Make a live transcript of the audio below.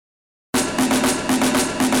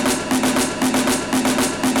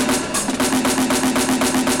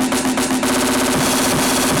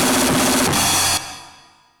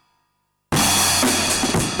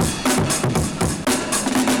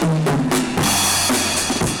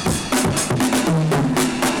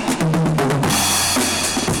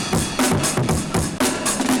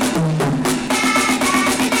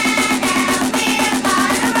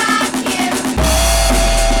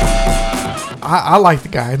I like the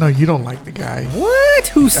guy. I know you don't like the guy. What?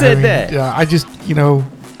 Who said that? Yeah, I just,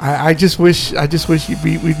 I just wish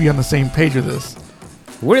we'd be on the same page with this.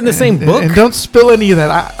 We're in the same book. And don't spill any of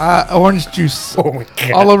that orange juice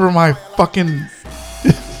all over my fucking.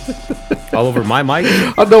 All over my mic?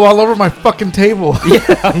 Oh no, all over my fucking table.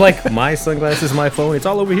 Yeah, I'm like, my sunglasses, my phone, it's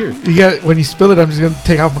all over here. When you spill it, I'm just gonna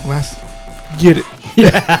take off my glass. Get it.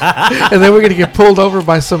 Yeah. And then we're gonna get pulled over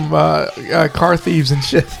by some car thieves and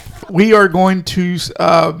shit. We are going to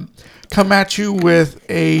come at you with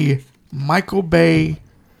a Michael Bay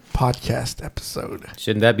podcast episode.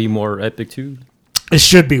 Shouldn't that be more epic too? It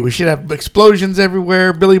should be. We should have explosions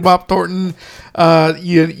everywhere. Billy Bob Thornton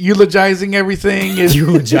eulogizing everything.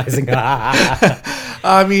 Eulogizing.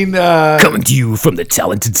 I mean... coming to you from the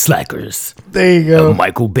Talented Slackers. There you go. A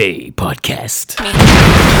Michael Bay podcast.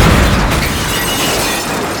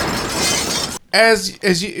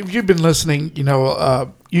 If you've been listening,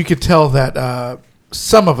 you could tell that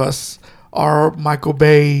some of us are Michael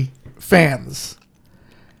Bay fans.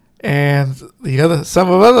 And some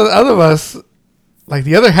of us... like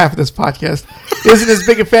the other half of this podcast isn't as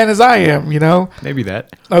big a fan as I am, Maybe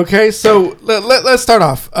that. Okay, so let's start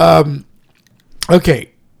off.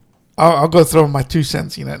 Okay, I'll go throw my 2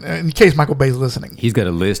 cents, in case Michael Bay's listening. He's got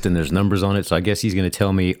a list and there's numbers on it, so I guess he's going to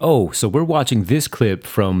tell me, so we're watching this clip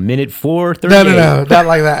from minute 4:38. No, not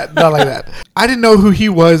like that. Not like that. I didn't know who he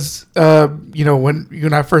was,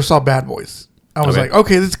 when I first saw Bad Boys. I was like,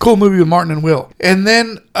 okay, this is a cool movie with Martin and Will. And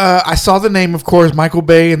then I saw the name, of course, Michael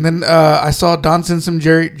Bay. And then I saw Don Simpson,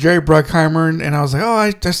 Jerry Bruckheimer. And I was like,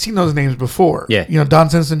 I've seen those names before. Yeah. Don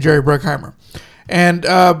Simpson, Jerry Bruckheimer. And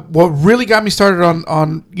what really got me started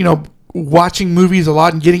on watching movies a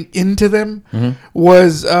lot and getting into them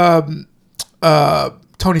was Tony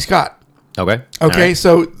Scott. Okay. Right.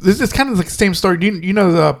 So this is kind of like the same story.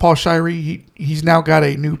 Paul Shirey? He's now got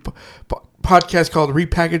a new podcast called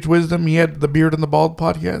Repackaged Wisdom. He had the Beard and the Bald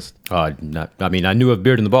podcast. I knew of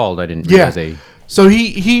Beard and the Bald. I didn't realize So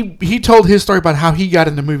he told his story about how he got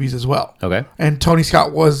into movies as well. Okay. And Tony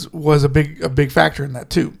Scott was a big factor in that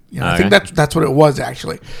too. I think that's what it was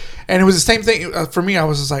actually. And it was the same thing for me. I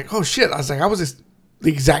was just like, oh shit. I was like, I was just the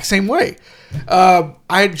exact same way. I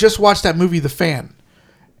had just watched that movie, The Fan,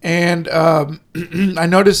 and I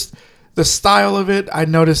noticed the style of it. I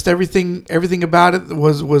noticed everything about it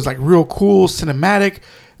was like real cool, cinematic.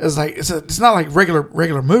 It's like it's not like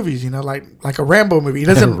regular movies, like a Rambo movie. It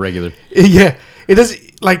doesn't regular. Yeah, it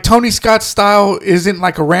doesn't, like Tony Scott's style isn't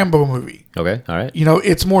like a Rambo movie. Okay, all right.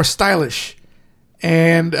 It's more stylish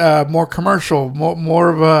and more commercial, more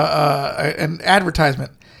of an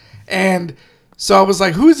advertisement. And so I was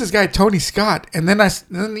like, who is this guy, Tony Scott? And then I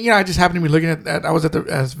just happened to be looking at I was at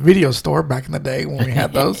the video store back in the day when we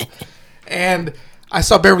had those. And I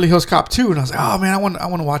saw Beverly Hills Cop 2, and I was like, oh, man, I want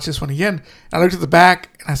to watch this one again. And I looked at the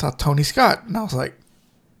back, and I saw Tony Scott. And I was like,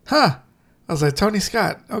 huh. I was like, Tony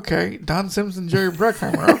Scott. Okay. Don Simpson, Jerry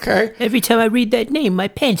Bruckheimer. Okay. Every time I read that name, my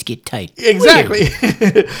pants get tight. Exactly.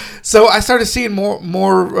 So I started seeing more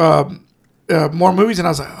movies, and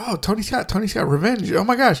I was like, oh, Tony Scott, Revenge. Oh,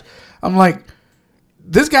 my gosh. I'm like,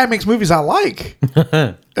 this guy makes movies I like.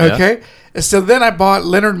 Okay. Yeah. And so then I bought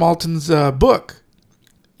Leonard Maltin's book.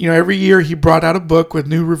 Every year he brought out a book with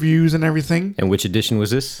new reviews and everything. And which edition was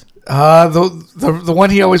this? The one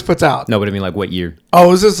he always puts out. No, but I mean, like, what year? Oh,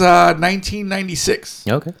 this is 1996.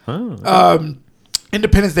 Okay. Oh.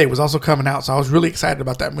 Independence Day was also coming out, so I was really excited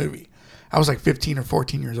about that movie. I was like 15 or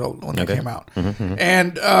 14 years old when it came out. Mm-hmm.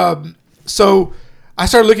 And so I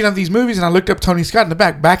started looking at these movies, and I looked up Tony Scott in the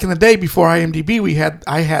back. Back in the day, before IMDb,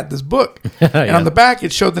 I had this book. And on the back,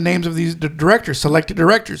 it showed the names of these directors, selected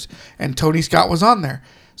directors, and Tony Scott was on there.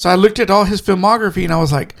 So I looked at all his filmography, and I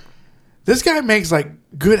was like, this guy makes like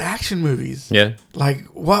good action movies. Yeah. Like,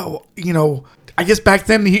 wow, I guess back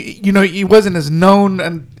then he wasn't as known,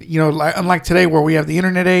 and unlike today where we have the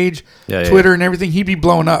internet age, Twitter and everything, he'd be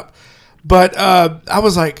blown up. But I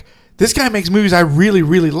was like, this guy makes movies I really,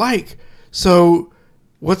 really like. So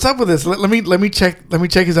what's up with this? Let me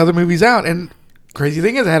check his other movies out. And crazy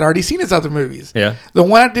thing is, I had already seen his other movies. Yeah. The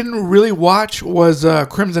one I didn't really watch was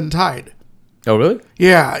Crimson Tide. Oh, really?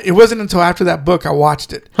 Yeah, it wasn't until after that book I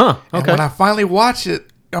watched it. Huh, okay. And when I finally watched it,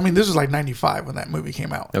 this was like 95 when that movie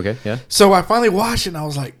came out. Okay, yeah. So I finally watched it, and I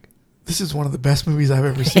was like, this is one of the best movies I've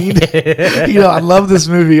ever seen. I love this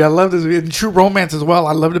movie. And True Romance as well.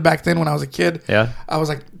 I loved it back then when I was a kid. Yeah. I was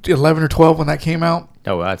like 11 or 12 when that came out.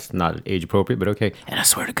 Oh, well, that's not age appropriate, but okay. And I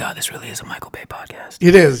swear to God, this really is a Michael Bay podcast.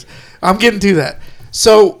 It is. I'm getting to that.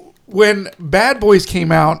 So when Bad Boys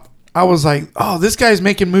came out, I was like, oh, this guy's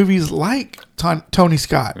making movies like Tony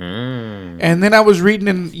Scott. And then I was reading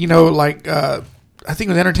in, I think it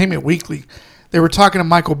was Entertainment Weekly. they were talking to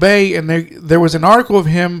Michael Bay, and there was an article of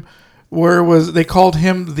him where they called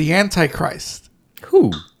him the Antichrist.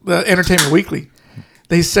 Who? The Entertainment Weekly.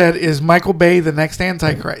 They said, is Michael Bay the next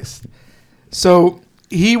Antichrist? So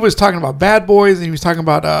he was talking about Bad Boys, and he was talking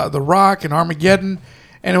about The Rock and Armageddon,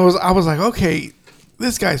 and I was like, okay,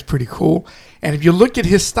 this guy's pretty cool. And if you look at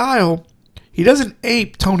his style, he doesn't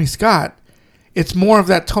ape Tony Scott. It's more of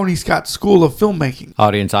that Tony Scott school of filmmaking.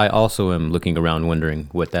 Audience, I also am looking around wondering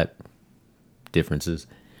what that difference is.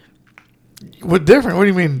 What different? What do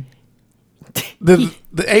you mean? The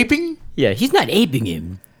aping? Yeah, he's not aping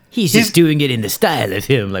him. He's just doing it in the style of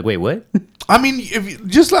him. Like, wait, what? I mean,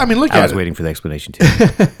 look I at it. was waiting for the explanation too.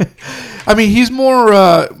 I mean, he's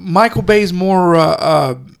more Michael Bay's more.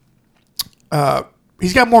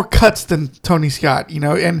 He's got more cuts than Tony Scott,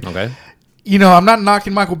 and Okay. I'm not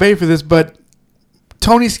knocking Michael Bay for this, but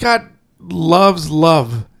Tony Scott loves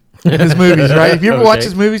love in his movies, right? If you ever watch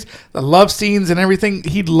his movies, the love scenes and everything,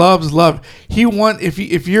 he loves love.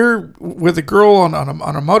 If you're with a girl on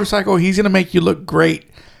a motorcycle, he's gonna make you look great,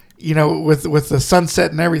 with the sunset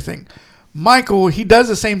and everything. Michael, he does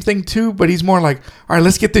the same thing too, but he's more like, all right,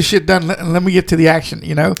 let's get this shit done. Let me get to the action,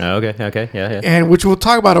 Okay, yeah. And which we'll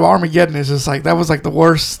talk about Armageddon is just like, that was like the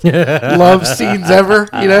worst love scenes ever,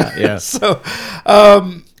 Yeah. So,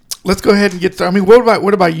 let's go ahead and get started. I mean,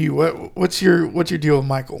 what about you? What's your deal with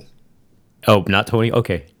Michael? Oh, not Tony?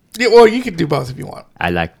 Okay. Yeah, well, you can do both if you want. I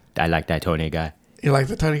like that Tony guy. You like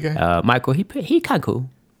the Tony guy? Michael, he kind of cool.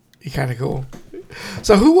 He kind of cool.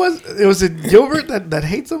 So was it Gilbert that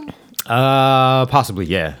hates him? Possibly,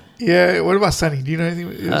 yeah. Yeah. What about Sonny? Do you know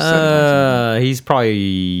anything? He's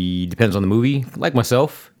probably depends on the movie. Like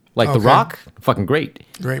myself, like The Okay. Rock, fucking great.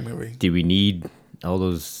 Great movie. Do we need all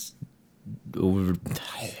those too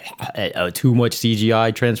much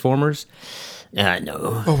CGI Transformers?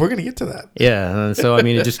 No. Oh, we're gonna get to that. Yeah. So I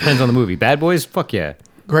mean, it just depends on the movie. Bad Boys, fuck yeah.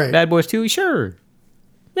 Great. Bad Boys 2, sure.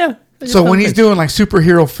 Yeah. So when he's doing like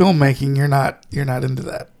superhero filmmaking, you're not into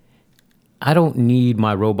that. I don't need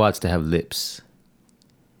my robots to have lips.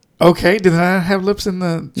 Okay, did they not have lips in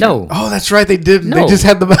the? No. Oh, that's right, they didn't. They No. just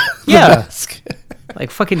had the Yeah. mask. Like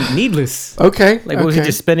fucking needless. Okay. Like, was he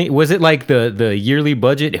just spending? Was it like the yearly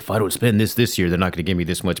budget? If I don't spend this year, they're not going to give me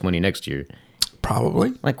this much money next year.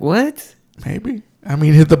 Probably, Like what? maybe. I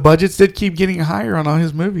mean, the budgets did keep getting higher on all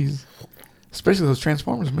his movies, especially those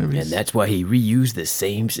Transformers movies. And that's why he reused the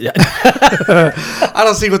same. I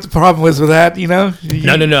don't see what the problem was with that. No.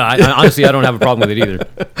 I honestly, I don't have a problem with it either.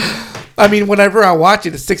 I mean, whenever I watch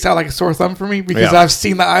it, it sticks out like a sore thumb for me because Yeah. I've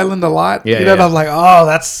seen The Island a lot. Yeah, And yeah. I'm like, oh,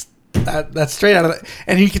 that's straight out of it.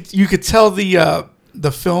 And you could tell the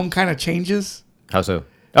film kind of changes. How so?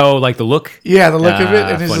 Oh, like the look? Yeah, the look of it,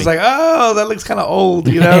 and it's funny. just like, oh, that looks kind of old,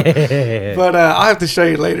 But I'll have to show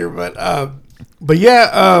you later. But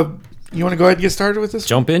yeah, you want to go ahead and get started with this?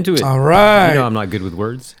 Jump into it. All right. You know I'm not good with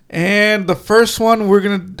words. And the first one we're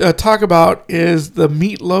gonna talk about is the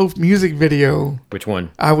Meatloaf music video. Which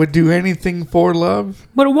one? I would do anything for love.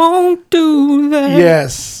 But I won't do that.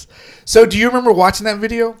 Yes. So, do you remember watching that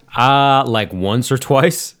video? Like once or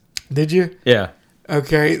twice. Did you? Yeah.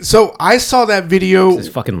 Okay. So I saw that video. It's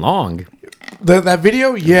fucking long. That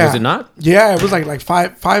video, yeah. Was it not? Yeah, it was like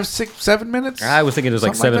 5, 6, 7 minutes. I was thinking it was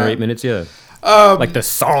like Something 7 or like 8 minutes. Yeah. Like the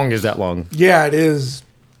song is that long. Yeah, it is.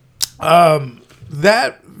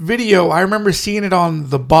 That video, I remember seeing it on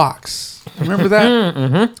The Box. Remember that?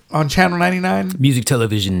 Mm-hmm. On Channel 99? Music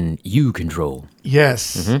television you control.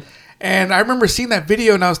 Yes. Mm-hmm. And I remember seeing that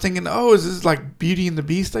video and I was thinking, oh, is this like Beauty and the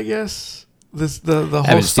Beast, I guess? The whole I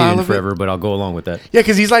haven't seen style it in of forever, but I'll go along with that. Yeah,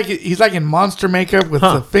 because he's like in monster makeup with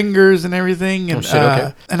the fingers and everything. And, shit,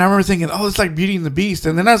 okay. And I remember thinking, oh, it's like Beauty and the Beast.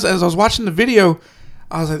 And then as I was watching the video,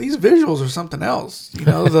 I was like, these visuals are something else.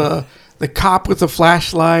 The cop with the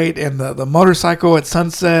flashlight and the motorcycle at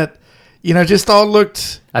sunset, just all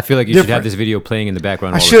looked. I feel like you should different. have this video playing in the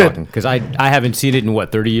background I while should. we're talking. Because I haven't seen it in,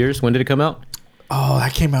 30 years? When did it come out? Oh,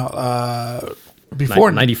 that came out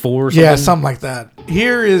before 94 or something? Yeah, something like that.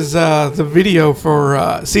 Here is the video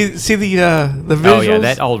for see the visuals. Oh, yeah,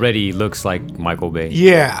 that already looks like Michael Bay.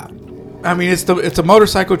 Yeah, I mean it's a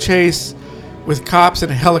motorcycle chase with cops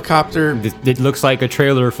and a helicopter. It looks like a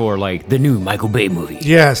trailer for, like, The new Michael Bay movie.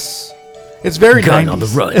 Yes, it's very Gun 90s. on the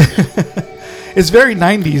run. It's very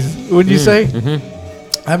 90s, wouldn't you say?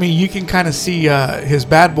 Mm-hmm. I mean, you can kind of see his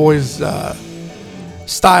Bad Boys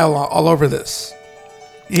style all over this.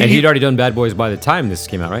 And he'd already done Bad Boys by the time this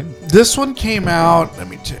came out, right? This one came out. Let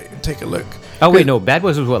me take a look. Oh, wait, no. Bad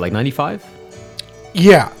Boys was what, like 95?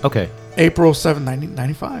 Yeah, Okay. April 7,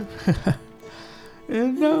 1995.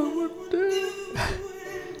 And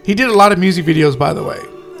he did a lot of music videos, by the way.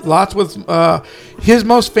 Lots with his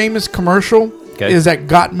most famous commercial Okay. is that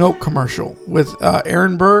Got Milk commercial with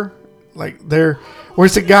Aaron Burr. Like where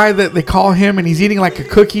it's a guy that they call him and he's eating like a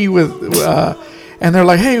cookie with, and they're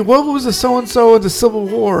like, hey, what was the so-and-so of the Civil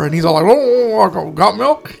War? And he's all like, oh, got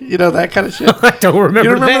milk? You know, that kind of shit. I don't remember.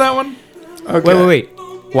 You remember that one? Okay. Wait.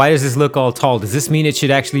 Why does this look all tall? Does this mean it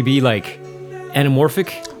should actually be like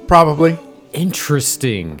anamorphic? Probably.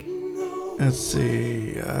 Interesting. Let's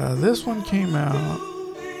see. This one came out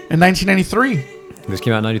in 1993. This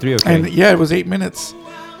came out in 93, okay. And yeah, it was 8 minutes.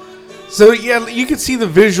 So yeah, you could see the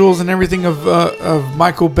visuals and everything of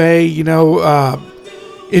Michael Bay. You know,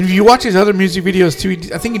 if you watch his other music videos too,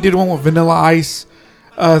 I think he did one with Vanilla Ice.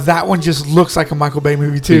 That one just looks like a Michael Bay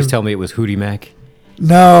movie too. Please tell me it was Hootie Mac.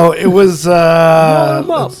 No, it was. Roll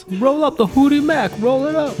up the Hootie Mac. Roll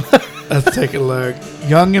it up. Let's take a look.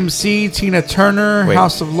 Young MC, Tina Turner, Wait,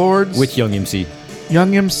 House of Lords. Which Young MC?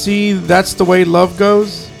 Young MC? That's the Way Love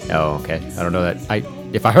Goes. Oh, okay. I don't know that.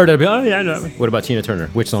 If I heard it, I'd be like, oh yeah, I know. What about Tina Turner?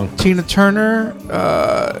 Which song? Tina Turner,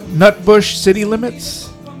 Nutbush, City Limits.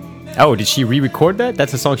 Oh, did she re-record that?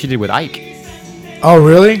 That's a song she did with Ike. Oh,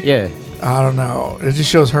 really? Yeah. I don't know. It just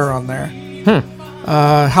shows her on there.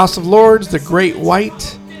 House of Lords, The Great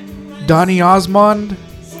White, Donny Osmond.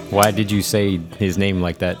 Why did you say his name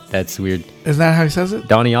like that? That's weird. Isn't that how he says it?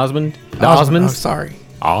 Donny Osmond? The Osmond. Osmonds? Oh, sorry.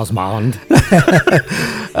 Osmond.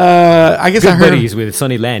 I guess Good I heard. buddies with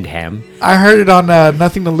Sonny Landham. I heard it on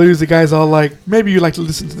Nothing to Lose. The guy's all like, maybe you like to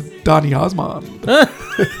listen to Donny Osmond.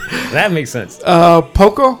 That makes sense.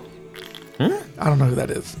 Poco. I don't know who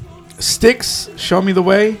that is. Styx, Show Me the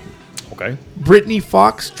Way. Okay. Brittany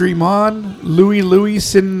Fox, Dream On. Louie,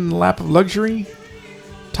 Sit in the Lap of Luxury.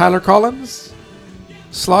 Tyler Collins,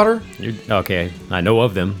 Slaughter. Okay, I know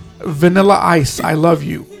of them. Vanilla Ice, I Love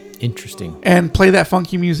You. Interesting. And Play That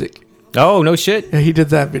Funky Music. Oh, no shit. Yeah, he did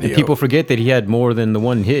that video. And people forget that he had more than the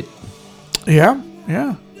one hit. Yeah.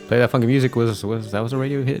 Play That Funky Music was a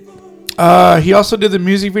radio hit. He also did the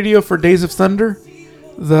music video for Days of Thunder,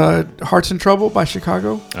 the Hearts in Trouble by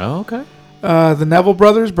Chicago. Oh, okay. The Neville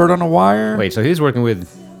Brothers, Bird on a Wire. Wait, so he was working with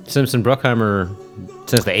Simpson Bruckheimer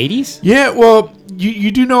since the 80s? Yeah, well,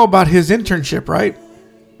 you do know about his internship, right?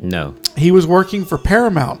 No. He was working for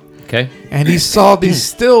Paramount. Okay. And he saw these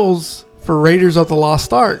stills for Raiders of the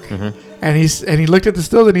Lost Ark. And he looked at the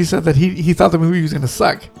stills and he said that he thought the movie was going to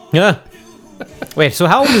suck. Yeah. Wait, so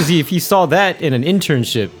how old is he if he saw that in an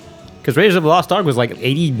internship? Because Raiders of the Lost Ark was like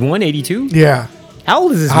 81, 82? Yeah. How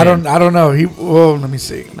old is this man? I don't know. Let me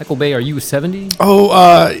see. Michael Bay, are you 70?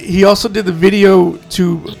 Oh, he also did the video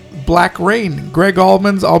to Black Rain, Greg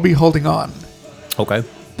Allman's I'll Be Holding On. Okay.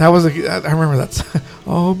 That was I remember that.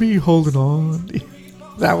 I'll be holding on.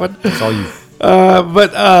 That one. That's all you.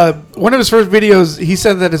 But one of his first videos, he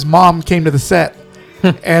said that his mom came to the set.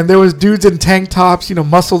 And there was dudes in tank tops,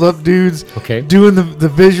 muscled up dudes, doing the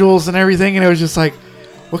visuals and everything. And it was just like,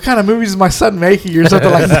 what kind of movies is my son making or something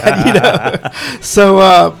like that,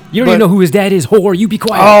 So you don't even know who his dad is, whore. You be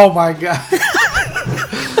quiet. Oh my god.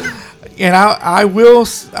 And I will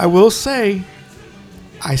say,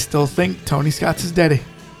 I still think Tony Scott's his daddy.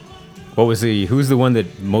 Who's the one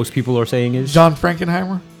that most people are saying is? John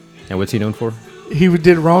Frankenheimer. And what's he known for? He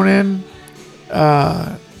did Ronin.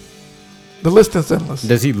 The list is endless.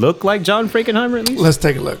 Does he look like John Frankenheimer at least? Let's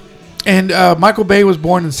take a look. And Michael Bay was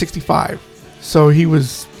born in 65. So he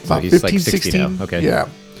was about 15, like 16. Now. Okay. Yeah.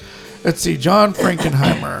 Let's see. John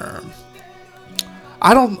Frankenheimer.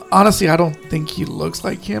 I don't think he looks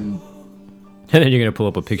like him. And then you're going to pull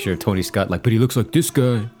up a picture of Tony Scott but he looks like this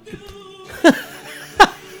guy.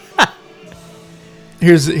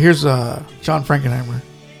 Here's John Frankenheimer.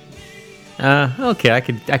 Okay, I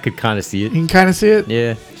could kind of see it. You can kind of see it?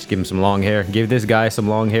 Yeah, just give him some long hair. Give this guy some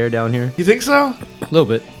long hair down here. You think so? A little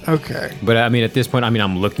bit. Okay. But I mean, at this point,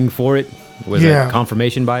 I'm looking for it. Was that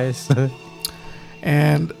confirmation bias?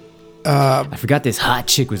 And I forgot this hot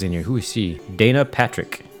chick was in here. Who is she? Dana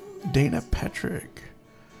Patrick. Dana Patrick.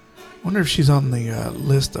 Wonder if she's on the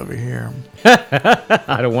list over here.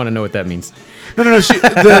 I don't want to know what that means. No.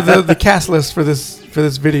 The cast list for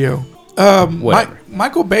this video.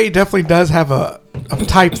 Michael Bay definitely does have a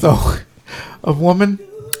type though of woman.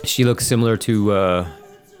 She looks similar to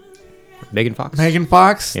Megan Fox. Megan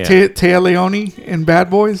Fox, Yeah. Téa Leoni in Bad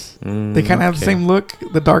Boys. They kind of have the same look,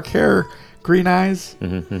 the dark hair, green eyes,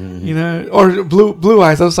 or blue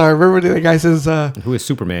eyes. I'm sorry, remember the guy says. Who is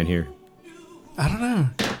Superman here? I don't know.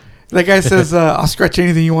 That guy says, "I'll scratch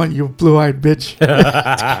anything you want, you blue-eyed bitch."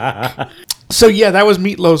 So yeah, that was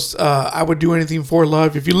Meatloaf's I Would Do Anything for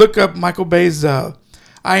Love. If you look up Michael Bay's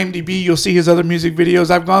IMDb, you'll see his other music videos.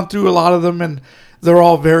 I've gone through a lot of them, and they're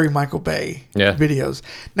all very Michael Bay videos.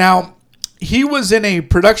 Now, he was in a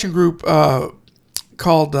production group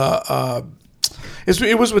called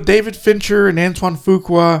It was with David Fincher and Antoine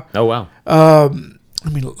Fuqua. Oh wow.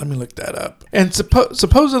 Let me look that up. And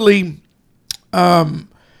supposedly,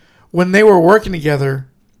 when they were working together,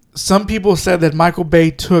 some people said that Michael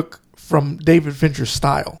Bay took from David Fincher's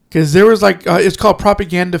style, because there was like it's called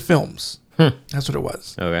propaganda films. That's what it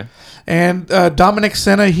was. Okay. And Dominic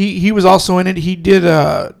Sena, he was also in it. He did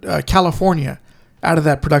California out of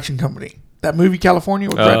that production company. That movie California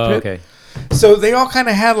with Brad Pitt. Okay. So they all kind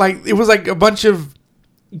of had like, it was like a bunch of,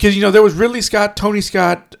 because there was Ridley Scott, Tony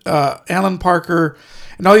Scott, Alan Parker,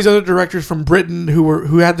 and all these other directors from Britain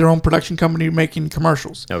who had their own production company making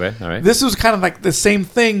commercials. Okay. All right. This was kind of like the same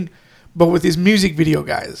thing, but with these music video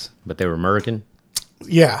guys. But they were American.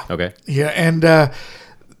 Yeah. Okay. Yeah, and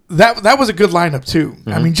that was a good lineup too.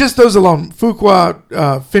 I mean, just those alone: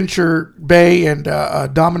 Fuqua, Fincher, Bay, and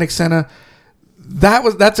Dominic Sena.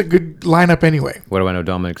 That's a good lineup anyway. Where do I know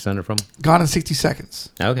Dominic Sena from? Gone in 60 Seconds.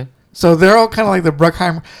 Okay. So they're all kind of like the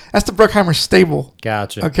Bruckheimer. That's the Bruckheimer stable.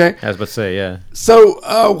 Gotcha. Okay. I was about to say, yeah.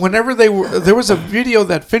 So whenever there was a video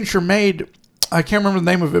that Fincher made. I can't remember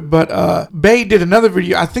the name of it, but Bay did another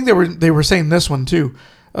video. I think they were saying this one too.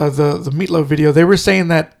 The Meatloaf video. They were saying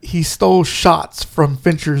that he stole shots from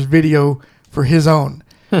Fincher's video for his own.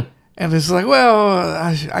 And it's like, well,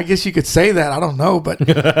 I guess you could say that. I don't know, but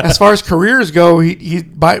as far as careers go,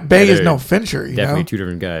 Bay is no Fincher. Definitely two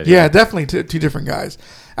different guys. Yeah, definitely two different guys.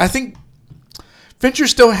 I think Fincher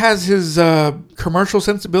still has his commercial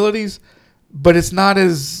sensibilities, but it's not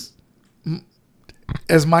as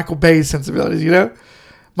Michael Bay's sensibilities.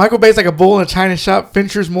 Michael Bay's like a bull in a china shop.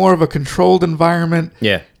 Fincher's more of a controlled environment.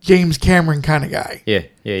 Yeah. James Cameron kind of guy. Yeah.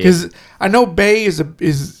 Because I know Bay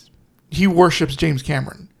he worships James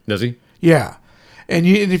Cameron. Does he? Yeah, and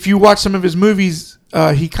if you watch some of his movies,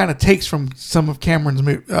 he kind of takes from some of Cameron's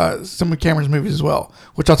movies as well,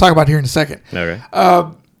 which I'll talk about here in a second. Okay.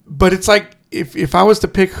 But it's like if I was to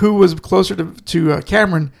pick who was closer to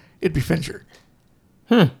Cameron, it'd be Fincher.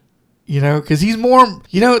 Because he's more,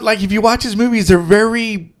 like if you watch his movies, they're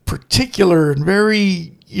very particular and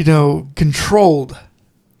very, controlled.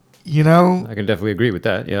 I can definitely agree with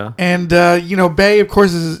that. Yeah. And Bay, of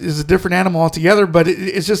course, is a different animal altogether. But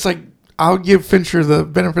it's just like I'll give Fincher the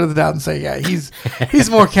benefit of the doubt and say, yeah, he's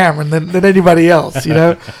more Cameron than anybody else.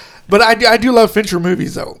 But I do love Fincher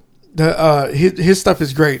movies though. His stuff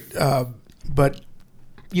is great. But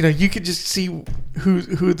you could just see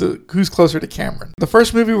who's closer to Cameron. The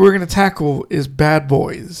first movie we're going to tackle is Bad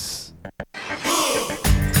Boys.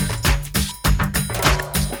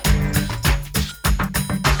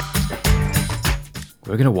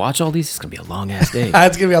 We're going to watch all these? It's going to be a long-ass day.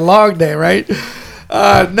 It's going to be a long day, right?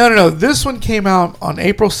 No. This one came out on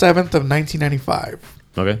April 7th of 1995.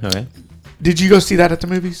 Okay. Did you go see that at the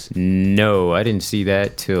movies? No, I didn't see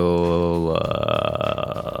that till,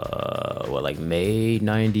 like May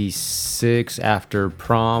 96 after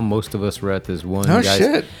prom. Most of us were at this one guy's...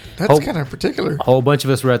 shit. That's kind of particular. A whole bunch of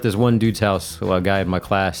us were at this one dude's house, a guy in my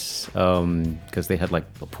class, because they had like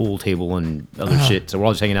a pool table and other shit. So we're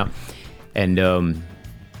all just hanging out. And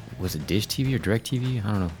was it Dish TV or Direct TV?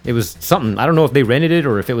 I don't know. It was something. I don't know if they rented it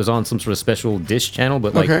or if it was on some sort of special Dish channel,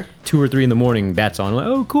 but like 2 or 3 in the morning, that's on. I'm like,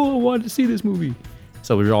 oh, cool. I wanted to see this movie.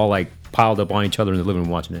 So we were all like piled up on each other in the living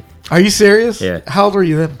room watching it. Are you serious? Yeah. How old were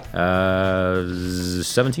you then?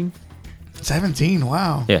 17. 17.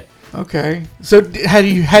 Wow. Yeah. Okay. So had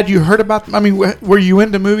you heard about them? I mean, were you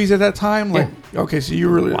into movies at that time? Like, yeah. Okay, so you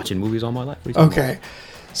were really watching movies all my life. Okay.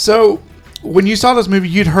 So when you saw this movie,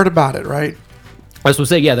 you'd heard about it, right? I was supposed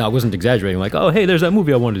to say, yeah, I wasn't exaggerating. Like, oh, hey, there's that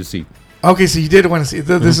movie I wanted to see. Okay, so you did want to see.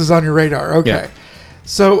 This is on your radar. Okay. Yeah.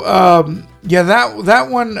 So, that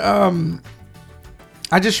one,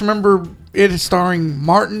 I just remember it starring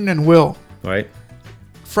Martin and Will. Right.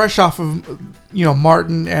 Fresh off of,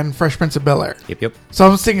 Martin and Fresh Prince of Bel-Air. Yep. So I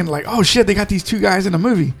was thinking like, oh shit, they got these 2 guys in a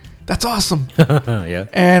movie. That's awesome. Yeah.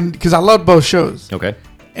 And because I loved both shows. Okay.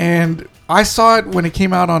 And I saw it when it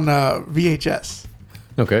came out on VHS.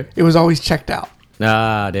 Okay. It was always checked out.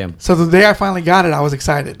 Ah, damn. So the day I finally got it, I was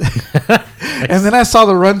excited. And then I saw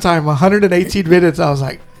the runtime, 118 minutes. I was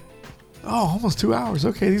like, oh, almost 2 hours.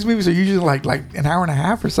 Okay, these movies are usually like an hour and a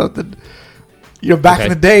half or something. Back in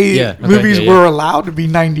the day, movies were allowed to be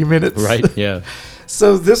 90 minutes. Right, yeah.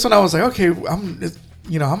 So this one, I was like, okay, I'm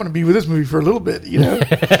going to be with this movie for a little bit,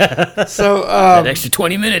 So that extra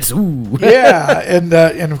 20 minutes, ooh. Yeah, and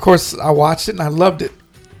of course, I watched it and I loved it.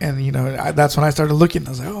 And, that's when I started looking.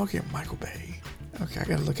 I was like, oh, okay, Michael Bay. Okay, I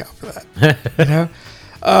got to look out for that.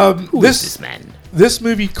 Who is this man? This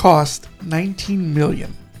movie cost $19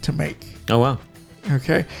 million to make. Oh, wow.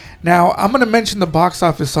 Okay. Now, I'm going to mention the box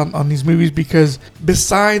office on these movies because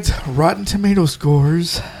besides Rotten Tomato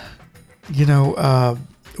scores,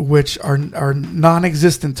 which are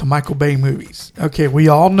non-existent to Michael Bay movies. Okay, we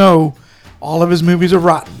all know all of his movies are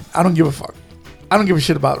rotten. I don't give a fuck. I don't give a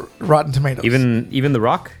shit about Rotten Tomatoes. Even The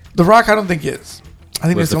Rock? The Rock, I don't think is. I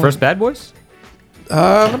think Was it's the first Bad Boys?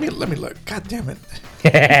 Let me look. God damn it.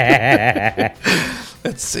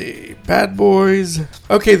 Let's see. Bad Boys.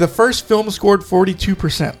 Okay, the first film scored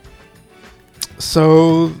 42%.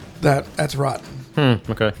 So that's rotten.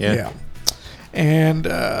 Okay, yeah. Yeah. And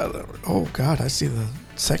oh god, I see the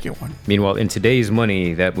second one. Meanwhile, in today's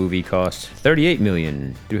money, that movie cost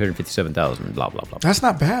 $38,357,000. Blah blah blah. That's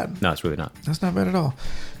not bad. No, it's really not. That's not bad at all.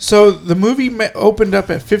 So the movie opened up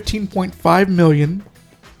at 15.5 million,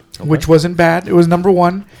 which wasn't bad. It was number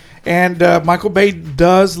one. And Michael Bay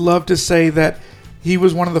does love to say that he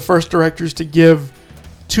was one of the first directors to give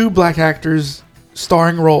 2 black actors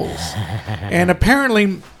starring roles. And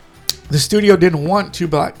apparently the studio didn't want two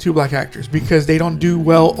black actors because they don't do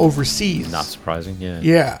well overseas. Not surprising, yeah.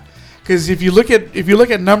 Yeah. Because if you look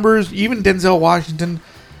at numbers, even Denzel Washington,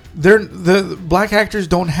 the black actors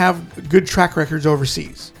don't have good track records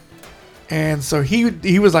overseas. And so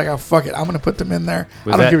he was like, oh, fuck it, I'm going to put them in there.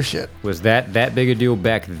 I don't give a shit. Was that big a deal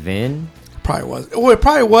back then? Probably was. Well, it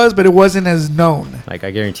probably was, but it wasn't as known. Like,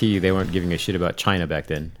 I guarantee you they weren't giving a shit about China back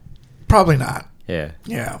then. Probably not. Yeah.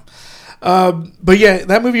 Yeah. But yeah,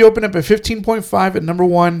 that movie opened up at 15.5 at number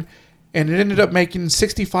one, and it ended up making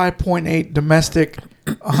 65.8 domestic,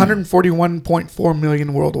 141.4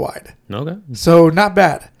 million worldwide. Okay. So not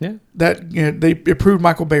bad. Yeah. That they proved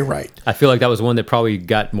Michael Bay right. I feel like that was one that probably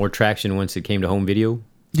got more traction once it came to home video.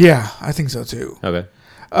 Yeah, I think so too. Okay.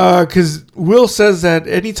 Because Will says that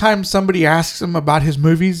anytime somebody asks him about his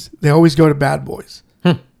movies, they always go to Bad Boys.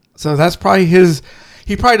 So that's probably his.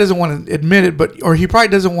 He probably doesn't want to admit it, or he probably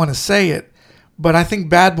doesn't want to say it. But I think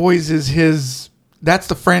Bad Boys is his. That's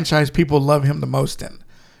the franchise people love him the most in.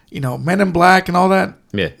 Men in Black and all that.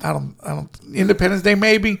 Yeah. I don't. Independence Day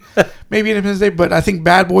maybe Independence Day, but I think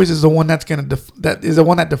Bad Boys is the one that is the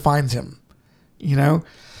one that defines him.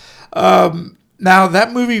 Now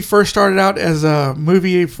that movie first started out as a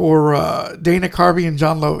movie for Dana Carvey and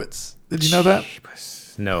John Lovitz. Did you know that?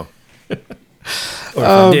 No. Or if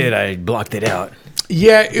I did, I blocked it out.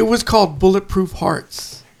 Yeah, it was called Bulletproof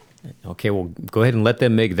Hearts. Okay, well, go ahead and let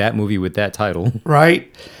them make that movie with that title.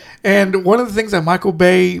 Right. And one of the things that Michael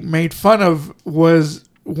Bay made fun of was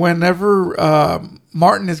whenever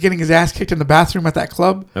Martin is getting his ass kicked in the bathroom at that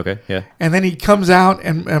club. Okay, yeah. And then he comes out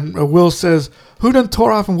and Will says, "Who done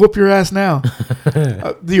tore off and whoop your ass now?"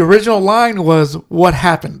 The original line was, "What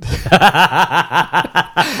happened?" And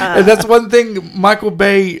that's one thing Michael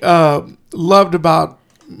Bay loved about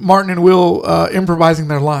Martin and Will improvising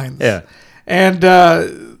their lines. Yeah. And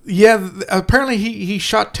apparently he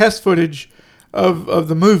shot test footage of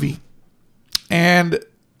the movie, and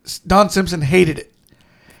Don Simpson hated it.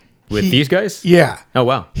 With these guys? Yeah. Oh,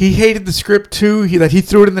 wow. He hated the script too. He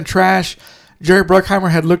threw it in the trash. Jerry Bruckheimer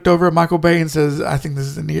had looked over at Michael Bay and says, "I think this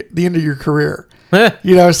is the end of your career."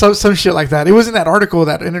 Some shit like that. It was in that article,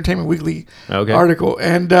 that Entertainment Weekly article.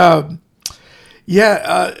 And there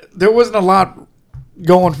wasn't a lot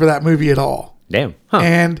going for that movie at all. Damn. Huh.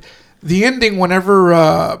 And the ending,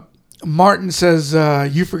 whenever Martin says,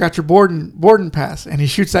 "You forgot your boarding pass," and he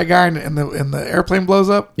shoots that guy and the airplane blows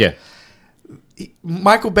up. Yeah.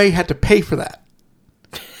 Michael Bay had to pay for that.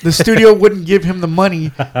 The studio wouldn't give him the money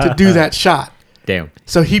to do that shot. Damn.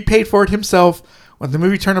 So he paid for it himself. When the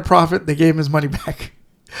movie turned a profit, they gave him his money back.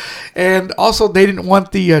 And also, they didn't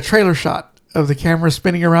want the trailer shot of the camera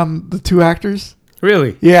spinning around the two actors.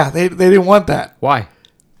 Really? Yeah, they didn't want that. Why?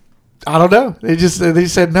 I don't know. They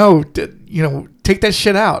said no. Take that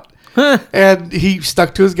shit out. And he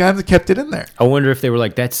stuck to his guns and kept it in there. I wonder if they were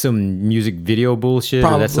like, "That's some music video bullshit,"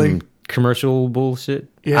 Probably. Or that's some commercial bullshit.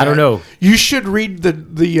 Yeah. I don't know. You should read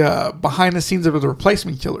the behind the scenes of the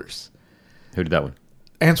Replacement Killers. Who did that one?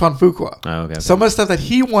 Antoine Fuqua. Oh, okay. Some of the stuff that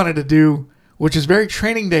he wanted to do, which is very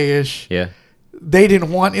Training Day-ish, Yeah. they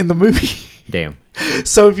didn't want in the movie. Damn.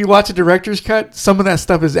 So if you watch a director's cut, some of that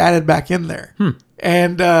stuff is added back in there.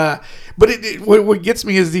 And but what gets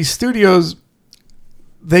me is these studios,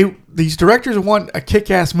 these directors want a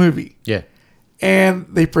kick-ass movie. Yeah. And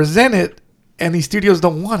they present it, and these studios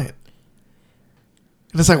don't want it.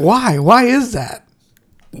 And it's like, why? Why is that?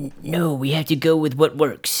 No, we have to go with what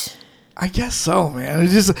works. I guess so, man.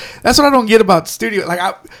 It's just that's what I don't get about studio. Like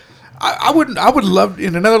I would love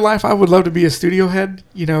in another life. I would love to be a studio head.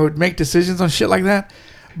 Make decisions on shit like that.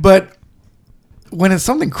 But when it's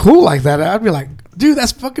something cool like that, I'd be like, dude,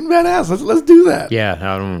 that's fucking badass. Let's do that. Yeah.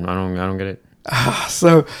 I don't get it.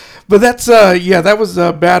 So, but that's that was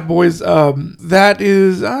Bad Boys. That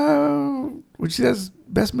is which says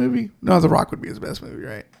best movie? No, The Rock would be his best movie,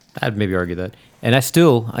 right? I'd maybe argue that. And I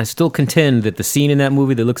still contend that the scene in that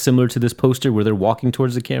movie that looks similar to this poster where they're walking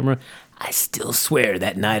towards the camera, I still swear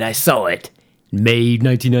that night I saw it. May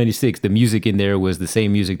 1996. The music in there was the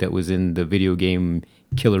same music that was in the video game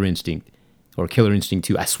Killer Instinct or Killer Instinct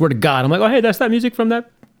 2. I swear to God. I'm like, oh, hey, that's that music from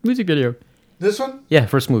that music video. This one? Yeah,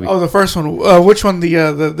 first movie. Oh, the first one. Which one?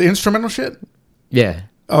 The instrumental shit? Yeah.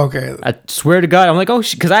 Okay. I swear to God. I'm like, oh,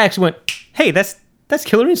 because I actually went, hey, that's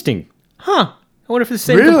Killer Instinct. Huh. I wonder if it's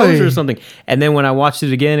the same composer or something. And then when I watched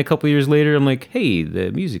it again a couple years later, I'm like, hey,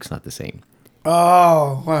 the music's not the same.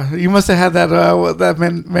 Oh, wow. You must have had that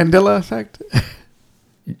Mandela effect.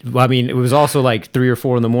 Well, I mean, it was also like 3 or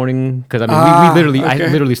 4 in the morning because I mean, I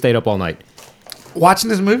literally stayed up all night watching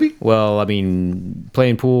this movie. Well, I mean,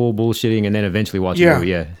 playing pool, bullshitting, and then eventually watching the movie.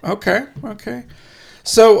 Yeah. Okay.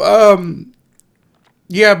 So,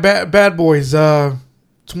 Bad Boys. This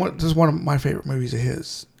is one of my favorite movies of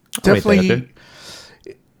his. Definitely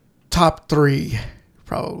top 3,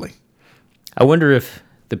 probably. I wonder if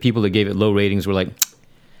the people that gave it low ratings were like,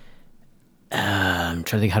 I'm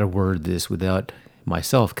trying to think how to word this without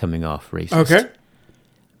myself coming off racist. Okay.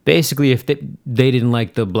 Basically, if they didn't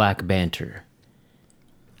like the black banter,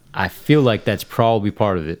 I feel like that's probably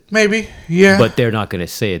part of it. Maybe, yeah. But they're not going to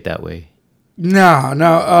say it that way. No.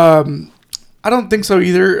 I don't think so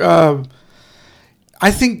either.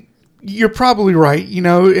 I think you're probably right,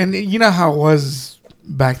 and you know how it was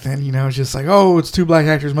back then, it's just like, oh, it's 2 black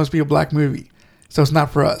actors, must be a black movie. So it's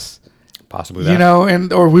not for us. Possibly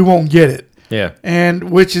that. Or we won't get it. Yeah.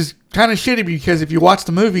 And which is kind of shitty because if you watch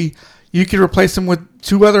the movie, you could replace them with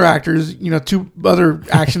 2 other actors, 2 other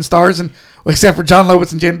action stars, and except for John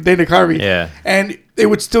Lovitz and Dana Carvey. Yeah. And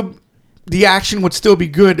the action would still be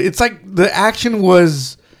good. It's like the action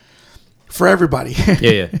was for everybody.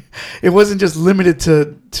 Yeah. It wasn't just limited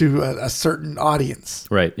to a certain audience.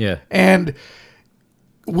 Right. Yeah. And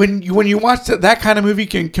when you watch that kind of movie,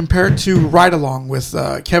 can compare it to Ride Along with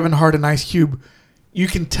Kevin Hart and Ice Cube, you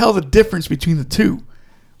can tell the difference between the two.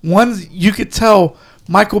 One, you could tell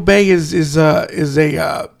Michael Bay is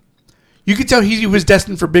a you could tell he was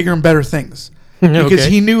destined for bigger and better things because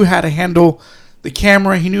he knew how to handle the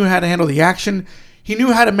camera, he knew how to handle the action, he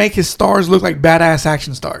knew how to make his stars look like badass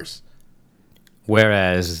action stars.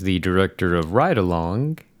 Whereas the director of Ride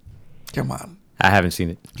Along, come on, I haven't seen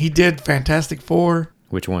it. He did Fantastic Four.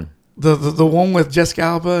 Which one? The one with Jessica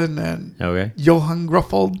Alba and Johan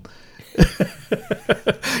Gruffold.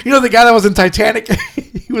 The guy that was in Titanic.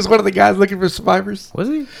 He was one of the guys looking for survivors. Was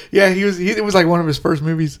he? Yeah, he was. It was like one of his first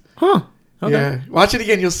movies. Huh. Okay. Yeah, watch it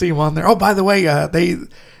again. You'll see him on there. Oh, by the way, they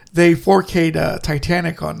 4K'd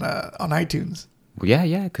Titanic on iTunes. Well,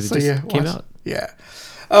 yeah, because it just came out. Yeah,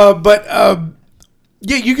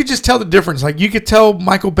 you could just tell the difference. Like you could tell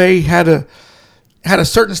Michael Bay had a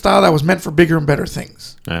certain style that was meant for bigger and better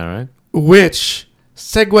things. All right. Which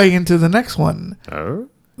segue into the next one. Oh.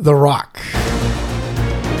 The Rock.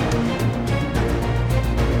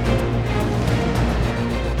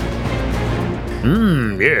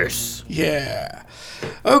 Yes. Yeah.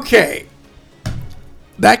 Okay.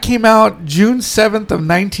 That came out June 7th of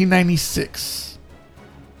 1996.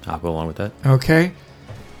 I'll go along with that. Okay.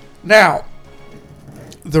 Now,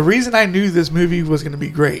 the reason I knew this movie was going to be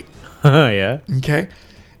great, yeah, okay,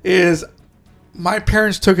 is my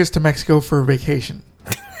parents took us to Mexico for a vacation.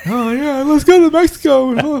 Oh yeah, let's go to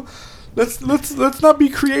Mexico. Let's not be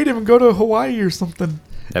creative and go to Hawaii or something.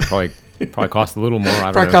 That probably cost a little more. I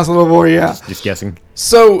don't probably know. cost a little more, yeah. Just guessing.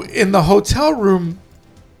 So in the hotel room,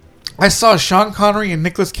 I saw Sean Connery and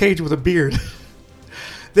Nicolas Cage with a beard.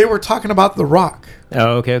 They were talking about The Rock.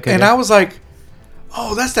 Oh, okay. And I was like,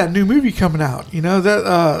 oh, that's that new movie coming out,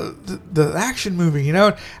 the action movie,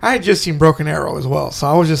 I had just seen Broken Arrow as well, so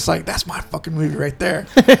I was just like, that's my fucking movie right there.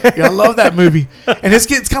 I love that movie. And it's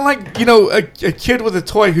kind of like, a kid with a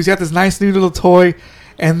toy who's got this nice new little toy,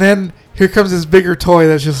 and then here comes this bigger toy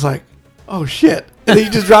that's just like, oh shit. And then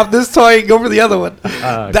you just drop this toy and go for the other one.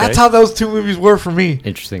 Okay. That's how those two movies were for me.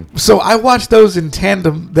 Interesting. So I watched those in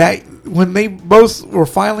tandem that when they both were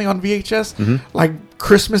finally on VHS, like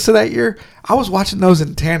Christmas of that year, I was watching those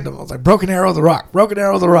in tandem. I was like, Broken Arrow, The Rock, Broken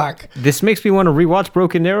Arrow, The Rock. This makes me want to rewatch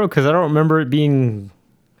Broken Arrow because I don't remember it being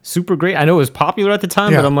super great. I know it was popular at the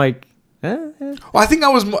time, but I'm like, Well, I think I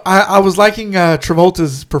was liking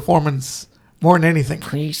Travolta's performance more than anything.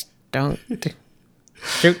 Please don't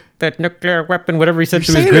shoot that nuclear weapon, whatever he said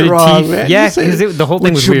You're to his gritted wrong, teeth. man. Yeah, because the whole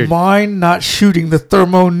thing was weird. Would you mind not shooting the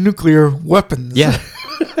thermonuclear weapons? Yeah.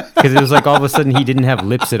 Because it was like all of a sudden he didn't have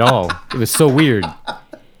lips at all. It was so weird.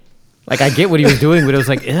 Like, I get what he was doing, but it was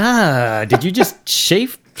like, did you just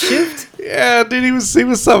shift? Yeah, dude, he was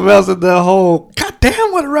something else in the whole. God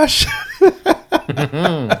damn, what a rush!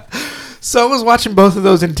 So I was watching both of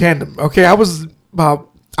those in tandem. Okay, I was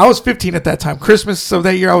 15 at that time. Christmas of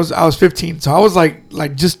that year, I was 15. So I was like,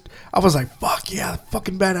 fuck yeah,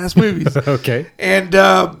 fucking badass movies. Okay. And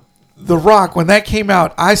The Rock, when that came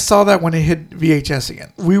out, I saw that when it hit VHS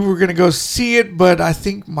again. We were gonna go see it, but I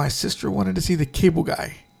think my sister wanted to see The Cable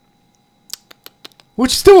Guy,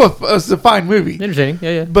 which still was a fine movie. Entertaining.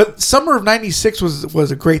 Yeah. But summer of '96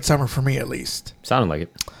 was a great summer for me, at least. Sounded like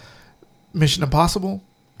it. Mission Impossible,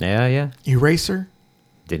 Yeah. Eraser,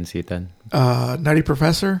 Didn't see it then. Nutty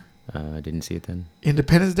Professor, Didn't see it then.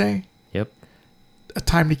 Independence Day, Yep. A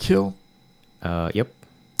Time to Kill. Yep.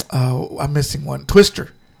 I'm missing one.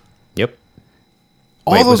 Twister. Yep.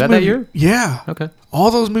 All Wait, those was that movies, year? Yeah. Okay. All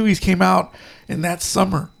those movies came out in that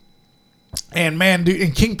summer. And man, dude,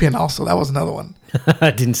 and Kingpin also. That was another one.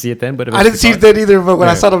 I didn't see it then, but I didn't see it then either. But when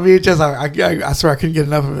I Right. saw it on VHS, I swear I couldn't get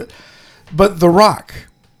enough of it. But The Rock,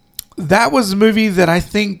 that was a movie that I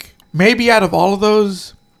think maybe out of all of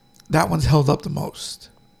those, that one's held up the most.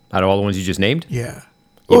 Out of all the ones you just named? Yeah.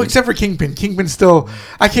 Well, except for Kingpin. Kingpin still,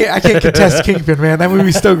 I can't contest Kingpin, man. That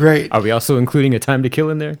movie's still great. Are we also including A Time to Kill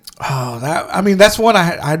in there? Oh, that's one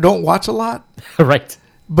I don't watch a lot, Right.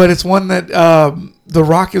 but it's one that The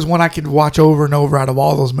Rock is one I could watch over and over out of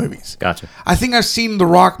all those movies. Gotcha. I think I've seen The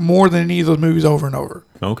Rock more than any of those movies over and over.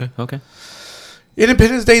 Okay.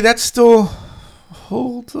 Independence Day, that still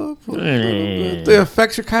holds up a little bit. The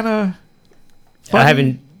effects are kind of I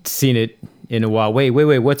haven't seen it in a while. Wait.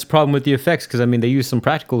 What's the problem with the effects? Because, I mean, they use some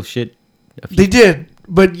practical shit. They did,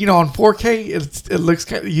 but on 4K, it looks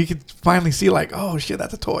kind of, you could finally see like, oh shit,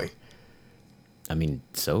 that's a toy. I mean,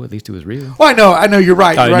 so at least it was real. Well, I know, you're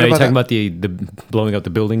right. Oh, You're no, right you're about talking that. about the blowing up the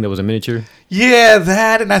building that was a miniature? Yeah,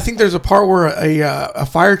 that, and I think there's a part where a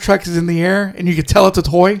fire truck is in the air, and you could tell it's a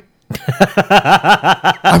toy.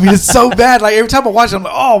 I mean, it's so bad. Like every time I watch it, I'm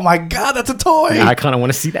like, oh my god, that's a toy. I kind of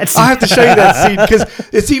want to see that scene. I have to show you that scene because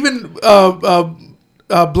it's even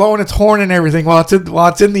blowing its horn and everything while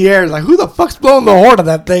it's in the air. It's like, who the fuck's blowing the horn of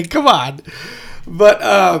that thing? Come on. But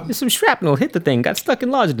There's some shrapnel hit the thing, got stuck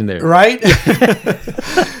and lodged in there. right.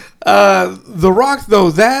 The Rock,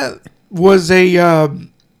 though, that was a.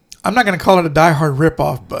 I'm not going to call it a Die Hard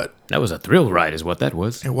ripoff, but That was a thrill ride, is what that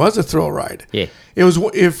was. it was a thrill ride. Yeah. It was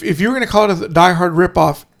if you were going to call it a Die Hard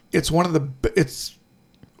ripoff, it's one of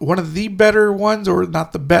the better ones, or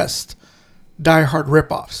not the best Die Hard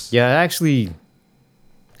ripoffs. Yeah, actually,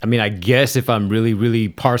 I mean, I guess if I'm really, really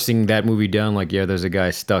parsing that movie down, like, yeah, there's a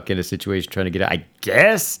guy stuck in a situation trying to get out, I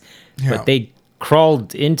guess. Yeah. But they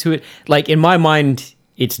crawled into it. Like, in my mind,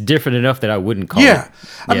 it's different enough that I wouldn't call Yeah. it.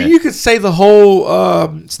 I mean, you could say the whole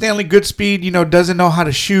Stanley Goodspeed, doesn't know how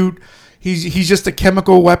to shoot. He's just a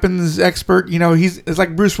chemical weapons expert. It's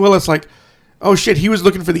like Bruce Willis, like, oh shit, he was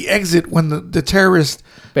looking for the exit when the terrorist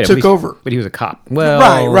took over. But he was a cop.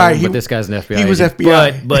 Well, Right. But this guy's an FBI. He was agent.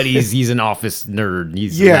 FBI. But he's an office nerd.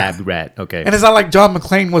 He's Yeah. a lab rat. Okay. And it's not like John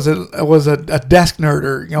McClane was a desk nerd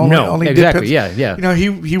or only did exactly. pits. Yeah.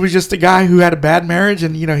 He was just a guy who had a bad marriage,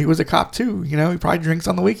 and he was a cop too. He probably drinks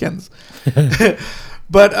on the weekends.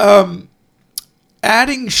 But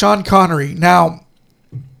adding Sean Connery now.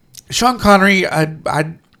 Sean Connery,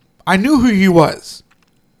 I knew who he was,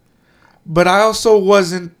 but I also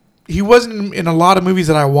wasn't. He wasn't in a lot of movies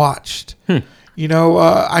that I watched. I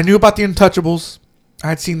knew about The Untouchables. I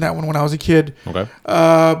had seen that one when I was a kid. Okay.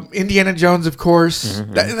 Indiana Jones, of course.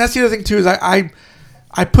 And that's the other thing too, is I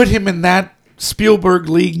put him in that Spielberg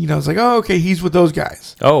league. It's like, oh, okay, he's with those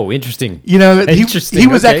guys. Oh, interesting. He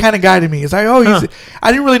was that okay. kind of guy to me. It's like, oh,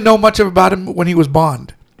 I didn't really know much about him when he was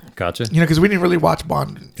Bond. Gotcha. Because we didn't really watch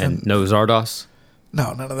Bond. And no Zardos?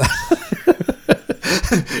 No, none of that.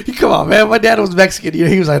 Come on, man. My dad was Mexican.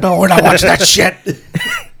 He was like, no, we're not watching that shit.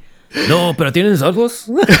 No, pero tienen Zardos?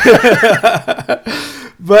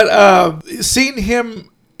 But seeing him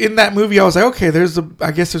in that movie, I was like, okay,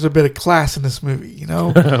 I guess there's a bit of class in this movie,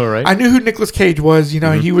 All right. I knew who Nicolas Cage was.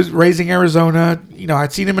 He was Raising Arizona.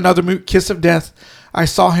 I'd seen him in other movies, Kiss of Death. I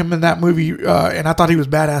saw him in that movie, and I thought he was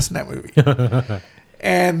badass in that movie.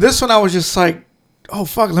 And this one, I was just like, oh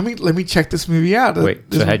fuck, let me check this movie out. Wait,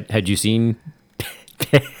 so had you seen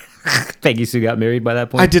Peggy Sue Got Married by that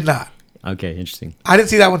point? I did not. Okay, interesting. I didn't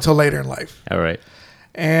see that one until later in life. All right.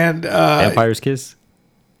 And Vampire's Kiss?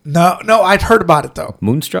 No, I'd heard about it though.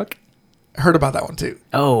 Moonstruck? Heard about that one too.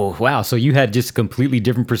 Oh, wow. So you had just a completely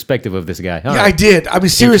different perspective of this guy. All Yeah, right. I did. I mean,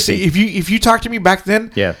 seriously, if you talked to me back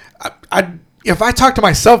then, Yeah. if I talked to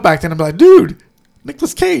myself back then, I'd be like, dude,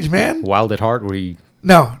 Nicolas Cage, man. Wild at Heart, where he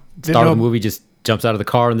No, start of the movie just jumps out of the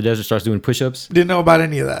car in the desert, starts doing push-ups. Didn't know about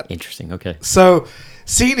any of that. Interesting. Okay. So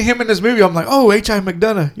seeing him in this movie, I'm like, oh, H.I.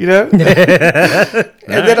 McDonough, you know?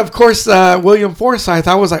 And then, of course, William Forsythe,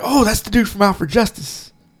 I was like, oh, that's the dude from Out for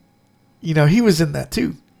Justice. You know, he was in that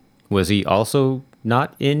too. Was he also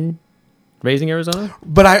not in Raising Arizona?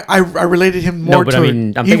 But I related him more to... No, but I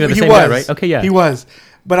mean, I'm thinking of the same guy, right? Okay, yeah. He was.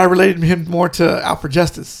 But I related him more to Out for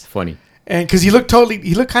Justice. Funny. And because he looked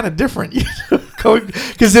kind of different.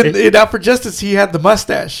 Because in Out for Justice, he had the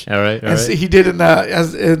mustache. All right. And so he did in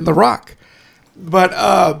The Rock. But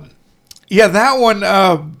yeah, that one,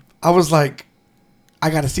 I was like, I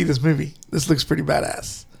got to see this movie. This looks pretty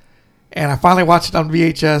badass. And I finally watched it on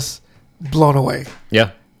VHS, blown away.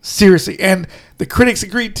 Yeah. Seriously. And the critics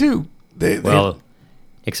agreed too.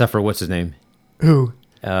 Except for what's his name? Who?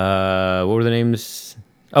 What were the names?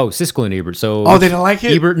 Oh, Siskel and Ebert. So they didn't like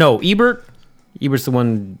it? Ebert. No, Ebert. Ebert's the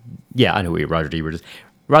one. Yeah, I know who Roger Ebert is.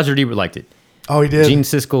 Roger Ebert liked it. Oh, he did? Gene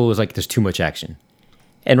Siskel was like, there's too much action.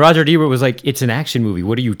 And Roger Ebert was like, it's an action movie.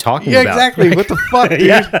 What are you talking about? Yeah, exactly. What the fuck, dude?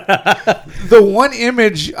 Yeah. The one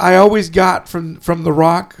image I always got from The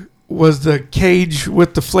Rock was the cage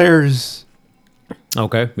with the flares.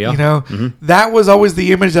 Okay, yeah. You know, that was always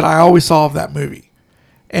the image that I always saw of that movie.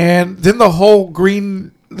 And then the whole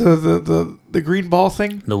green, the green ball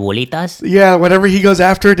thing. The bolitas? Yeah, whenever he goes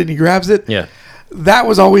after it and he grabs it. Yeah. That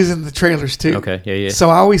was always in the trailers too. Okay, yeah. So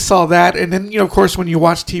I always saw that. And then, you know, of course, when you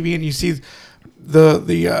watch TV and you see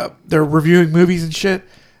they're reviewing movies and shit,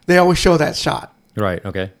 they always show that shot. Right,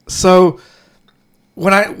 okay. So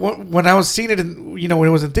when I was seeing it in, you know, when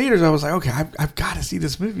it was in theaters, I was like, okay, I've got to see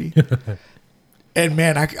this movie. And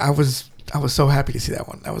man, I was so happy to see that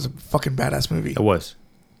one. That was a fucking badass movie. It was.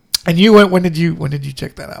 And you went, when did you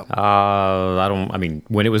check that out? I mean,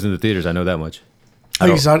 when it was in the theaters, I know that much. Oh,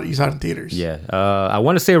 you saw it in theaters? Yeah. I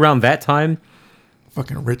want to say around that time.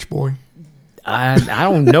 Fucking rich boy. I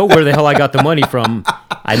don't know where the hell I got the money from.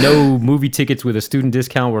 I know movie tickets with a student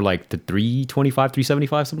discount were like the $325,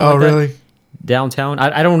 $375, something like that. Oh, really? Downtown.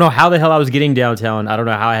 I don't know how the hell I was getting downtown. I don't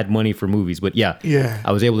know how I had money for movies, but yeah.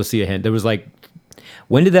 I was able to see a hint. There was like,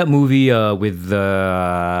 when did that movie with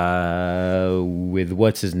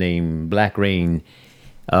what's his name, Black Rain,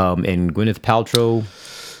 and Gwyneth Paltrow?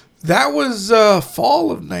 That was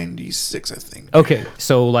fall of '96, I think. Okay,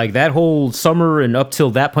 so like that whole summer and up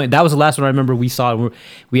till that point, that was the last one I remember we saw.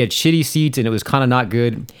 We had shitty seats and it was kind of not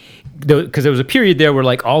good because there was a period there where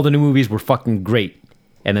like all the new movies were fucking great,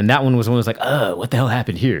 and then that one was like, what the hell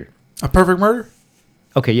happened here? A Perfect Murder.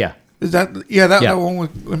 Okay, yeah. Is that that one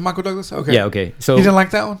with Michael Douglas? Okay. Yeah, okay. So you didn't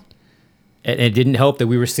like that one? And it didn't help that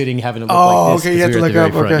we were sitting having to look like this. Okay, you had to look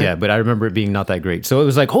up. Okay. Yeah, but I remember it being not that great. So it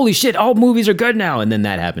was like, holy shit, all movies are good now. And then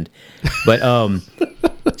that happened. But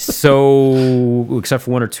so except for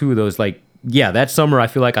one or two of those, like, yeah, that summer I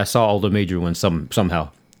feel like I saw all the major ones somehow.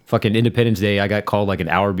 Fucking Independence Day, I got called like an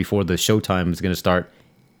hour before the showtime was gonna start,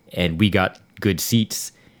 and we got good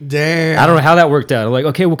seats. Damn. I don't know how that worked out. I'm like,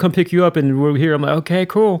 okay, we'll come pick you up, and we're here. I'm like, okay,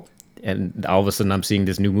 cool. And all of a sudden, I'm seeing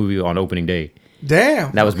this new movie on opening day.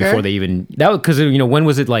 Damn. That was before they even... That was because, you know, when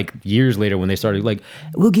was it like years later when they started like,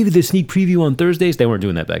 we'll give you the sneak preview on Thursdays? They weren't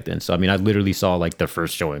doing that back then. So, I mean, I literally saw like the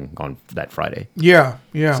first showing on that Friday. Yeah.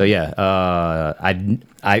 So, yeah.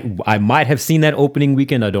 I might have seen that opening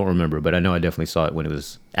weekend. I don't remember. But I know I definitely saw it when it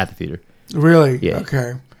was at the theater. Really? Yeah.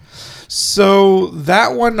 Okay. So,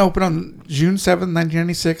 that one opened on June 7th,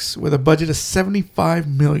 1996 with a budget of $75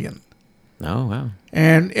 million. Oh, wow.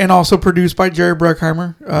 And also produced by Jerry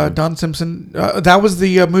Bruckheimer, Don Simpson. That was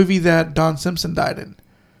the movie that Don Simpson died in.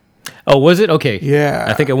 Oh, was it? Okay. Yeah.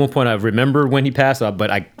 I think at one point I remember when he passed, but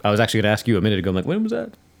I was actually going to ask you a minute ago. I'm like, when was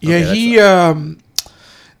that? Yeah,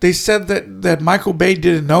 they said that Michael Bay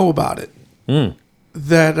didn't know about it.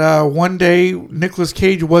 That one day Nicolas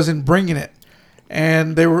Cage wasn't bringing it.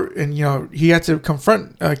 And you know, he had to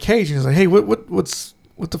confront Cage and he's like, hey, what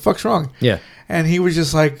the fuck's wrong? Yeah. And he was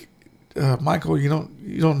just like, Michael, you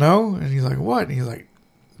don't know? And he's like, what? And he's like,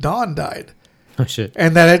 Don died. Oh shit.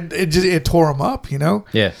 And that it tore him up, you know?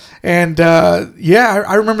 Yeah. And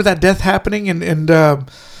I remember that death happening, and that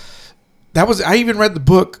was, I even read the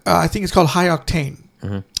book. I think it's called High Octane,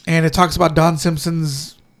 and it talks about Don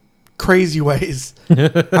Simpson's crazy ways.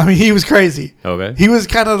 I mean, he was crazy. Okay. He was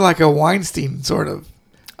kind of like a Weinstein sort of.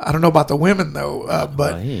 I don't know about the women though,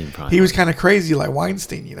 but he was kind of crazy like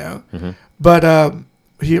Weinstein, you know. But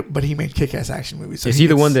he made kick-ass action movies. So is he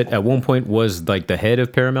the one that at one point was like the head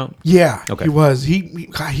of Paramount? Yeah, okay. He was. He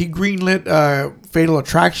greenlit Fatal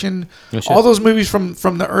Attraction. Oh, all those movies from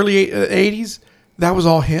the early 80s. That was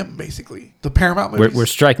all him, basically. The Paramount movies. We're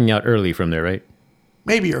striking out early from there, right?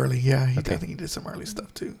 Maybe early, yeah. I Okay. think he did some early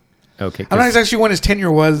stuff, too. Okay. I'm not exactly sure when his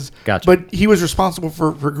tenure was, Gotcha. but he was responsible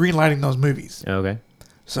for greenlighting those movies. Okay.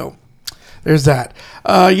 So there's that.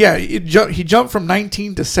 Yeah, he jumped from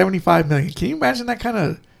 19 to 75 million. Can you imagine that kind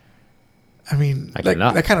of? I mean, I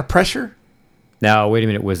cannot. that kind of pressure. Now, wait a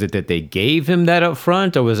minute. Was it that they gave him that up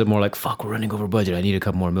front, or was it more like, fuck, we're running over budget, I need a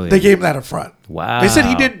couple more million? They gave him that up front. Wow. They said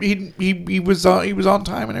he did. He was on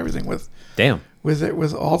time and everything with Damn.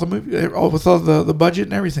 with all the movie, with all the budget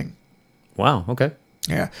and everything. Wow. Okay.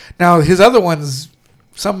 Yeah. Now his other ones,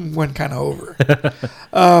 some went kind of over.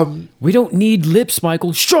 We don't need lips,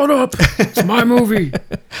 Michael. Shut up. It's my movie.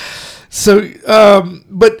 So,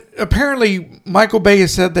 but apparently Michael Bay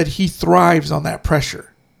has said that he thrives on that pressure.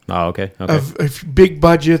 Oh, okay. Okay. Of big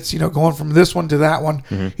budgets, going from this one to that one.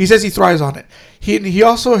 Mm-hmm. He says he thrives on it. He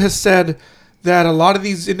also has said that a lot of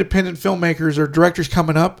these independent filmmakers or directors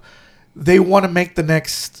coming up, they want to make the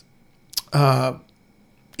next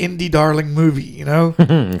indie darling movie,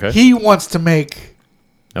 Okay. He wants to make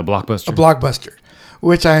a blockbuster.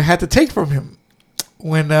 Which I had to take from him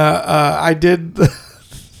when I did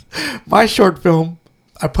my short film.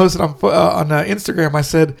 I posted on Instagram. I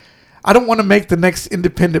said, I don't want to make the next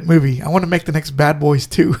independent movie. I want to make the next Bad Boys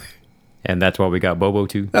 2. And that's why we got Bobo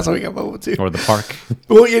 2. That's why we got Bobo 2. Or The Park.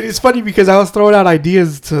 Well, it's funny because I was throwing out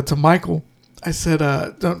ideas to Michael. I said,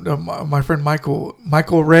 my friend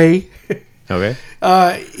Michael Ray. Okay.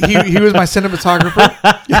 He was my cinematographer.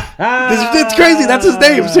 It's crazy. That's his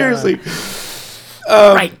name. Seriously.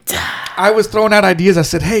 Right. I was throwing out ideas. I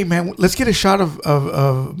said, hey, man, let's get a shot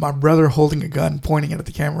of my brother holding a gun, pointing it at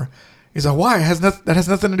the camera. He's like, why? That has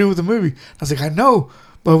nothing to do with the movie. I was like, I know,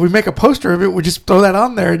 but if we make a poster of it, we just throw that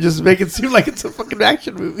on there and just make it seem like it's a fucking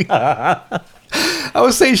action movie. I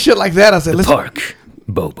was saying shit like that. I said, The Park.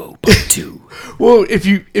 Bobo Part 2. Well, if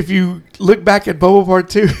you look back at Bobo Part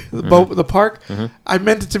 2, the Park, I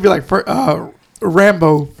meant it to be like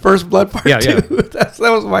Rambo First Blood Part 2. Yeah.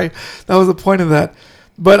 that was the point of that.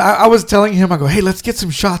 But I was telling him, I go, hey, let's get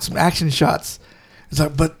some action shots. It's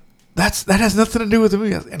like, but that has nothing to do with the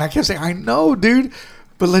movie. And I kept saying, I know, dude,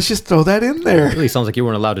 but let's just throw that in there. It really sounds like you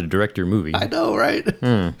weren't allowed to direct your movie. I know, right?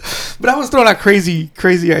 But I was throwing out crazy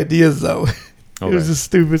ideas, though. It was just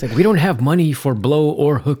stupid. It's like, we don't have money for blow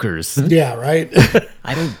or hookers. Yeah, right?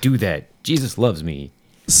 I don't do that. Jesus loves me.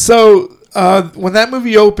 So when that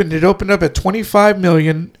movie opened, it opened up at 25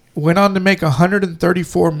 million, went on to make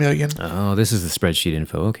 134 million. Oh, this is the spreadsheet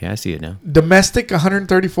info. Okay, I see it now. Domestic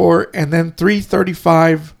 134, and then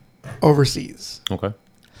 335 overseas. Okay.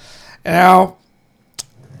 Now,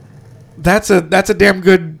 that's a damn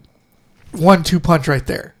good 1-2 punch right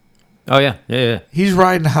there. Oh yeah. He's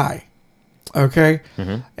riding high. Okay,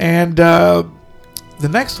 and the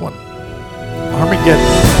next one, Armageddon.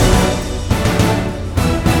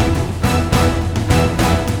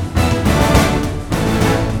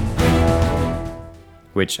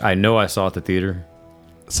 Which I know I saw at the theater.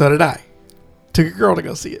 So did I. Took a girl to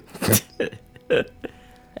go see it. Hey,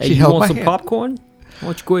 She you held want my some hand. popcorn? Why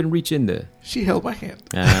don't you go ahead and reach in there? She held my hand.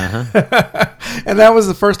 Uh-huh. And that was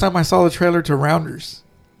the first time I saw the trailer to Rounders.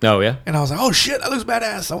 Oh, yeah? And I was like, oh shit, that looks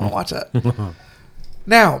badass. I want to watch that.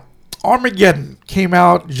 Now, Armageddon came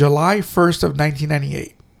out July 1st of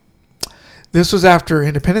 1998. This was after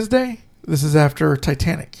Independence Day. This is after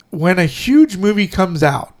Titanic. When a huge movie comes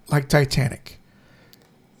out, like Titanic,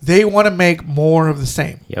 they want to make more of the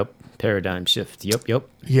same. Yep. Paradigm shift. Yep.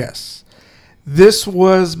 Yes. This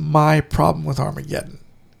was my problem with Armageddon,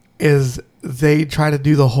 is they try to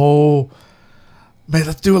do the whole, man,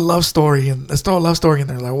 let's do a love story and let's throw a love story in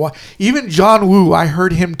there. Like, what? Even John Woo, I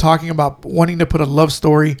heard him talking about wanting to put a love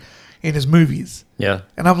story in his movies. Yeah.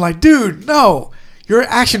 And I'm like, dude, no, you're an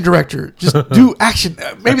action director. Just do action.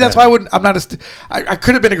 Maybe that's why I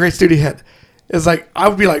could have been a great studio head. It's like, I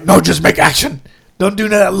would be like, no, just make action. Don't do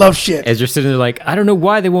that love shit. As you're sitting there like, I don't know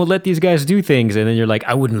why they won't let these guys do things. And then you're like,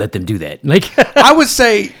 I wouldn't let them do that. Like, I would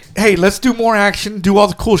say, hey, let's do more action. Do all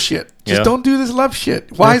the cool shit. Just don't do this love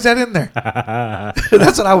shit. Why is that in there?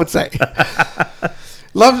 That's what I would say.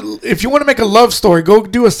 Love. If you want to make a love story, go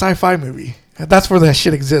do a sci-fi movie. That's where that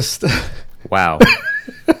shit exists. wow.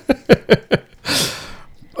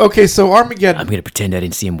 Okay, so Armageddon. I'm going to pretend I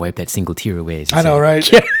didn't see him wipe that single tear away. I know, right?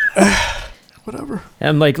 Whatever.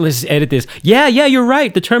 I'm like, let's edit this. Yeah, you're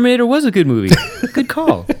right. The Terminator was a good movie. Good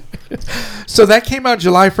call. So that came out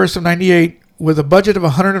July 1st of 98 with a budget of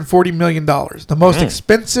 $140 million. The most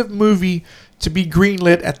expensive movie to be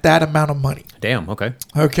greenlit at that amount of money. Damn, okay.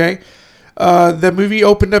 Okay. The movie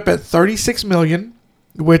opened up at $36 million,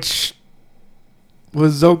 which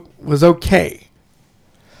was okay.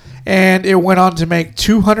 And it went on to make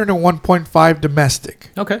 201.5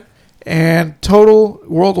 domestic. Okay. And total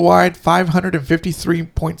worldwide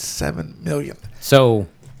 553.7 million. So,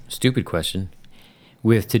 stupid question.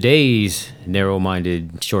 with today's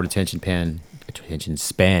narrow-minded, short attention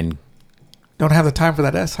span Don't have the time for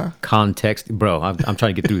that S, huh? context, bro. I'm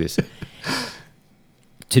trying to get through this.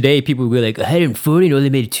 Today, people will be like, 140 and only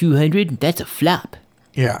made 200. That's a flop.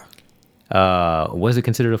 Yeah. Was it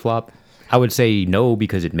considered a flop? I would say no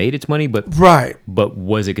because it made its money, but Right.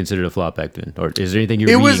 was it considered a flop back then, or is there anything you're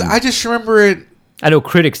It reading? was. I just remember it. I know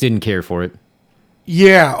critics didn't care for it.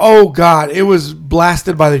 Yeah. Oh God, it was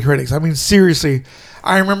blasted by the critics. I mean, seriously,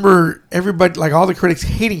 I remember everybody, like all the critics,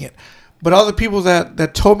 hating it, but all the people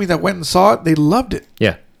that told me that went and saw it, they loved it.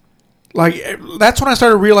 Yeah, Like that's when I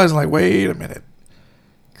started realizing, like, wait a minute,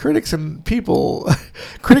 critics and people,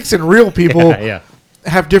 critics and real people yeah.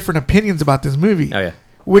 have different opinions about this movie. Oh yeah.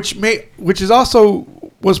 Which is also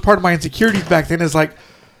was part of my insecurities back then. Is like,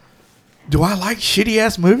 do I like shitty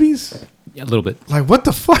ass movies? A little bit. Like, what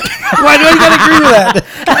the fuck? Why do I gotta agree with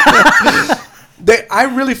that? I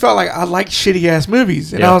really felt like I like shitty ass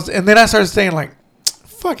movies, and Yeah. and then I started saying like,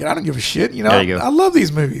 fuck it, I don't give a shit. You know, There you go. I love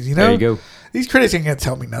these movies. You know, There you go. These critics ain't gonna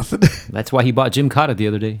tell me nothing. That's why he bought Jim Cotta the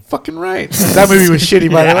other day. Fucking right. That movie was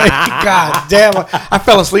shitty, by the way. God damn, I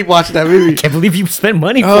fell asleep watching that movie. Can't believe you spent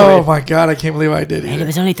money for Oh it. my god, I can't believe I did And it it.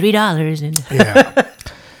 was only $3. And Yeah.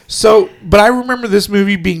 So, but I remember this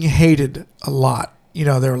movie being hated a lot. You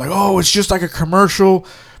know, they were like, "Oh, it's just like a commercial."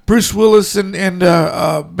 Bruce Willis and Ben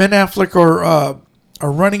Affleck are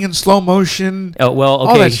running in slow motion. Oh well,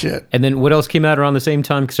 okay. All that shit. And then what else came out around the same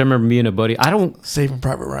time? Because I remember me and a buddy. Saving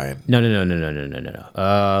Private Ryan.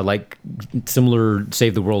 No. Like similar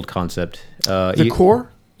Save the World concept. The Core,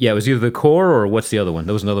 Yeah, it was either The Core or what's the other one?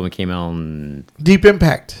 There was another one came out on Deep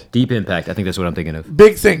Impact, Deep Impact. I think that's what I'm thinking of.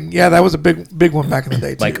 big thing. Yeah, that was a big one back in the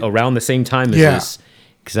day too. Like around the same time as Yeah. this.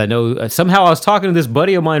 Because I know somehow I was talking to this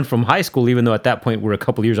buddy of mine from high school, even though at that point we're a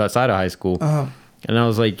couple years outside of high school. And I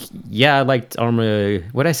was like, yeah, I liked Armor.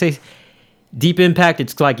 What did I say? Deep Impact.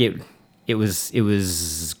 It's like it was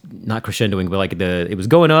not crescendoing, but like it was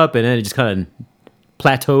going up and then it just kind of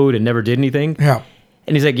plateaued and never did anything. Yeah.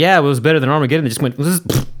 And he's like, yeah, it was better than Armageddon. It just went,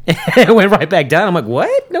 it went right back down. I'm like,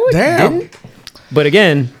 what? No, it Damn. didn't. But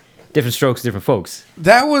again, different strokes, different folks.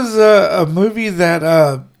 That was a movie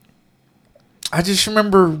that I just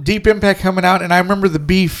remember Deep Impact coming out, and I remember the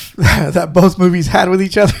beef that both movies had with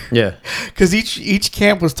each other. Yeah. Because each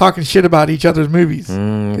camp was talking shit about each other's movies.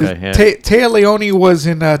 Okay, yeah. Taya Leone was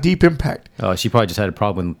in Deep Impact. Oh, she probably just had a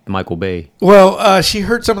problem with Michael Bay. Well, she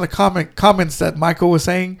heard some of the comments that Michael was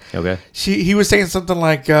saying. Okay. He was saying something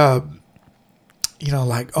like, like,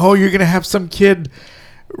 oh, you're gonna have some kid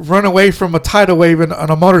run away from a tidal wave on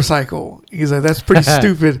a motorcycle. He's like, that's pretty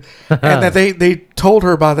stupid. And that they told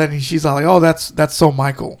her about that, and she's like, oh, that's so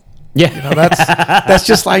Michael. Yeah. You know, that's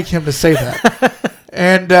just like him to say that.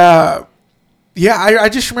 And I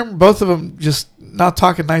just remember both of them just not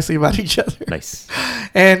talking nicely about each other. Nice.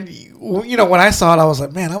 And when I saw it, I was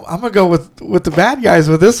like, man, I'm gonna go with the bad guys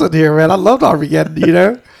with this one here, man. I loved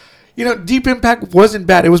Armageddon. Deep Impact wasn't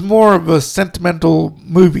bad. It was more of a sentimental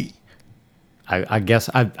movie. I guess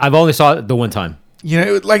I've only saw it the one time.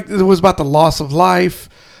 It was about the loss of life,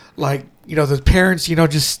 like the parents,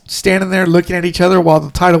 just standing there looking at each other while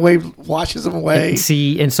the tidal wave washes them away.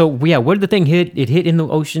 And so where did the thing hit? It hit in the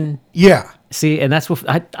ocean. Yeah. See, and that's what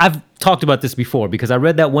I've talked about this before because I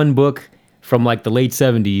read that one book from like the late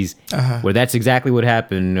 70s where that's exactly what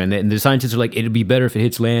happened. And the scientists are like, it'd be better if it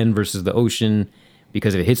hits land versus the ocean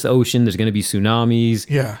because if it hits the ocean, there's going to be tsunamis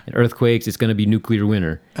and earthquakes. It's going to be nuclear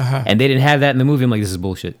winter. And they didn't have that in the movie. I'm like, this is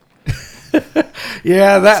bullshit.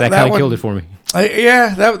 Yeah, that kind of killed it for me.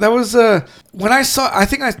 That was when I saw. I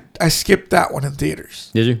think I skipped that one in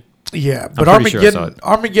theaters. Did you? Yeah, but I'm pretty sure I saw it.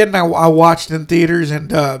 Armageddon, I watched in theaters,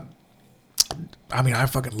 and I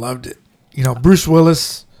fucking loved it. Bruce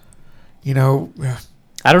Willis. I don't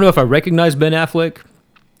know if I recognize Ben Affleck.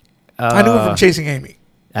 I knew him from Chasing Amy.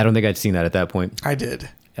 I don't think I'd seen that at that point. I did.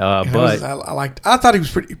 But I thought he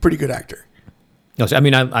was pretty good actor. No, I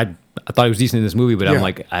mean, I thought he was decent in this movie, but Yeah. I'm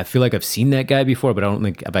like, I feel like I've seen that guy before, but I don't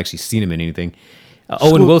think I've actually seen him in anything.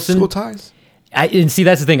 Owen Wilson. School Ties. And see,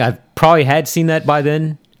 that's the thing. I probably had seen that by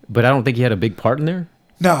then, but I don't think he had a big part in there.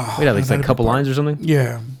 No. He had like a couple lines or something.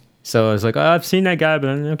 Yeah. So I was like, I've seen that guy, but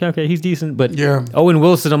okay, he's decent. But Yeah. Owen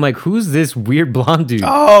Wilson, I'm like, who's this weird blonde dude?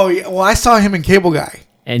 Oh, yeah. Well, I saw him in Cable Guy.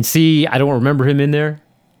 And see, I don't remember him in there.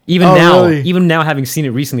 Even Oh, now, really? even now, having seen it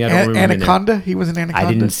recently, I don't remember him in there. Anaconda. He was in Anaconda.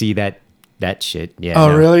 I didn't see that that shit. Yeah.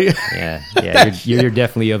 Oh, really? Yeah. Yeah. You're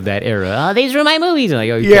definitely of that era. Oh, these were my movies. I'm like,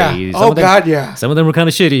 okay. Yeah. Some Oh, of them- God, yeah. Some of them were kind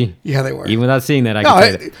of shitty. Yeah, they were. Even without seeing that, I No, can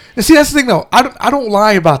tell you that. see, that's the thing, though. I don't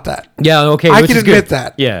lie about that. Yeah, okay. I which can is admit good.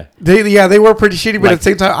 that. Yeah. They were pretty shitty, but Like- at the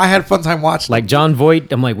same time, I had a fun time watching. Like John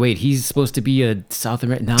Voight, I'm like, wait, he's supposed to be a South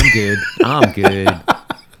American. No, I'm good. I'm good.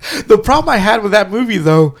 The problem I had with that movie,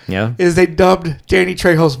 though, Yeah. is they dubbed Danny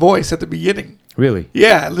Trejo's voice at the beginning. Really?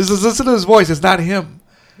 Yeah, listen to his voice. It's not him.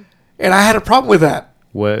 And I had a problem with that.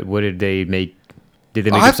 What did they make? Did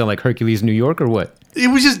they make I- him sound like Hercules New York or what? It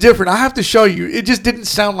was just different. I have to show you. It just didn't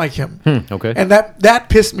sound like him. Okay. And that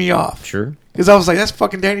pissed me off. Sure. Because I was like, that's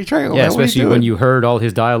fucking Danny Trejo. Yeah, man. What are especially doing? when you heard all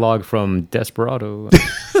his dialogue from Desperado.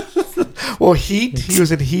 Well, Heat. He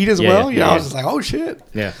was in Heat as Yeah, well. yeah, Yeah, I yeah. was just like, oh, shit.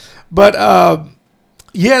 Yeah. But,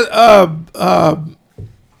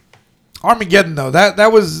 Armageddon, though.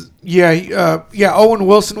 That was, Owen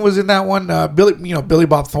Wilson was in that one. Billy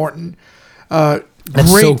Bob Thornton.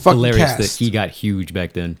 That's Great so fucking hilarious cast. that he got huge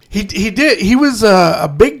back then. He did. He was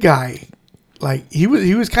a big guy. Like he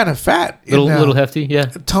was kind of fat. Little hefty, yeah.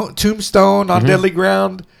 Tombstone on Deadly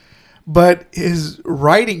Ground, but his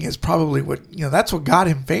writing is probably what that's what got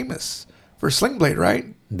him famous for Sling Blade, right?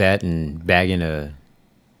 That and bagging a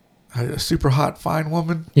super hot fine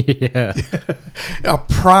woman, yeah. a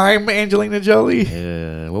prime Angelina Jolie.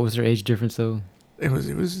 What was their age difference though? It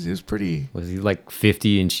was pretty. Was he like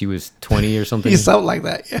 50 and she was 20 or something? Something like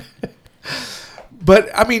that, yeah.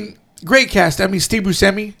 But I mean, great cast. I mean, Steve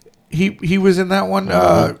Buscemi, he was in that one.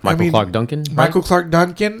 Michael Clark Duncan. right? Michael Clark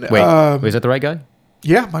Duncan. Wait, is that the right guy?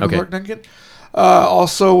 Yeah, Michael Okay. Clark Duncan.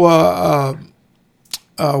 Also,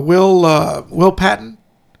 Will Patton.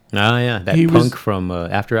 Ah, yeah, that He was- punk from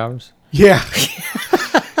After Hours. Yeah,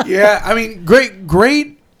 yeah. I mean,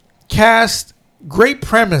 great cast, great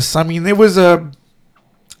premise. I mean,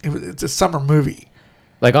 it's a summer movie.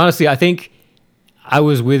 Like honestly, I think I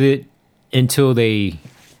was with it until they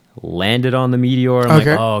landed on the meteor. I'm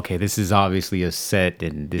Okay. like, oh, okay, this is obviously a set,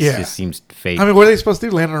 and this Yeah. just seems fake. I mean, what are they supposed to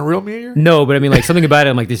do? Land on a real meteor? No, but I mean, like something about it,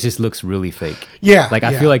 I'm like, this just looks really fake. Yeah, Like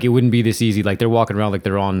I yeah. feel like it wouldn't be this easy. Like they're walking around like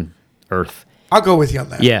they're on Earth. I'll go with you on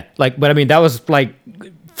that. Yeah, like, but I mean, that was like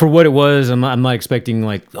for what it was. I'm not expecting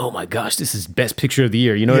like, oh my gosh, this is best picture of the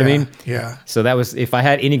year. You know what I mean? Yeah. So that was, if I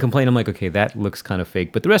had any complaint, I'm like, okay, that looks kind of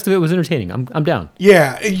fake. But the rest of it was entertaining. I'm down.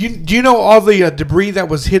 Yeah. And do you know all the debris that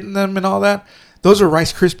was hitting them and all that? Those are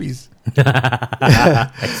Rice Krispies.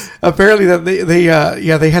 Apparently that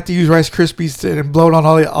they had to use Rice Krispies and blow it on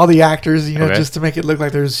all the actors, Okay. just to make it look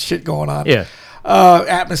like there's shit going on. Yeah.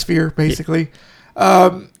 Atmosphere basically.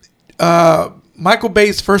 Michael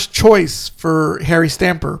Bay's first choice for Harry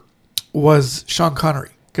Stamper was Sean Connery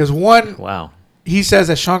because Wow. he says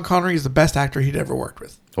that Sean Connery is the best actor he'd ever worked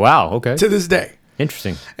with Wow. Okay. to this day.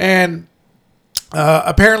 Interesting. And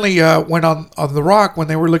apparently, when on The Rock, when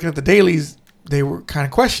they were looking at the dailies, they were kind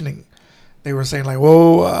of questioning. They were saying like,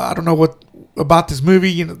 "Whoa, I don't know what about this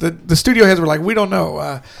movie." The studio heads were like, "We don't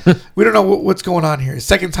know. We don't know what's going on here.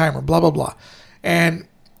 Second timer, blah blah blah." And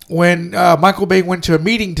when Michael Bay went to a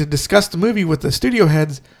meeting to discuss the movie with the studio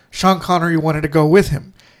heads, Sean Connery wanted to go with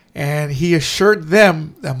him, and he assured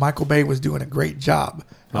them that Michael Bay was doing a great job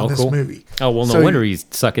on this movie. Oh well, no So wonder he's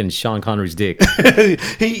sucking Sean Connery's dick.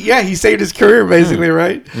 he saved his career basically,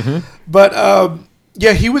 right? But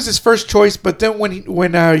he was his first choice. But then when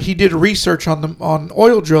he did research on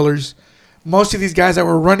oil drillers, most of these guys that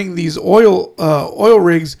were running these oil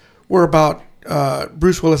rigs were about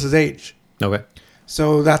Bruce Willis's age. Okay.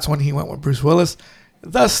 So that's when he went with Bruce Willis,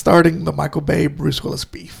 thus starting the Michael Bay Bruce Willis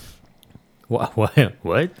beef. What?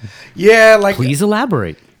 Yeah, like Please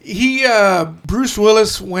elaborate. he Bruce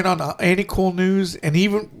Willis went on Ain't It Cool News and he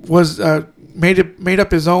even was made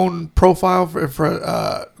up his own profile for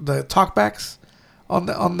the talkbacks on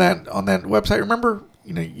that website. Remember,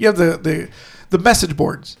 you have the message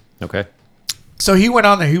boards. Okay. So he went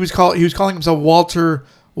on there. He was calling himself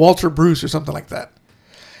Walter Bruce or something like that,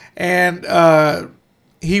 and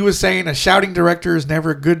he was saying a shouting director is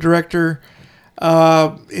never a good director.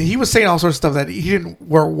 He was saying all sorts of stuff that he didn't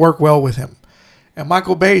work well with him. And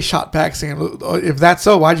Michael Bay shot back saying, "If that's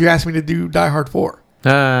so, why'd you ask me to do Die Hard 4?"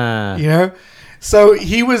 So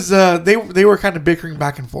he was. They were kind of bickering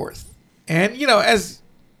back and forth. And as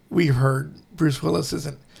we've heard, Bruce Willis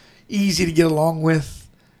isn't easy to get along with,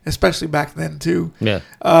 especially back then too. Yeah.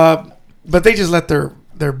 But they just let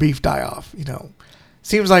their beef die off.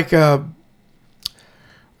 Seems like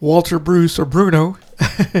Walter Bruce or Bruno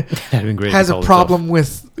That'd been great. has to a call it problem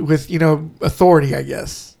with authority, I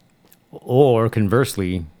guess. Or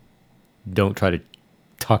conversely, don't try to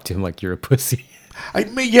talk to him like you're a pussy.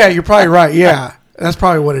 Yeah, you're probably right. Yeah, that's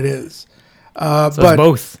probably what it is. So it's But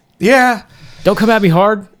both. Yeah, Don't come at me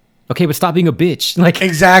hard. Okay, but stop being a bitch. Like,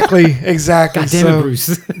 exactly. God damn it,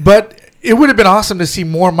 Bruce. But it would have been awesome to see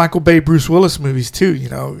more Michael Bay, Bruce Willis movies too. You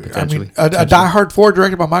know, I mean, a Die Hard 4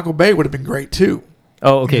 directed by Michael Bay would have been great too.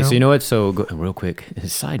 oh, okay. You know? So you know what? So real quick,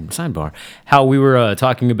 sidebar. How we were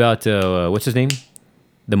talking about what's his name,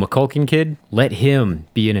 the McCulkin kid. Let him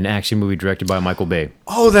be in an action movie directed by Michael Bay.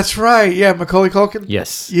 Oh, that's right. Yeah, Macaulay Culkin.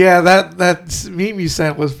 Yes. Yeah, that meme you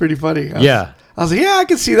sent was pretty funny. I was like, yeah, I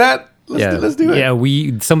can see that. Let's do it.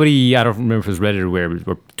 Yeah, somebody, I don't remember if it was Reddit or where,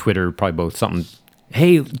 or Twitter, probably both, something.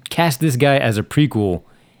 Hey, cast this guy as a prequel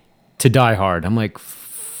to Die Hard. I'm like,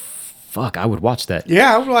 fuck, I would watch that.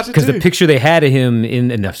 Yeah, I would watch it too. Because the picture they had of him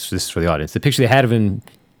and this is for the audience, the picture they had of him,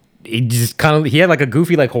 he had like a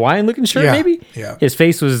goofy, like Hawaiian looking shirt, maybe? Yeah. His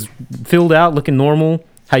face was filled out, looking normal,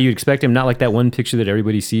 how you'd expect him, not like that one picture that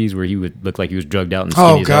everybody sees where he would look like he was drugged out and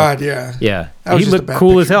skinny as hell. God, yeah. Yeah. That was He just a looked bad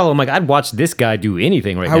cool as picture. hell. I'm like, I'd watch this guy do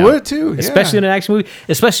anything right now. I would too, yeah. Especially in an action movie,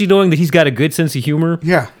 especially knowing that he's got a good sense of humor.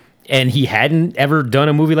 Yeah. And he hadn't ever done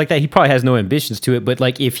a movie like that. He probably has no ambitions to it. But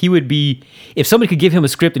like, if somebody could give him a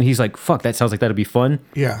script and he's like, fuck, that sounds like that'd be fun.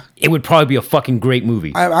 Yeah. It would probably be a fucking great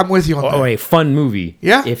movie. I'm with you on that. Or a fun movie.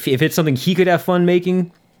 Yeah. If it's something he could have fun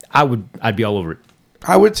making, I'd be all over it.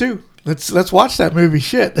 I would too. Let's watch that movie.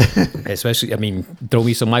 Shit. Especially, I mean, throw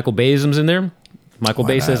me some Michael Bayisms in there. Michael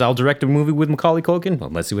Bay says, I'll direct a movie with Macaulay Culkin. Well,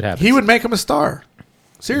 let's see what happens. He would make him a star.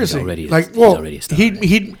 Seriously. He's already a star.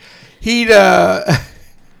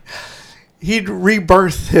 He'd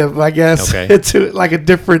rebirth him, I guess, Okay. into like a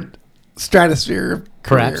different stratosphere of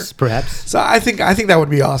career. Perhaps. So I think that would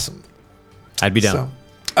be awesome. I'd be down.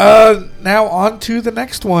 So, now on to the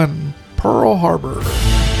next one, Pearl Harbor.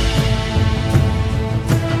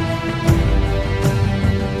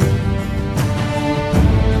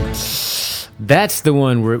 That's the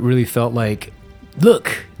one where it really felt like,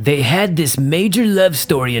 Look, they had this major love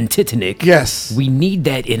story in Titanic. Yes. We need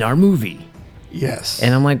that in our movie. Yes.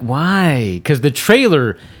 and I'm like, why? Because the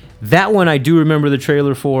trailer, that one I do remember the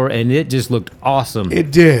trailer for, and it just looked awesome.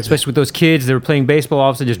 It did. Especially with those kids, they were playing baseball, all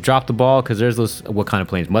of a sudden just dropped the ball because there's those, what kind of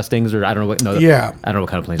planes? Mustangs or I don't know what, no. Yeah. I don't know what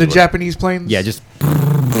kind of planes the it was. Japanese planes? Yeah, just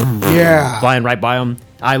Yeah. flying right by them,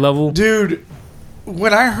 eye level. Dude,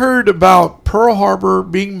 when I heard about Pearl Harbor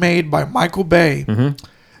being made by Michael Bay,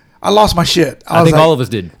 I lost my shit. I was think like, all of us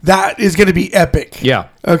did. That is going to be epic. Yeah.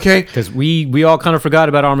 Okay? Because we all kind of forgot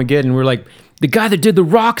about Armageddon. We're like, the guy that did The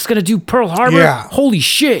Rock's going to do Pearl Harbor? Yeah. Holy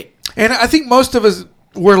shit. And I think most of us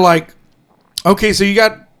were like, okay, so you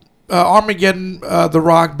got Armageddon, The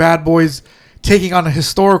Rock, Bad Boys taking on a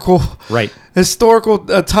historical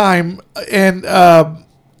time, and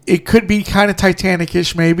it could be kind of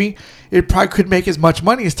Titanic-ish maybe. It probably could make as much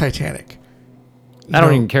money as Titanic. I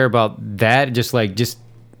don't even care about that. Just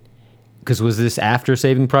because was this after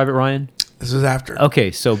Saving Private Ryan? This was after.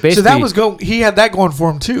 Okay, so basically, So that was he had that going for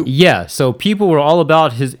him too. yeah. So people were all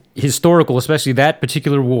about his historical, especially that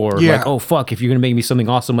particular war. Yeah. Like, oh fuck, if you're gonna make me something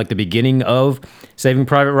awesome like the beginning of Saving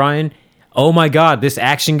Private Ryan, oh my god, this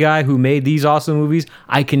action guy who made these awesome movies,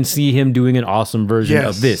 I can see him doing an awesome version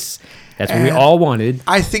Yes. of this. That's what we And all wanted.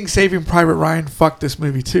 I think Saving Private Ryan fucked this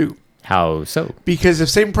movie too. How so? Because if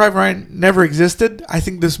Saving Private Ryan never existed, I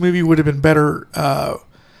think this movie would have been better.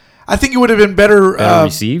 I think it would have been better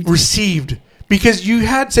received? Because you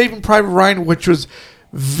had Saving Private Ryan, which was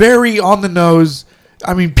very on the nose.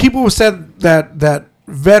 I mean, people said that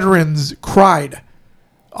veterans cried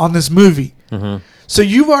on this movie. Mm-hmm. So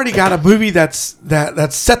you've already got a movie that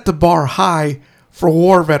set the bar high for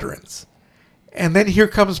war veterans, and then here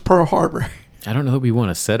comes Pearl Harbor. I don't know that we want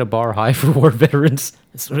to set a bar high for war veterans.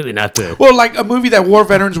 It's really not the. Well, like a movie that war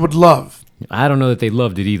veterans would love. I don't know that they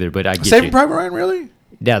loved it either, but I get Saving you. Private Ryan, really?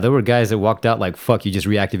 Yeah, there were guys that walked out like, fuck, you just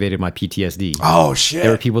reactivated my PTSD. Oh, shit.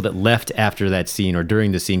 There were people that left after that scene or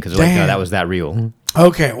during the scene because they're like, no, Damn. that was that real.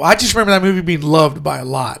 Okay, well, I just remember that movie being loved by a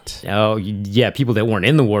lot. Oh, yeah, people that weren't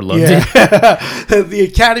in the war loved Yeah. it. The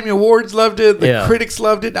Academy Awards loved it. The Yeah. critics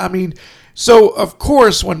loved it. I mean, so, of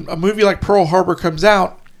course, when a movie like Pearl Harbor comes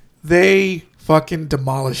out, they fucking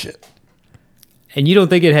demolish it. And you don't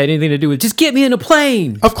think it had anything to do with, just get me in a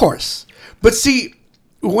plane. Of course. But see,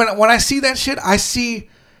 when I see that shit, I see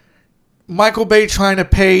Michael Bay trying to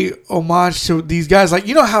pay homage to these guys. Like,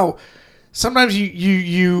 you know how sometimes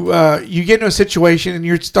you get into a situation and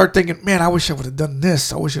you start thinking, man, I wish I would have done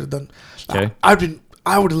this. I wish I would have done. Okay.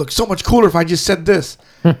 I would have looked so much cooler if I just said this.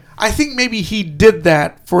 I think maybe he did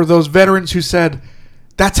that for those veterans who said,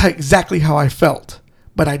 that's exactly how I felt,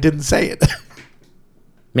 but I didn't say it.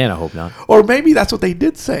 Man, I hope not. Or maybe that's what they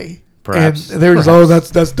did say. Perhaps. And they're just, oh,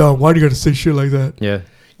 that's dumb. Why do you got to say shit like that? Yeah.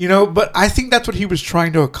 You know, but I think that's what he was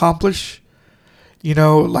trying to accomplish. You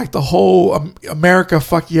know, like the whole America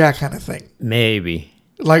fuck yeah kind of thing. Maybe.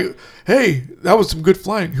 Like, hey, that was some good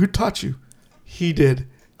flying. Who taught you? He did.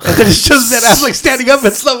 And then it's just that I'm like standing up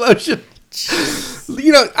in slow motion.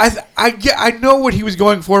 You know, I know what he was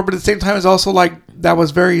going for, but at the same time, it's also like that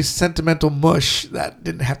was very sentimental mush that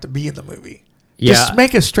didn't have to be in the movie. Yeah. Just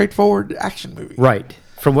make a straightforward action movie. Right.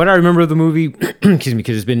 From what I remember of the movie, excuse me,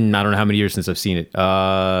 because it's been, I don't know how many years since I've seen it.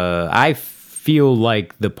 I feel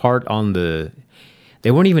like the part on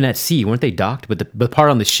they weren't even at sea, weren't they docked? But the part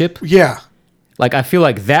on the ship, Yeah. like I feel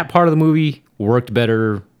like that part of the movie worked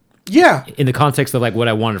better Yeah. in the context of like what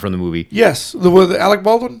I wanted from the movie. Yes. With Alec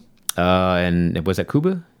Baldwin? And was that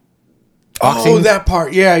Cuba? Oh, Boxing? that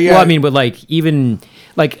part. Yeah, yeah. Well, I mean, but like even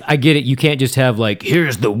like I get it. You can't just have like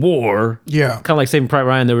here's the war. Yeah. Kind of like Saving Private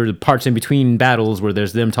Ryan. There were parts in between battles where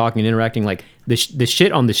there's them talking and interacting. Like the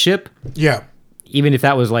shit on the ship. Yeah. Even if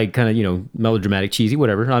that was like kind of melodramatic, cheesy,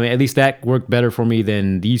 whatever. I mean, at least that worked better for me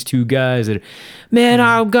than these two guys that, man,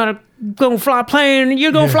 I'm gonna fly a plane and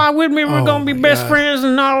you're gonna fly with me. We're gonna be best friends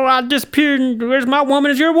and I disappeared. And where's my woman?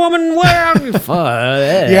 Is your woman? Where are you?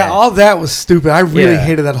 Fuck. Yeah, all that was stupid. I really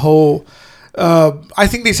hated that whole. I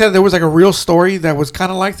think they said there was like a real story that was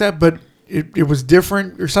kind of like that, but it was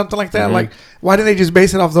different or something like that. Mm-hmm. Like, why didn't they just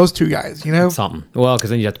base it off those two guys? You know, Something. Well, because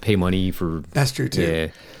then you have to pay money for. That's true too. Yeah.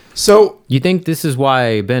 So You think this is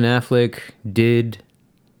why Ben Affleck did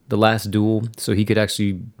The Last Duel, so he could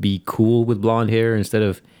actually be cool with blonde hair instead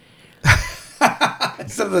of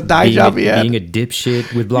instead of the dye job he had, being a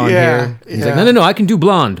dipshit with blonde Yeah, hair? He's yeah. like, no, I can do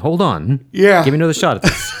blonde. Hold on. Yeah. Give me another shot at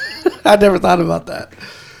this. I never thought about that.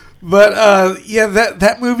 But yeah,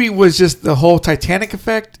 that movie was just the whole Titanic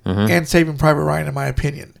effect and Saving Private Ryan, in my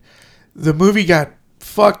opinion. The movie got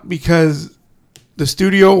fucked because the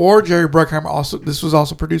studio or Jerry Bruckheimer this was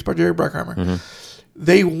also produced by Jerry Bruckheimer.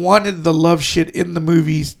 They wanted the love shit in the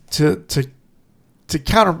movies to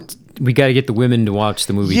counter. We got to get the women to watch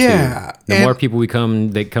the movie Yeah, too. The more people they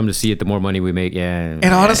come to see it, the more money we make. Yeah.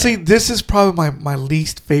 And honestly, this is probably my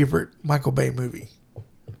least favorite Michael Bay movie.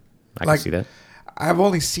 I can see that. I've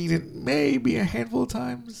only seen it maybe a handful of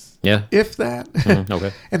times. Yeah. If that.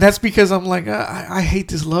 Okay. And that's because I'm like, I hate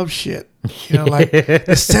this love shit. You know, like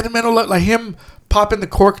the sentimental love, like him popping the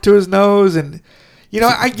cork to his nose. And,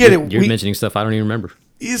 I get it. You're mentioning stuff I don't even remember.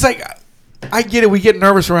 It's like, I get it. We get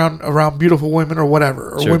nervous around beautiful women or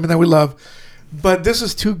whatever, or Sure. women that we love. But this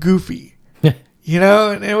is too goofy.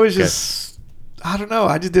 And it was just, I don't know.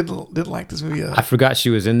 I just didn't like this movie. I forgot she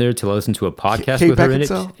was in there till I listened to a podcast Kate with her in it.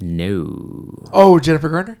 Beckinsale? No. Oh, Jennifer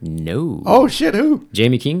Garner? No. Oh, shit. Who?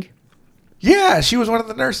 Jamie King? Yeah, she was one of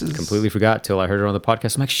the nurses. Completely forgot till I heard her on the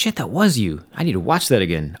podcast. I'm like, shit, that was you. I need to watch that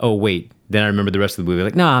again. Oh, wait. Then I remember the rest of the movie.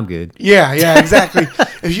 Like, nah, I'm good. Yeah, exactly.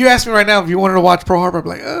 If you ask me right now if you wanted to watch Pearl Harbor, I'd be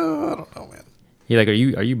like, oh, I don't know, man. You're like,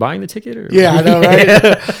 are you buying the ticket? Or? Yeah, I know,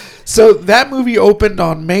 right? So that movie opened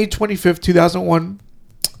on May 25th, 2001,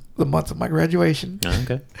 the month of my graduation. Oh,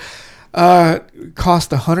 okay. Cost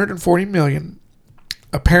 $140 million.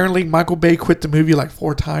 Apparently, Michael Bay quit the movie like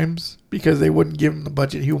 4 times because they wouldn't give him the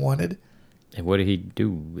budget he wanted. And what did he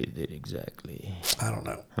do with it exactly? I don't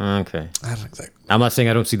know. Okay. I don't exactly. I'm not saying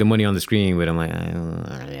I don't see the money on the screen, but I'm like,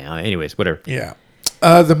 anyways, whatever. Yeah.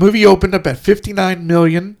 The movie opened up at $59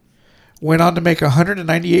 million, went on to make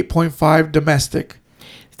 $198.5 domestic.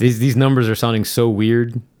 These numbers are sounding so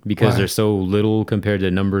weird because they're so little compared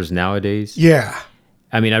to numbers nowadays. Yeah.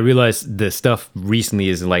 I mean, I realize the stuff recently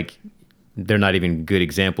is like, they're not even good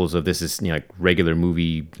examples of this is like regular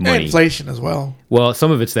movie money. And inflation as well. Well, some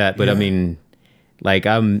of it's that, but I mean, like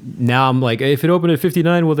I'm like, if it opened at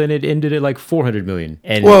 59, well then it ended at like 400 million.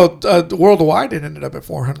 And Worldwide it ended up at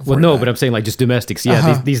 400. well, no, but I'm saying like just domestics.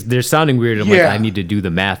 Yeah, these they're sounding weird. I'm like, Yeah. I need to do the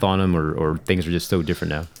math on them, or things are just so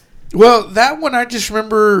different now. Well, that one I just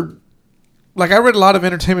remember, like I read a lot of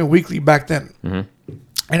Entertainment Weekly back then,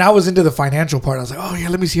 and I was into the financial part. I was like, oh yeah,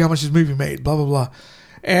 let me see how much this movie made, blah blah blah,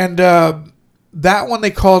 and that one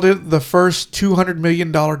they called it the first $200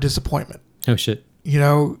 million disappointment. Oh shit.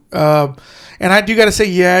 And I do got to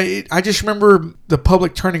say, I just remember the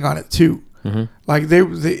public turning on it too. Like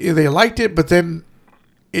they liked it, but then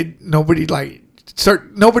nobody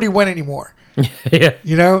went anymore.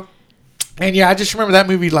 Yeah. And yeah, I just remember that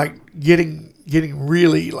movie like getting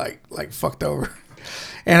really like fucked over.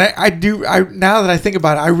 And I now that I think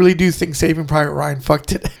about it, I really do think Saving Private Ryan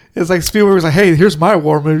fucked it. It's like Spielberg was like, hey, here's my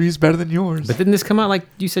war movie, it's better than yours. But didn't this come out like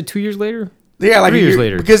you said 2 years later? Yeah, like 3 years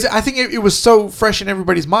later. Because I think it was so fresh in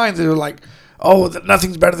everybody's minds. They were like, oh,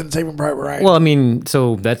 nothing's better than Saving Private Ryan. Well, I mean,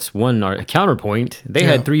 so that's one counterpoint. They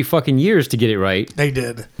had 3 fucking years to get it right. They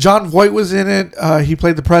did. John Voight was in it. He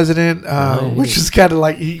played the president, which is kind of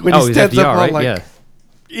like when he stands FDR, up, right? like, yeah.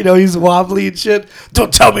 You know, he's wobbly and shit.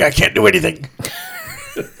 Don't tell me I can't do anything.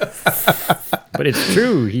 But it's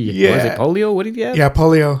true. Was it polio? What did he have? Yeah,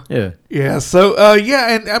 polio. Yeah. Yeah. So,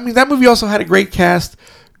 and I mean, that movie also had a great cast.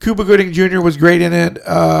 Cuba Gooding Jr. was great in it.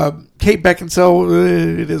 Kate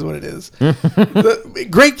Beckinsale, it is what it is.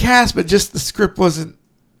 Great cast, but just the script wasn't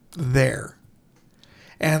there.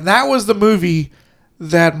 And that was the movie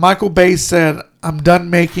that Michael Bay said, I'm done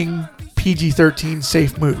making PG-13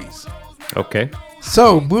 safe movies. Okay.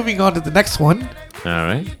 So, moving on to the next one. All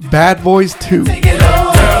right. Bad Boys 2. Take it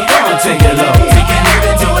low, girl, come on, take it low. We can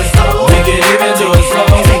even do it slow. We can even do it slow.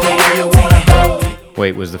 Take it where you wanna go.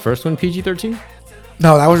 Wait, was the first one PG-13?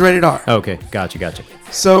 No, that was rated R. Okay, gotcha.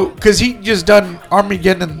 So, because he just done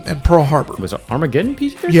Armageddon and Pearl Harbor. Was Armageddon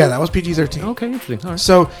PG-13? Yeah, that was PG-13. Okay, interesting. All right.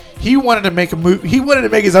 So he wanted to make a movie. He wanted to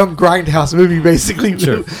make his own Grindhouse movie, basically.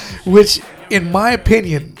 Sure. Which, in my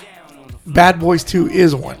opinion, Bad Boys 2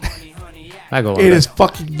 is one. I go. It is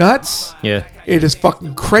fucking nuts. Yeah. It is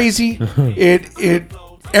fucking crazy. it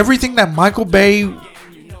everything that Michael Bay,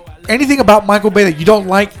 anything about Michael Bay that you don't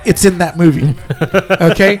like, it's in that movie.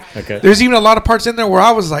 Okay. Okay. There's even a lot of parts in there where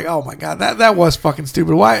I was like, oh my god, that was fucking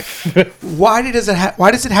stupid. Why does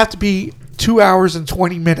it have to be 2 hours and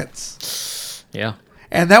 20 minutes? Yeah.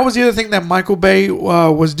 And that was the other thing that Michael Bay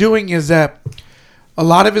was doing, is that a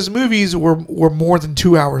lot of his movies were more than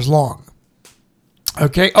 2 hours long.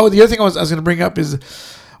 Okay. Oh, the other thing I was going to bring up is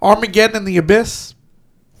Armageddon and The Abyss.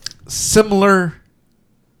 Similar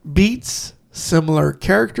beats, similar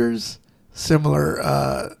characters,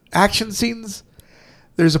 similar action scenes.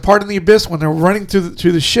 There's a part in The Abyss when they're running through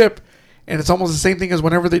the ship, and it's almost the same thing as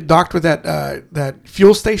whenever they docked with that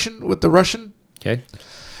fuel station with the Russian. Okay.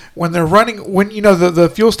 When they're running, when you know the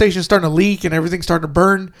fuel station's starting to leak and everything's starting to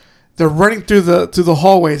burn, they're running through the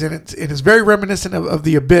hallways, and it's very reminiscent of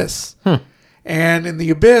The Abyss. And in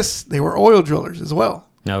The Abyss, they were oil drillers as well.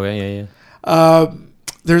 Okay, yeah.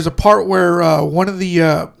 There's a part where one of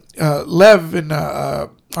the Lev in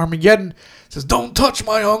Armageddon says, "Don't touch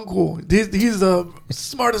my uncle. He's the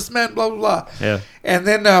smartest man." Blah blah blah. Yeah. And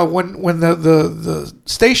then when the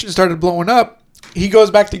station started blowing up, he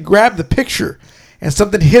goes back to grab the picture, and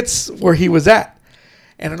something hits where he was at.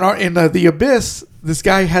 And in The Abyss, this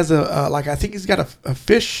guy has I think he's got a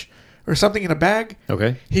fish or something in a bag.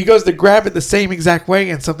 Okay. He goes to grab it the same exact way,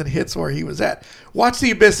 and something hits where he was at. Watch The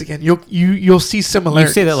Abyss again. You'll see similarities.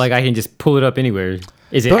 You say that like I can just pull it up anywhere.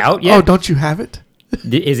 Is it out yet? Oh, don't you have it?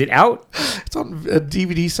 Is it out? It's on a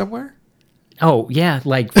DVD somewhere. Oh yeah,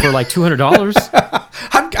 like for like $200.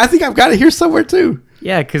 I think I've got it here somewhere too.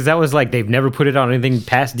 Yeah, because that was like they've never put it on anything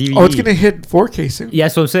past DVD. Oh, it's gonna hit 4K soon. Yeah,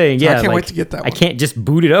 that's what I'm saying. Yeah, I can't wait to get that I one. can't just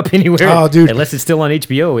boot it up anywhere. Oh, dude. Unless it's still on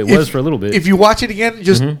HBO. It was for a little bit. If you watch it again,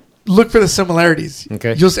 just look for the similarities.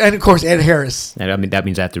 Okay. And of course Ed Harris. And I mean that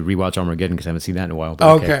means I have to rewatch Armageddon because I haven't seen that in a while.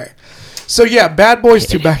 But Okay. So yeah, Bad Boys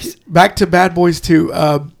 2. Back to Bad Boys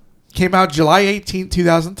 2. Came out July 18th,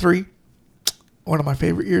 2003. One of my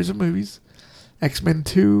favorite years of movies. X-Men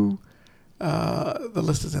 2. The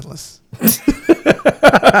list is endless.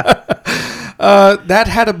 That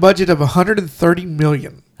had a budget of $130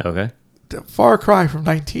 million. Okay. Far cry from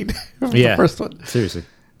 19 from the first one. Seriously.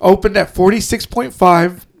 Opened at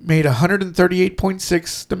 46.5, made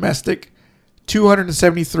 138.6 domestic,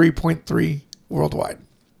 273.3 worldwide.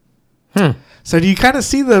 So do you kind of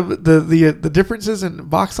see the differences in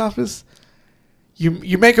box office?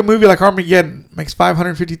 You make a movie like Armageddon, makes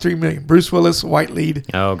 $553 million. Bruce Willis, white lead.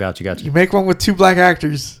 Oh, gotcha. You make one with two black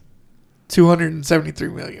actors,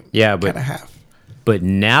 $273 million. Yeah, but kind of half. But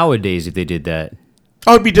nowadays, if they did that,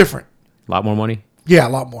 Oh, it'd be different. a lot more money. Yeah, a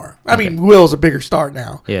lot more. I mean, Will's a bigger star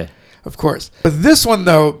now. Yeah. Of course. But this one,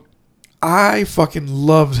 though, I fucking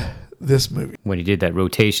loved this movie. When he did that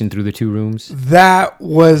rotation through the two rooms. That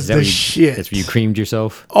was Is that the when you- shit. That's where you creamed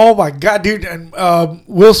yourself. Oh, my God, dude. And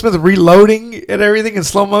Will Smith reloading and everything in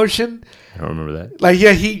slow motion. I don't remember that. Like,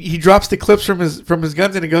 yeah, he drops the clips from his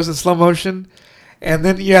guns and it goes in slow motion. And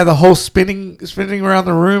then, yeah, the whole spinning around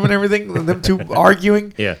the room and everything. And them two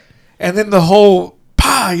arguing. Yeah. And then the whole...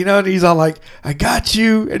 and he's all like, "I got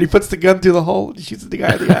you," and he puts the gun through the hole and shoots the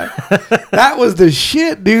guy in the eye. That was the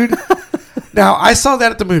shit, dude. Now, I saw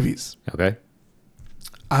that at the movies. Okay.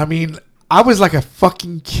 I mean, I was like a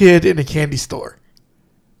fucking kid in a candy store.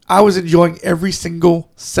 I was enjoying every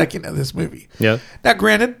single second of this movie. Yeah. Now,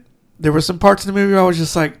 granted, there were some parts in the movie where I was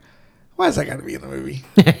just like, why is that got to be in the movie?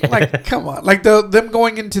 Like, come on. Like, them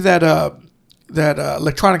going into that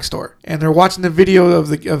electronics store, and they're watching the video of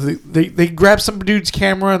they grab some dude's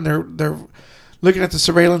camera and they're looking at the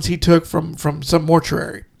surveillance he took from some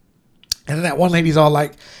mortuary, and then that one lady's all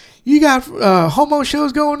like, you got homo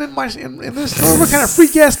shows going in this store? What kind of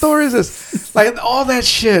freak ass store is this? Like all that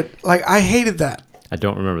shit. Like I hated that. I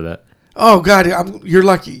don't remember that. Oh God, you're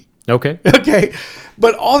lucky. Okay. Okay,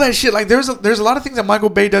 but all that shit. Like there's a lot of things that Michael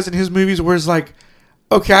Bay does in his movies where it's like,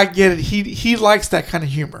 okay, I get it. He likes that kind of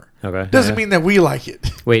humor. Okay. Doesn't mean that we like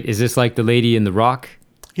it. Wait, is this like the lady in The Rock?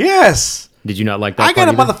 Yes. Did you not like that? I got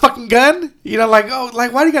a part either? motherfucking gun. You know, like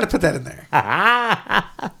why do you got to put that in there?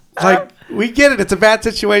 Like we get it. It's a bad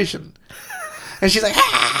situation. And she's like,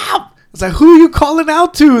 help! It's like, who are you calling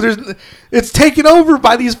out to? It's taken over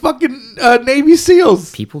by these fucking Navy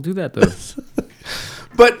SEALs. People do that though.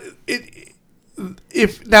 But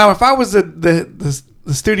if I was the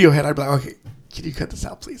studio head, I'd be like, okay, can you cut this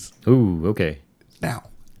out, please? Ooh, okay. Now.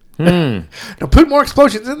 Now put more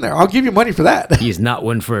explosions in there. I'll give you money for that. He is not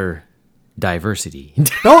one for diversity.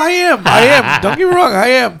 No, I am. Don't get me wrong, I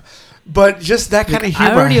am. But just that kind of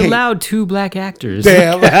humor. I already hate. allowed 2 black actors.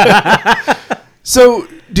 Damn. So,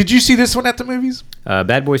 did you see this one at the movies?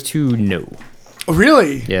 Bad Boys 2, no. Oh,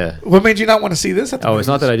 really? Yeah. What made you not want to see this at the movies? It's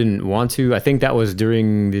not that I didn't want to. I think that was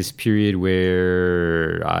during this period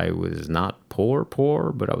where I was not poor,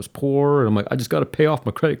 but I was poor. And I'm like, I just got to pay off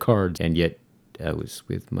my credit cards. And yet I was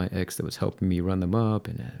with my ex that was helping me run them up.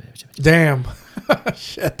 And Damn.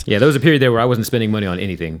 Shit. yeah, there was a period there where I wasn't spending money on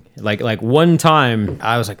anything. Like one time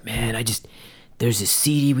I was like, Man, there's a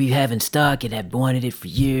CD we have in stock and I've wanted it for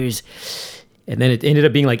years. and then it ended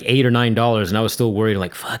up being like $8 or $9, and I was still worried,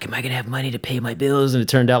 like, fuck, am I gonna have money to pay my bills? And it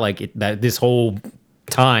turned out like that this whole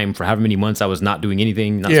time for however many months I was not doing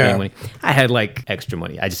anything, not spending money. I had like extra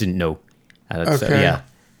money. I just didn't know. So, yeah,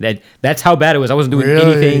 that's how bad it was. I wasn't doing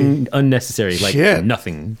anything unnecessary, like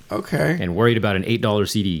nothing. Okay, and worried about an $8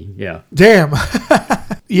 CD. Yeah, damn.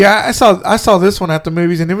 Yeah, I saw this one at the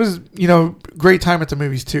movies, and it was great time at the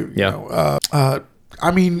movies too. Yeah. I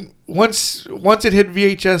mean, once it hit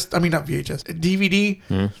VHS, I mean not VHS,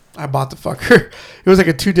 DVD, I bought the fucker. It was like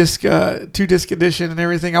a two disc edition and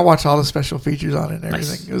everything. I watched all the special features on it and everything.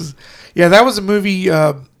 Nice. It was, that was a movie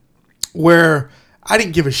where I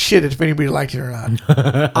didn't give a shit if anybody liked it or not.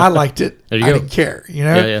 I liked it. I didn't care.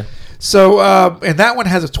 Yeah. So and that one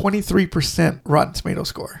has a 23% Rotten Tomato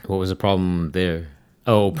score. What was the problem there?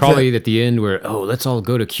 Oh, probably at the end where let's all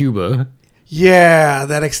go to Cuba. Yeah,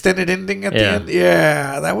 that extended ending at the end.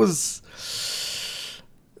 Yeah, that was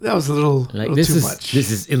a little too much.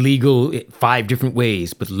 This is illegal 5 different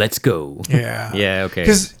ways, but let's go. Yeah. Yeah, okay.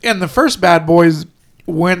 Because in the first Bad Boys,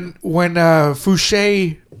 when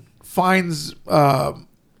Fouché finds Téa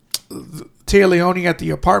Leoni at the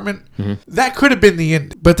apartment, that could have been the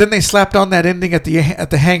end. But then they slapped on that ending at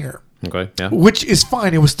the hangar. Okay, yeah. Which is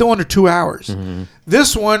fine. It was still under 2 hours. Mm-hmm.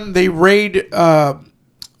 This one, they raid...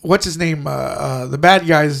 what's his name? The bad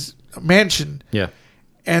guy's mansion. Yeah.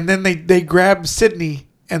 And then they grab Sydney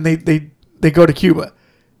and they go to Cuba.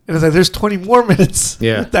 And it's like there's 20 more minutes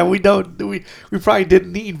that we probably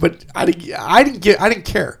didn't need, but I didn't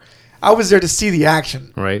care. I was there to see the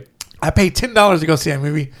action. Right. I paid $10 to go see a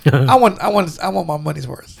movie. I want my money's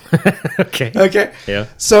worth. Okay. Yeah.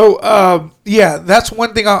 So that's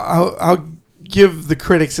one thing I'll give the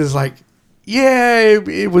critics is like,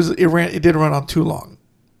 it did run on too long.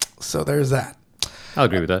 So there's that. I'll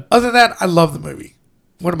agree with that. Other than that, I love the movie.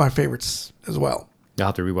 One of my favorites as well. I'll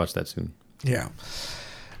have to rewatch that soon. Yeah.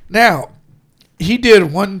 Now, he did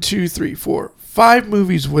 5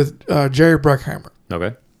 movies with Jerry Bruckheimer.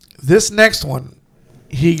 Okay. This next one,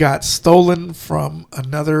 he got stolen from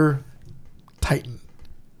another titan,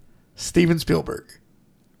 Steven Spielberg.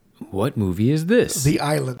 What movie is this? The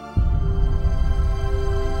Island.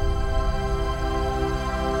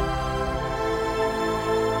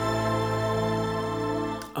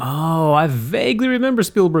 Oh, I vaguely remember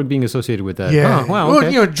Spielberg being associated with that. Yeah. Oh, wow,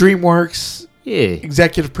 okay. Well, DreamWorks. Yeah.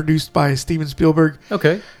 Executive produced by Steven Spielberg.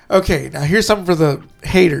 Okay. Okay, now here's something for the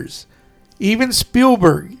haters. Even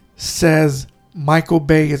Spielberg says Michael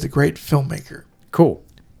Bay is a great filmmaker. Cool.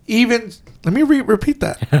 Let me repeat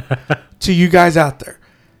that to you guys out there.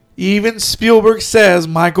 Even Spielberg says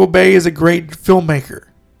Michael Bay is a great filmmaker.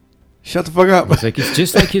 Shut the fuck up. It's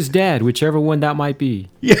just like his dad, whichever one that might be.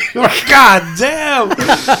 Yeah, God damn.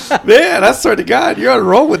 Man, I swear to God, you're on a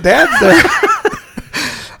roll with dads there.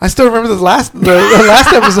 I still remember the last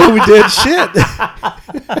episode we did. Shit.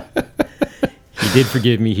 He did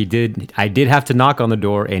forgive me. I did have to knock on the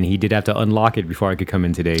door, and he did have to unlock it before I could come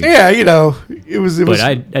in today. Yeah, it was. But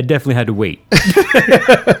I definitely had to wait.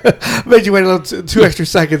 Made you wait a little 2 extra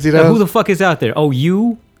seconds, Now, who the fuck is out there? Oh,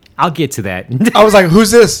 you? I'll get to that. I was like,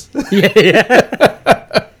 who's this?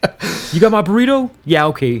 Yeah. You got my burrito? Yeah,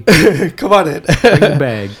 okay. Come on in. Bring the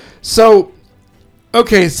bag. So,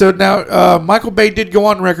 Okay, so now Michael Bay did go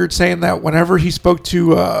on record saying that whenever he spoke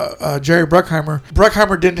to Jerry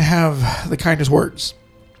Bruckheimer didn't have the kindest words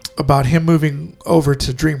about him moving over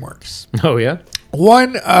to DreamWorks. Oh yeah.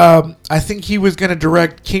 One, I think he was going to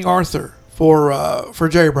direct King Arthur for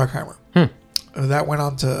Jerry Bruckheimer. That went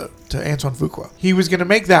on to Antoine Fuqua. He was going to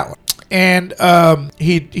make that one, and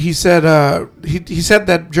he said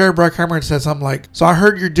that Jerry Bruckheimer had said something like, "So I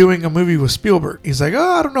heard you're doing a movie with Spielberg." He's like,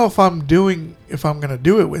 "Oh, I don't know if I'm going to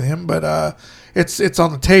do it with him, but it's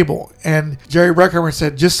on the table." And Jerry Bruckheimer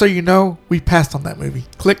said, "Just so you know, we passed on that movie."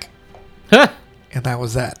 Click, and that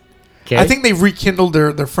was that. Okay. I think they've rekindled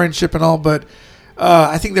their friendship and all, but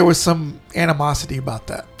I think there was some animosity about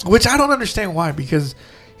that, which I don't understand why, because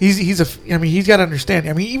he's got to understand.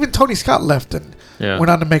 I mean, even Tony Scott left and went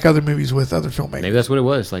on to make other movies with other filmmakers. Maybe that's what it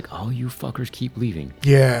was. Like, oh, you fuckers keep leaving.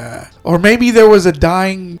 Yeah. Or maybe there was that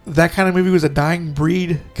kind of movie was a dying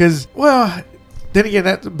breed, because, well, then again,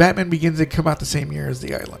 that Batman Begins to come out the same year as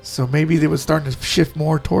The Island. So maybe they was starting to shift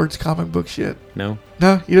more towards comic book shit. No.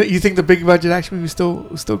 No? You think the big budget action movie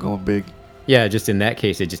was still going big? Yeah, just in that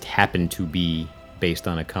case, it just happened to be based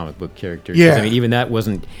on a comic book character. 'Cause, Yeah. I mean, even that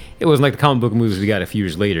wasn't like the comic book movies we got a few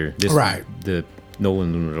years later. Right. The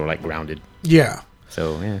Nolan ones were like grounded. Yeah.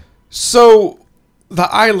 So, yeah. So, The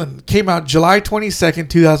Island came out July 22nd,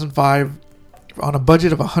 2005 on a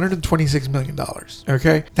budget of $126 million.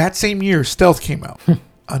 Okay? That same year, Stealth came out.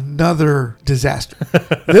 Another disaster.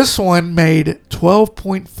 This one made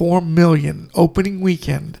 $12.4 million opening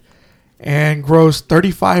weekend and grossed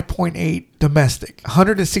 $35.8 domestic,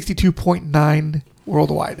 $162.9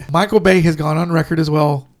 worldwide. Michael Bay has gone on record as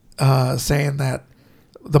well saying that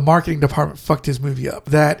the marketing department fucked his movie up.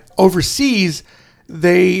 That overseas,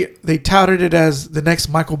 they touted it as the next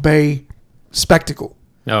Michael Bay spectacle.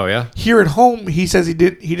 Oh, yeah? Here at home, he says he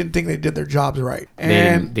didn't think they did their jobs right.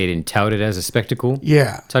 And They didn't tout it as a spectacle?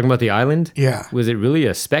 yeah. Talking about The Island? Yeah. Was it really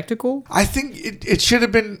a spectacle? I think it should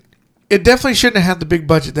have been, it definitely shouldn't have had the big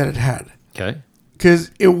budget that it had. Okay.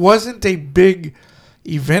 Because it wasn't a big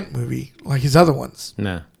event movie like his other ones.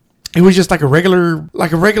 No. It was just like a regular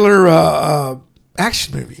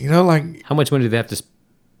action movie, you know, like, How much money did they have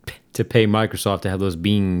to pay Microsoft to have those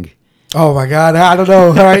Bing? oh my God, I don't know.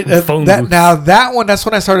 All right. Phone booths. That one, that's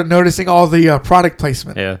when I started noticing all the product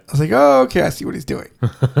placement. Yeah. I was like, oh, okay, I see what he's doing.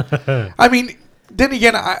 I mean, then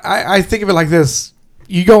again, I think of it like this.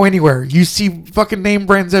 You go anywhere, you see fucking name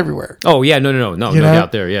brands everywhere. Oh, yeah. No You know?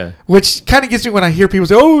 doubt there, yeah. Which kind of gets me when I hear people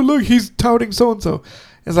say, oh, look, he's touting so-and-so.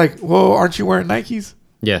 It's like, well, aren't you wearing Nikes?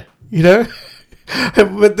 Yeah. You know?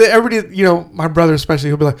 But everybody, you know, my brother especially,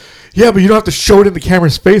 he'll be like, yeah, but you don't have to show it in the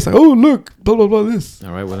camera's face. Like, oh, look, blah, blah, blah, this.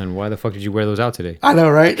 All right, well, then why the fuck did you wear those out today? I know,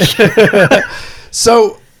 right?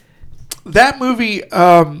 So that movie,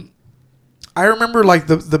 I remember like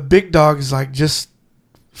the big dogs like just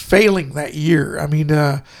failing that year. I mean,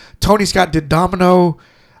 Tony Scott did Domino.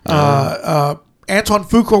 Antoine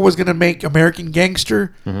Fuqua was going to make American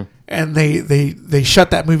Gangster, and they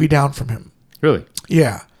shut that movie down from him. Really?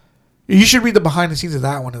 Yeah, you should read the behind the scenes of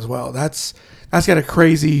that one as well. That's got a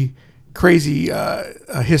crazy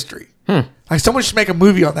history. Like someone should make a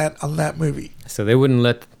movie on that movie. So they wouldn't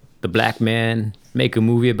let the black man make a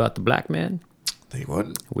movie about the black man? They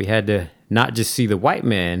wouldn't. We had to not just see the white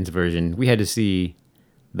man's version, we had to see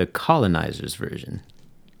the colonizer's version.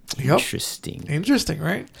 Yep. Interesting,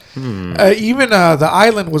 right? Even The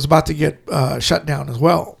Island was about to get shut down as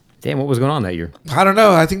well. Damn, what was going on that year? I don't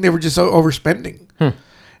know. I think they were just overspending.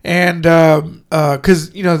 And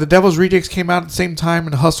because, you know, The Devil's Rejects came out at the same time,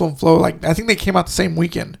 and Hustle and Flow, like, I think they came out the same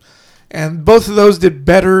weekend. And both of those did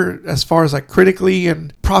better as far as, like, critically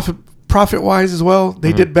and profit-wise as well.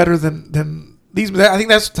 They did better than these. I think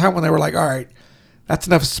that's the time when they were like, all right, that's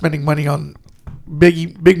enough spending money on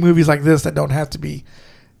big movies like this that don't have to be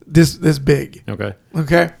this big.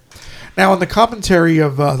 Okay. Now, in the commentary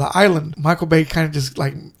of The Island, Michael Bay kind of just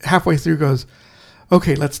like halfway through goes,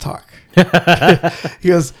 okay, let's talk. He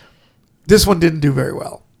goes, this one didn't do very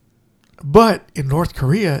well. But in North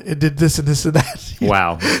Korea, it did this and this and that.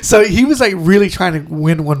 Wow. So he was like really trying to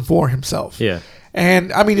win one for himself. Yeah.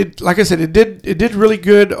 And I mean, like I said, it did really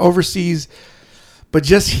good overseas. But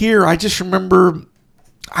just here, I just remember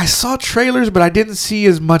I saw trailers, but I didn't see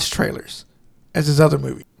as much trailers as his other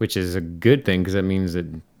movie. Which is a good thing, because that means that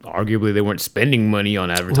arguably they weren't spending money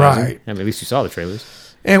on advertising. Right. I mean, at least you saw the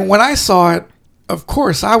trailers. And when I saw it, of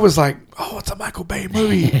course, I was like, oh, it's a Michael Bay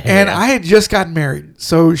movie. And I had just gotten married.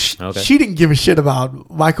 So she didn't give a shit about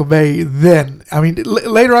Michael Bay then. I mean,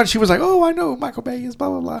 later on, she was like, oh, I know who Michael Bay is,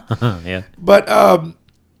 blah, blah, blah. Yeah. But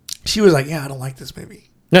she was like, yeah, I don't like this movie.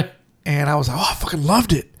 And I was like, oh, I fucking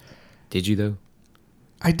loved it. Did you, though?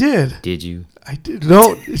 I did. Did you? I did.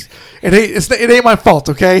 No, it ain't my fault,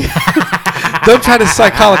 okay? Don't try to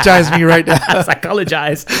psychologize me right now.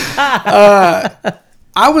 Psychologize. I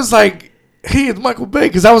was like, hey, it's Michael Bay.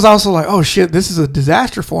 Because I was also like, oh, shit, this is a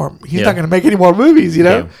disaster for him. He's not going to make any more movies, you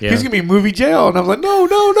know? Yeah. He's going to be in movie jail. And I was like,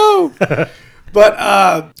 no. But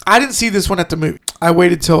I didn't see this one at the movie. I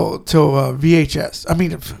waited till VHS. I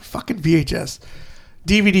mean, fucking VHS.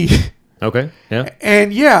 DVD. Okay. Yeah.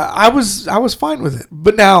 And yeah, I was fine with it.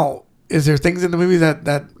 But now, is there things in the movie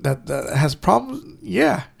that has problems?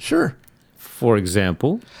 Yeah, sure. For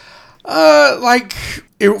example.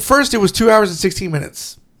 First it was 2 hours and 16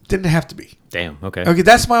 minutes. Didn't have to be. Damn. Okay. Okay,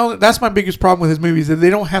 that's my biggest problem with his movies, that they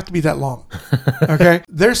don't have to be that long. Okay?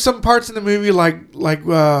 There's some parts in the movie like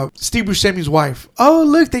Steve Buscemi's wife. Oh,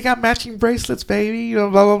 look, they got matching bracelets, baby. You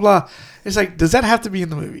know, blah blah blah. It's like, does that have to be in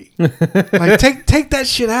the movie? Like, take that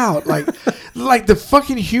shit out. Like the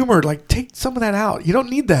fucking humor. Like, take some of that out. You don't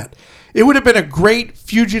need that. It would have been a great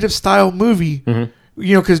fugitive style movie. Mm-hmm.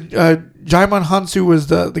 You know, because Jaimon Hansu was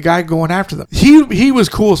the guy going after them. He was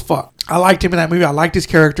cool as fuck. I liked him in that movie. I liked his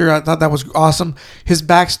character. I thought that was awesome. His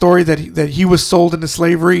backstory that he was sold into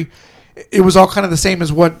slavery, it was all kind of the same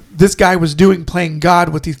as what this guy was doing, playing God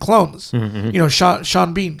with these clones. Mm-hmm. You know,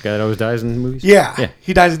 Sean Bean. Guy that always dies in the movies? Yeah.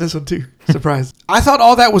 He dies in this one too. Surprise. I thought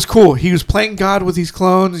all that was cool. He was playing God with these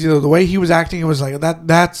clones. You know, the way he was acting, it was like,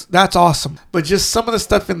 that's awesome. But just some of the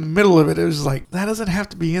stuff in the middle of it was like, that doesn't have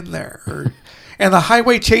to be in there. And the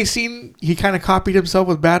highway chase scene, he kind of copied himself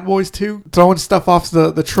with Bad Boys too, throwing stuff off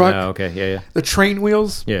the truck. Oh, okay, yeah. The train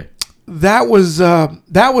wheels. Yeah. That was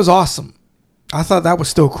awesome. I thought that was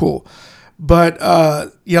still cool. But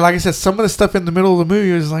yeah, like I said, some of the stuff in the middle of the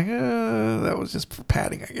movie was like, that was just for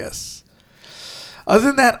padding, I guess. Other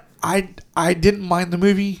than that, I didn't mind the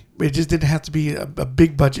movie. It just didn't have to be a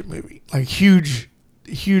big budget movie, like huge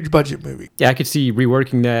budget movie. Yeah, I could see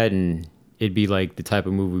reworking that, and it'd be like the type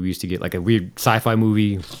of movie we used to get, like a weird sci-fi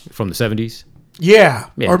movie from the 70s. Yeah.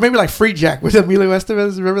 Or maybe like Free Jack with Emilio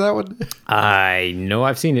Estevez. Remember that one? I know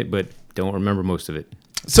I've seen it, but don't remember most of it.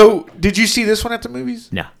 So, did you see this one at the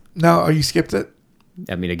movies? No. No? Oh, you skipped it?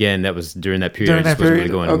 I mean, again, that was during that period. During that period? Really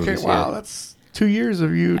going to okay, movies, wow. Yeah. That's 2 years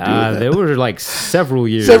of you doing that. There were like several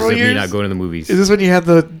years of me not going to the movies. Is this when you had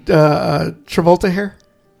the Travolta hair?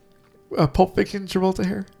 Pulp Fiction Travolta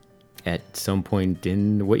hair? At some point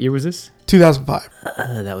in, what year was this? 2005.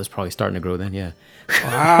 That was probably starting to grow then, yeah.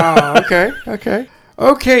 Wow, okay.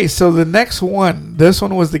 Okay, so the next one. This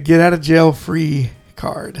one was the get out of jail free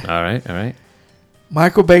card. All right.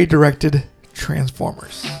 Michael Bay directed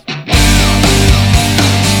Transformers.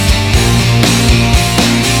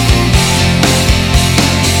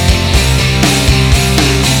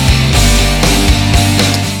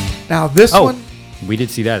 Now this one... We did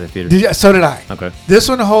see that at the theater. So did I. Okay. This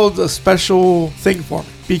one holds a special thing for me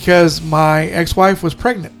because my ex-wife was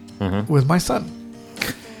pregnant with my son.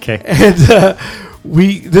 Okay. And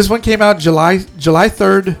this one came out July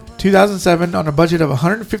 3rd, 2007 on a budget of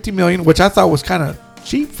 $150 million, which I thought was kind of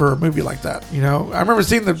cheap for a movie like that. You know, I remember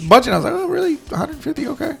seeing the budget and I was like, oh, really? 150?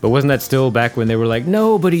 Okay. But wasn't that still back when they were like,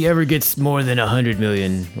 nobody ever gets more than 100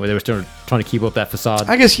 million, where they were still trying to keep up that facade?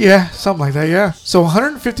 I guess, yeah, something like that, yeah. So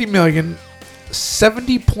 150 million,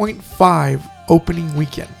 70.5 opening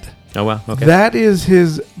weekend. Oh, wow. Okay. That is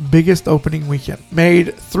his biggest opening weekend. Made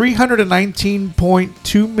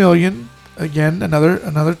 319.2 million. Again,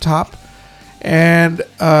 another top. And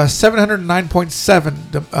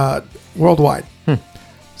 709.7 worldwide.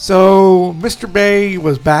 So Mr. Bay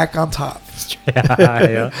was back on top.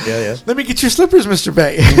 yeah. Let me get your slippers, Mr.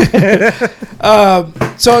 Bay.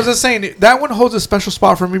 So as I was saying, that one holds a special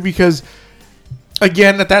spot for me because,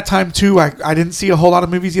 again, at that time too, I didn't see a whole lot of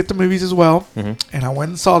movies at the movies as well, and I went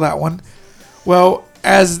and saw that one. Well,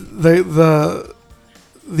 as the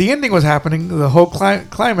ending was happening, the whole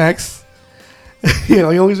climax. You know,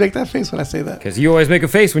 you always make that face when I say that. Because you always make a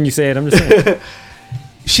face when you say it. I'm just saying.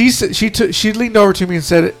 She leaned over to me and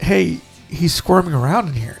said, "Hey, he's squirming around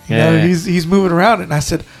in here. You know, he's moving around." And I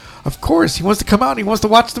said, "Of course, he wants to come out. And he wants to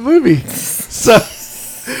watch the movie." So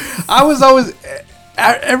I was always,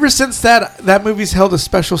 ever since that movie's held a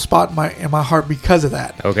special spot in my heart because of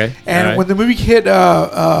that. Okay. And when the movie hit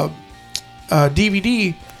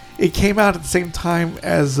DVD, it came out at the same time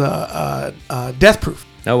as Death Proof.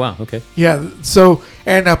 Oh, wow. Okay. Yeah. So,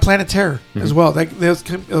 and Planet Terror as well. Those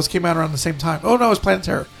came out around the same time. Oh, no, it was Planet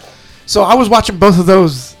Terror. So I was watching both of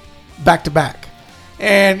those back to back.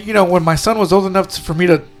 And, you know, when my son was old enough for me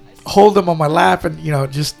to hold him on my lap and, you know,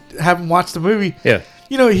 just have him watch the movie,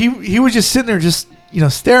 you know, he was just sitting there just, you know,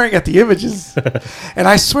 staring at the images. And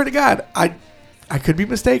I swear to God, I could be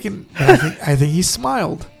mistaken, but I think he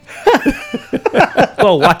smiled.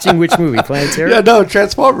 Well, watching which movie? Planet Terror? Yeah, no,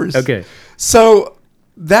 Transformers. Okay. So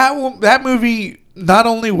that movie, not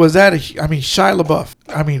only was that Shia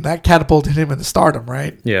LaBeouf, that catapulted him into stardom,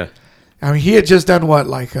 right? Yeah. He had just done what,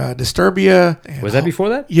 like Disturbia. And, Was that before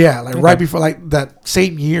that? Yeah, like right before, like that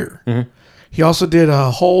same year. Mm-hmm. He also did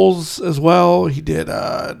Holes as well. He did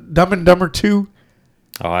Dumb and Dumber 2.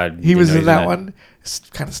 Oh, He was in that one. It's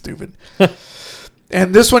kind of stupid.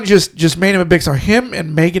 And this one just made him a big star. Him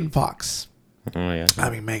and Megan Fox. Oh yeah.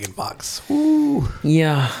 Megan Fox. Ooh,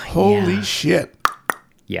 Yeah. holy shit.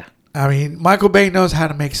 Yeah. Michael Bay knows how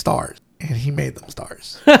to make stars, and he made them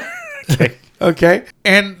stars. Okay. Okay.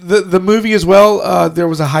 And the movie as well, there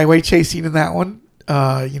was a highway chase scene in that one.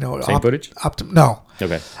 Same footage? No.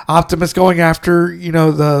 Okay. Optimus going after,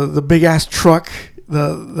 the big ass truck.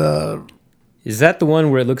 The Is that the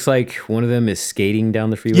one where it looks like one of them is skating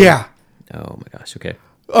down the freeway? Yeah. Oh my gosh. Okay.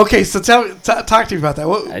 Okay, so talk to me about that.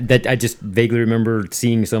 What? I just vaguely remember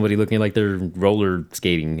seeing somebody looking like they're roller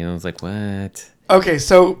skating, and I was like, "What?" Okay,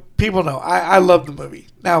 so people know I love the movie.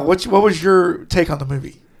 Now, what was your take on the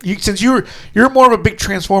movie? Since you're more of a big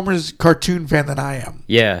Transformers cartoon fan than I am.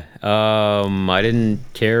 Yeah. I didn't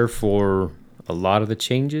care for a lot of the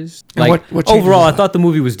changes. And Like what changes overall, was I that? thought the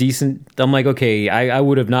movie was decent. I'm like, okay, I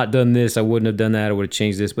would have not done this. I wouldn't have done that. I would have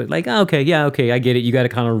changed this. But like, okay, I get it. You got to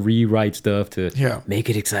kind of rewrite stuff to Make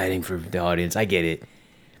it exciting for the audience. I get it.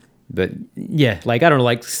 But yeah, like I don't know,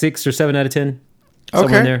 like 6 or 7 out of 10. Somewhere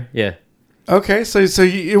in Okay. there. Yeah. Okay, so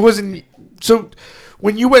it wasn't so.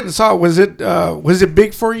 When you went and saw it, was it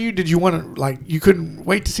big for you? Did you want to you couldn't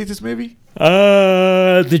wait to see this movie?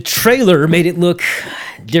 The trailer made it look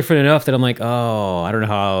different enough that I'm like, oh, I don't know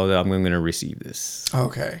how I'm going to receive this.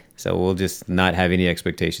 Okay. So we'll just not have any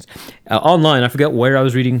expectations. Online, I forgot where I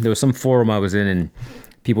was reading. There was some forum I was in, and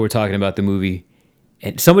people were talking about the movie.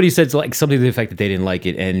 And somebody said like something to the effect that they didn't like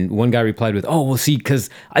it. And one guy replied with, oh, well, see, because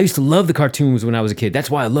I used to love the cartoons when I was a kid. That's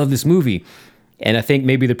why I love this movie. And I think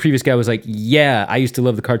maybe the previous guy was like, yeah, I used to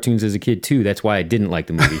love the cartoons as a kid, too. That's why I didn't like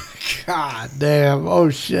the movie. God damn. Oh,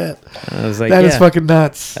 shit. I was like, That is yeah. fucking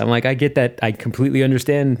nuts. I'm like, I get that. I completely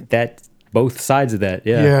understand that, both sides of that.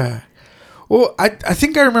 Yeah. Yeah. Well, I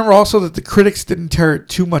think I remember also that the critics didn't tear it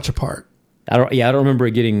too much apart. I don't remember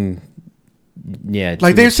it getting,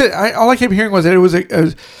 Like they said, all I kept hearing was that it was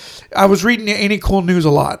I was reading Any Cool News a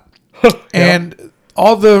lot. And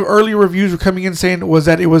all the early reviews were coming in saying was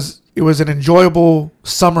that it was an enjoyable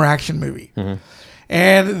summer action movie. Mm-hmm.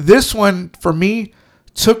 And this one, for me,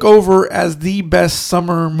 took over as the best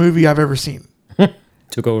summer movie I've ever seen.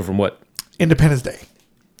 Took over from what? Independence Day.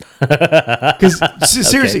 Because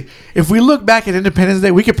seriously, if we look back at Independence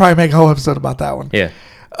Day, we could probably make a whole episode about that one. Yeah.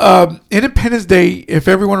 Independence Day, if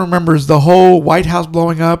everyone remembers the whole White House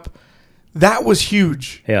blowing up, that was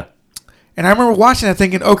huge. Yeah. And I remember watching that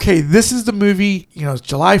thinking, okay, this is the movie, it's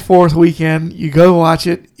July 4th weekend. You go watch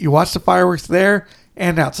it. You watch the fireworks there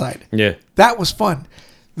and outside. Yeah. That was fun.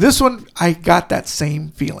 This one, I got that same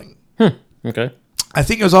feeling. Okay. I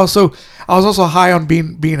think I was also high on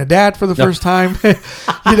being a dad for the first time. That's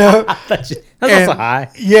also high.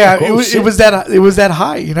 Yeah, Cool it was that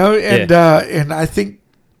high, and Yeah. and I think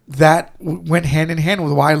that went hand in hand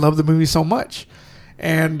with why I love the movie so much.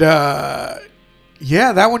 And that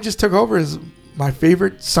one just took over as my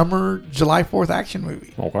favorite summer July 4th action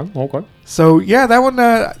movie. Okay. So yeah, that one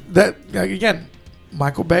again,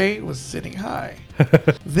 Michael Bay was sitting high.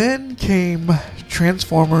 Then came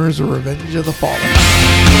Transformers: Revenge of the Fallen.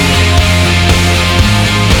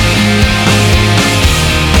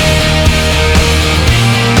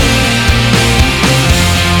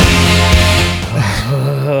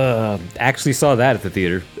 Actually saw that at the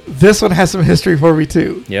theater. This one has some history for me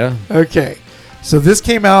too. Yeah. Okay, so this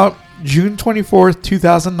came out June 24th,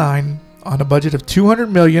 2009, on a budget of $200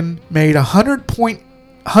 million, made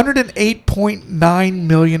 $108.9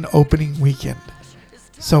 million opening weekend.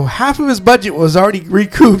 So half of his budget was already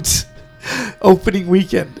recouped opening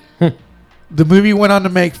weekend. The movie went on to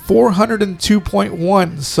make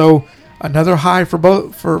 402.1, so another high for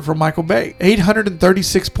Michael Bay.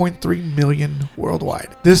 836.3 million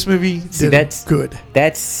worldwide. This movie did that's good.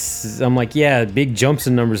 I'm like, yeah, big jumps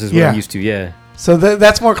in numbers is what I'm used to. Yeah. So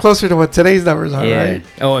that's more closer to what today's numbers are, Yeah. right?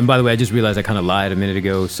 Oh, and by the way, I just realized I kind of lied a minute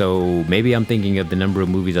ago. So maybe I'm thinking of the number of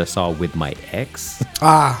movies I saw with my ex.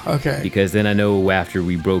 Okay. Because then I know after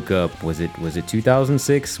we broke up, was it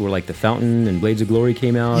 2006 where like The Fountain and Blades of Glory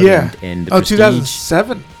came out? Yeah. And The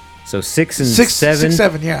 2007. So 6 and Six, 7.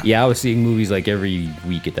 7, yeah. Yeah, I was seeing movies like every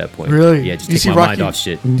week at that point. Really? Yeah, just Did you take see my Rocky? mind off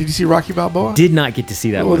shit. Did you see Rocky Balboa? Did not get to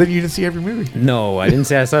see that Well, one. then you didn't see every movie. No, I didn't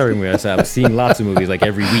say I saw every movie. I said I was seeing lots of movies like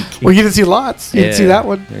every week. Well, you didn't see lots. You didn't see that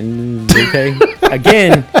one. And, okay.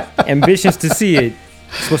 Again, ambitions to see it.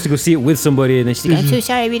 Supposed to go see it with somebody, and then she's like, "I'm so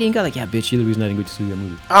sorry we didn't go." Like, yeah, bitch, you're the reason I didn't go to see that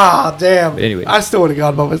movie. Ah, damn. But anyway. I still would have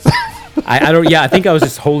gone by myself. I don't. Yeah, I think I was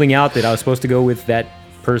just holding out that I was supposed to go with that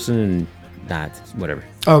person, and it's whatever.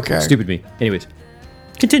 Okay. Stupid me. Anyways,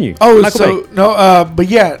 continue. Oh, Michael so Bay. no, but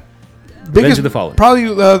yeah, biggest of the Fallen.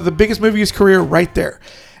 probably the biggest movie of his career right there.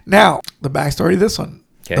 Now the backstory of this one.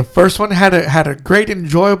 Okay. The first one had a great,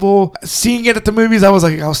 enjoyable. Seeing it at the movies, I was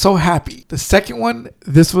so happy. The second one,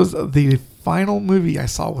 this was the final movie I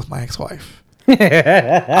saw with my ex-wife.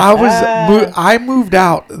 I moved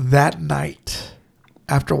out that night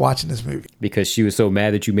after watching this movie. Because she was so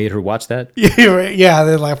mad that you made her watch that. Yeah,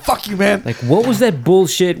 they're like, "Fuck you, man." Like, what was that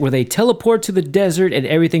bullshit where they teleport to the desert and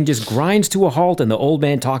everything just grinds to a halt and the old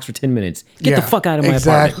man talks for 10 minutes? Get the fuck out of my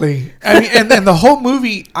apartment. Exactly. I mean, and then the whole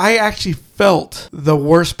movie, I actually felt the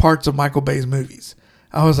worst parts of Michael Bay's movies.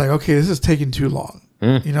 I was like, okay, this is taking too long.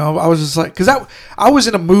 You know, I was just like, because I was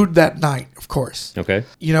in a mood that night, of course. Okay.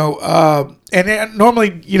 You know, and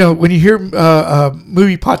normally, you know, when you hear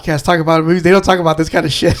movie podcasts talk about movies, they don't talk about this kind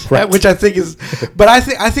of shit, Right. which I think is. But I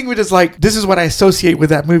think we just like, this is what I associate with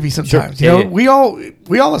that movie sometimes. Sure. You know,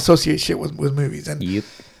 we all associate shit with movies, and Yep.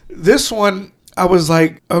 this one, I was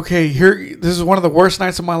like, okay, this is one of the worst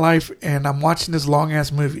nights of my life, and I'm watching this long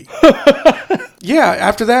ass movie. Yeah,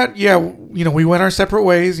 after that, you know, we went our separate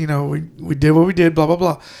ways. You know, we did what we did, blah, blah,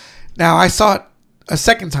 blah. Now, I saw it a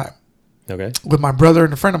second time Okay. with my brother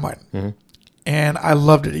and a friend of mine, and I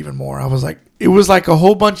loved it even more. I was like, it was like a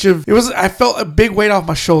whole bunch of, I felt a big weight off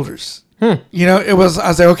my shoulders. You know, I was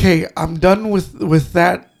like, okay, I'm done with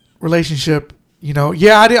that relationship. You know,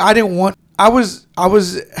 yeah, I was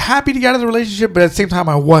happy to get out of the relationship, but at the same time,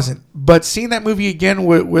 I wasn't. But seeing that movie again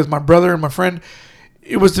with my brother and my friend,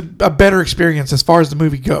 it was a better experience as far as the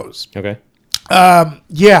movie goes. Okay.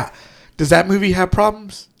 Yeah. Does that movie have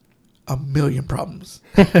problems? A million problems.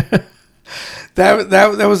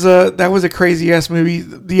 That was a crazy ass movie.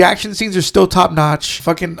 The action scenes are still top notch.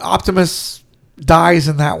 Fucking Optimus dies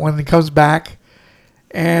in that one and comes back.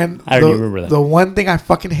 And I don't even remember that. The one thing I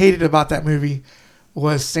fucking hated about that movie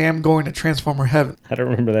was Sam going to Transformer Heaven. I don't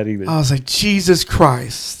remember that either. I was like, Jesus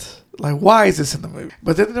Christ. Like, why is this in the movie?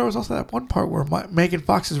 But then there was also that one part where Megan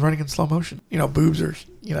Fox is running in slow motion. You know, boobs are,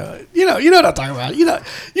 you know what I'm talking about. You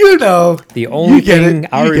know. The only thing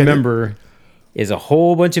I remember is a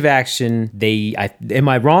whole bunch of action. Am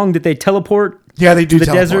I wrong that they teleport? Yeah, they do to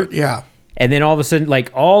the teleport. desert. Yeah. And then all of a sudden, like,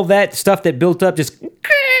 all that stuff that built up just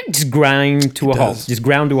grind to a halt. Just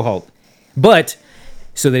ground to a halt. But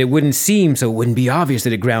so that it wouldn't be obvious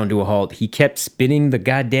that it ground to a halt, he kept spinning the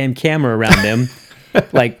goddamn camera around them.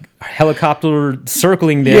 Like helicopter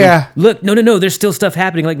circling them. Yeah. Look, no, there's still stuff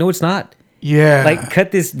happening. Like, no, it's not. Yeah. Like,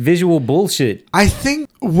 cut this visual bullshit. I think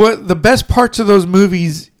what the best parts of those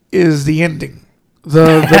movies is the ending.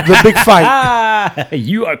 The big fight.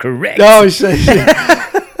 You are correct. Oh, shit.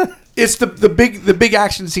 It's the big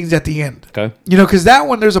action scenes at the end. Okay. You know, because that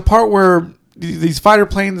one, there's a part where these fighter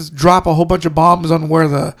planes drop a whole bunch of bombs on where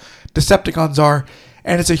the Decepticons are,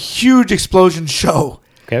 and it's a huge explosion show.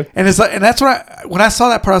 Okay. And it's like, and that's what when I saw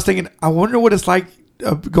that part, I was thinking, I wonder what it's like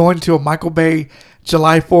going to a Michael Bay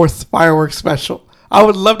July 4th fireworks special. I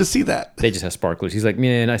would love to see that. They just have sparklers. He's like,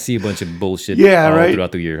 man, I see a bunch of bullshit Yeah, all right.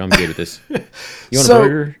 throughout the year. I'm good with this. You want So- a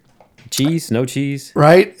burger? Cheese? No cheese?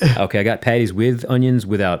 Right? Okay, I got patties with onions,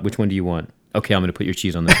 without. Which one do you want? Okay, I'm going to put your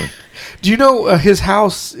cheese on this one. Do you know his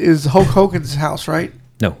house is Hulk Hogan's house, right?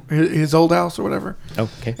 No. His old house or whatever. Oh,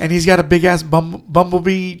 okay. And he's got a big ass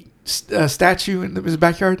bumblebee statue in his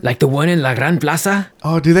backyard. Like the one in La Gran Plaza?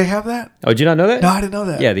 Oh, do they have that? Oh, did you not know that? No, I didn't know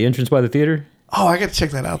that. Yeah, the entrance by the theater. Oh, I got to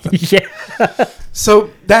check that out then. Yeah. So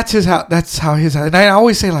that's his house. That's how his house. And I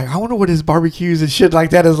always say, like, I wonder what his barbecues and shit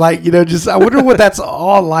like that is like. You know, just I wonder what that's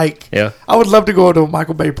all like. Yeah. I would love to go to a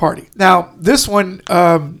Michael Bay party. Now, this one,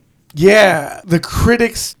 yeah, the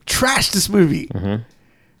critics trashed this movie. Mm-hmm.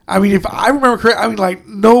 I mean, if I remember correctly, I mean, like,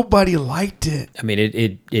 nobody liked it. I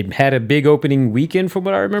mean, it had a big opening weekend from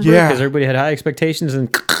what I remember. Yeah. Because everybody had high expectations.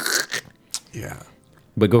 Yeah.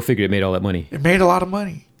 But go figure, it made all that money. It made a lot of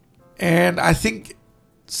money. And I think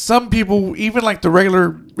some people, even like the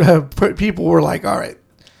regular people, were like, all right,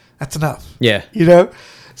 that's enough. Yeah. You know?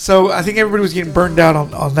 So I think everybody was getting burned out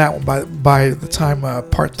on that one by the time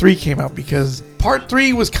part 3 came out, because part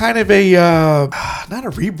 3 was kind of a, not a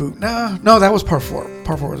reboot. No, that was part 4.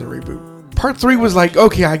 Part 4 was a reboot. Part 3 was like,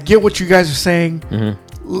 okay, I get what you guys are saying.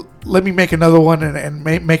 Mm-hmm. Let me make another one and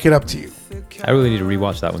make it up to you. I really need to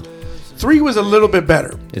rewatch that one. 3 was a little bit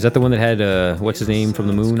better. Is that the one that had, what's his name from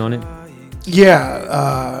the moon on it?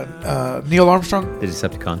 Yeah, Neil Armstrong. The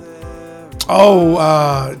Decepticon. Oh,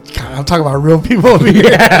 God, I'm talking about real people over here.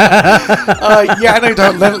 Yeah, I know you're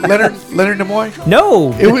talking Leonard Nimoy.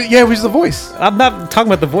 No, It was the voice. I'm not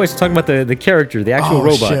talking about the voice. I'm talking about the character, the actual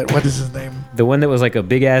robot. Shit, what is his name? The one that was like a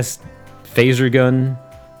big ass phaser gun,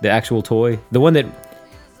 the actual toy. The one that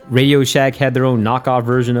Radio Shack had their own knockoff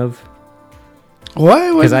version of.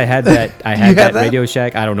 What? Because I had that. I You had had that that? Radio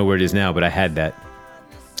Shack. I don't know where it is now, but I had that.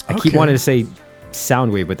 I keep Okay. wanting to say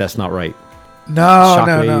Soundwave, but that's not right. No.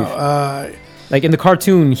 Shockwave. Like in the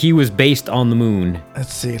cartoon, he was based on the moon.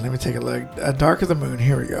 Let's see. Let me take a look. Dark of the Moon.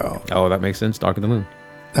 Here we go. Oh, that makes sense. Dark of the Moon.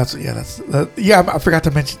 I forgot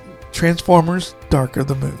to mention Transformers: Dark of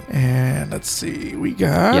the Moon. And let's see. We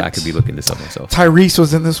got. Yeah, I could be looking this up myself. Tyrese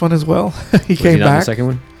was in this one as well. He Was came he not in back. the second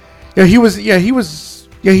one? Yeah, he was. Yeah, he was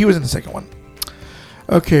in the second one.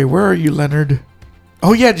 Okay, where are you, Leonard?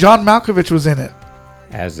 Oh yeah, John Malkovich was in it.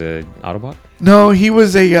 As a Autobot? No, he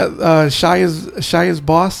was a Shia's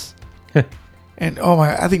boss. And oh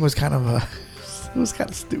my, I think it was kind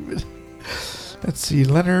of stupid. Let's see,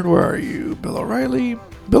 Leonard, where are you? Bill O'Reilly.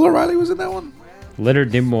 Bill O'Reilly was in that one.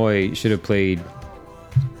 Leonard Nimoy should have played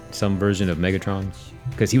some version of Megatron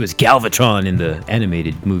because he was Galvatron in the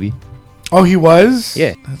animated movie. Oh, he was.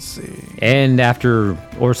 Yeah. Let's see. And after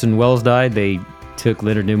Orson Welles died, they took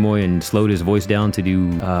Leonard Nimoy and slowed his voice down to do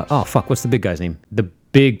what's the big guy's name? The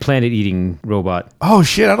big planet-eating robot. Oh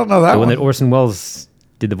shit, I don't know that The one one. that Orson Welles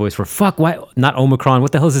did the voice for. Why not Omicron?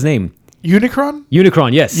 What the hell's his name? Unicron.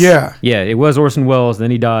 Unicron, yes. Yeah. Yeah, it was Orson Welles,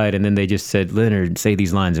 then he died, and then they just said, Leonard, say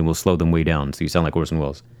these lines and we'll slow them way down so you sound like Orson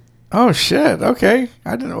Welles. Oh shit. Okay,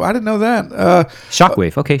 I didn't know that.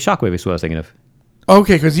 Shockwave. Okay, Shockwave is what I was thinking of.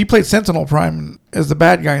 Okay, because he played Sentinel Prime as the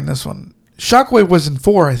bad guy in this one. Shockwave was in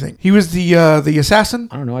 4, I think. He was the assassin.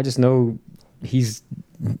 I don't know, I just know he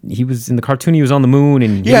was in the cartoon, he was on the moon,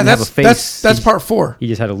 and he Yeah, didn't have a face. that's part 4. He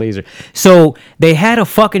just had a laser. So they had a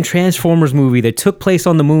fucking Transformers movie that took place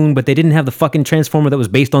on the moon, but they didn't have the fucking Transformer that was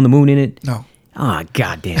based on the moon in it. No, Ah,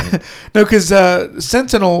 god damn it. no, because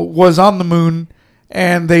Sentinel was on the moon,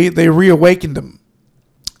 and they reawakened him,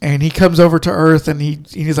 and he comes over to Earth, and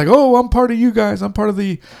he's like, "Oh, I'm part of you guys. I'm part of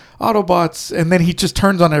the Autobots," and then he just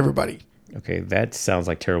turns on everybody. Okay, that sounds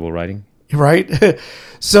like terrible writing. Right.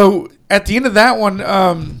 So at the end of that one,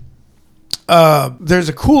 there's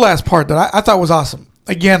a cool ass part that I thought was awesome.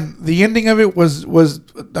 Again, the ending of it was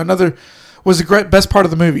a great best part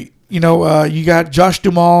of the movie. You know, you got Josh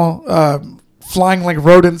Duhamel flying like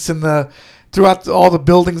rodents throughout all the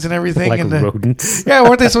buildings and everything. Like and rodents. yeah,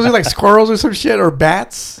 weren't they supposed to be like squirrels or some shit or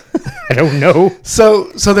bats? I don't know. So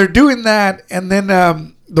they're doing that, and then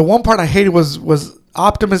the one part I hated was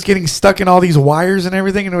Optimus getting stuck in all these wires and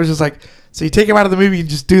everything, and it was just like, so you take him out of the movie and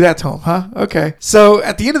just do that to him, huh? Okay. So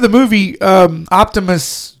at the end of the movie,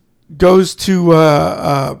 Optimus goes to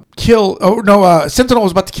kill. Oh no, Sentinel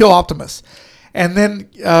was about to kill Optimus, and then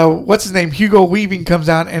what's his name? Hugo Weaving comes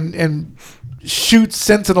out and shoots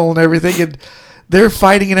Sentinel and everything, and they're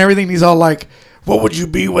fighting and everything. And he's all like, "What would you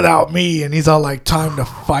be without me?" And he's all like, "Time to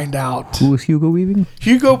find out." Who was Hugo Weaving?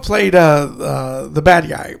 Hugo played the bad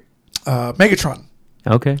guy, Megatron.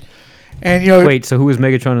 Okay. And, you know, Wait, so who was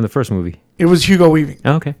Megatron in the first movie? it was Hugo Weaving.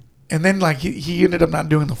 Oh, okay. And then, like, he ended up not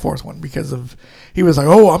doing the 4th one because he was like,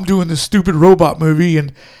 "Oh, I'm doing this stupid robot movie."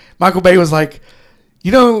 And Michael Bay was like,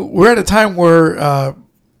 "You know, we're at a time where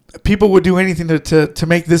people would do anything to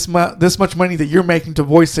make this much money that you're making to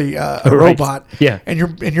voice a Right. robot. Yeah. And you're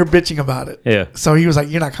bitching about it." Yeah. So he was like,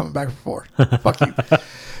 "You're not coming back for 4. Fuck you."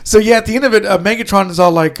 So yeah, at the end of it, Megatron is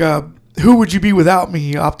all like, "Who would you be without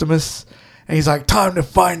me, Optimus?" And he's like, "Time to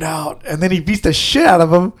find out." And then he beats the shit out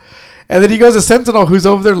of him. And then he goes to Sentinel, who's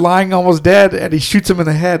over there lying almost dead, and he shoots him in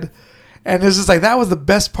the head. And it's just like, that was the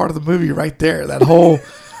best part of the movie right there. That whole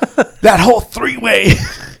 3-way.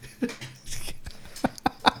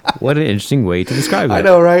 What an interesting way to describe it. I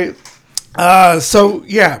know, right? So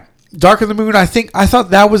yeah, Dark of the Moon. I thought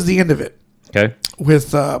that was the end of it Okay.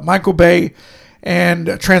 with Michael Bay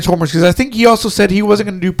and Transformers, because I think he also said he wasn't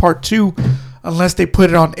going to do part 2 unless they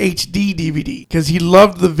put it on HD DVD, because he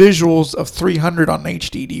loved the visuals of 300 on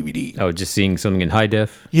HD DVD. Oh, just seeing something in high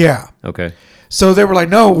def? Yeah. Okay. So they were like,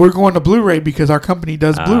 "No, we're going to Blu-ray because our company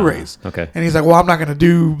does Blu-rays." okay. And he's like, "Well, I'm not going to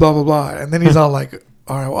do blah blah blah." And then he's all like,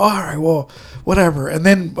 all right, well, whatever." And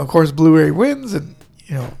then of course Blu-ray wins, and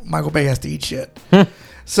you know Michael Bay has to eat shit.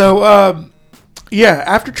 So yeah,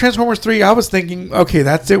 after Transformers 3, I was thinking, okay,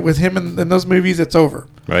 that's it with him in those movies. It's over,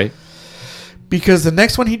 Right. because the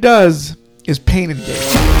next one he does is Pain and Gain.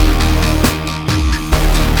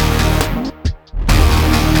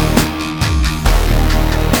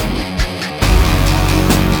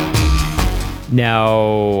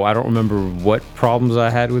 Now, I don't remember what problems I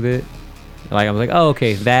had with it. Like, I was like, oh,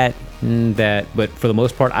 okay, that But for the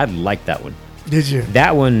most part, I liked that one. Did you?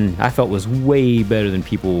 That one I felt was way better than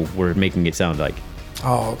people were making it sound like.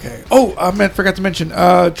 Oh, okay. Oh, I forgot to mention.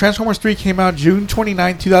 Transformers 3 came out June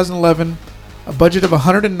 29, 2011. A budget of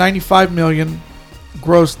 $195 million.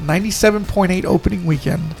 Grossed 97.8 opening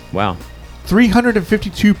weekend. Wow.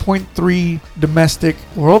 352.3 domestic.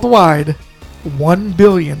 Worldwide,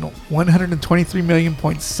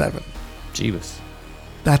 1,123,000,000.7. Jeebus.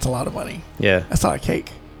 That's a lot of money. Yeah. That's not a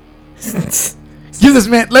cake. Give this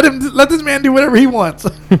man. Let this man do whatever he wants.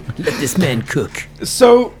 Let this man cook.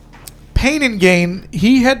 So, Pain and Gain,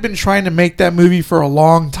 he had been trying to make that movie for a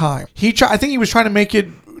long time. I think he was trying to make it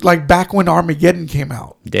like back when Armageddon came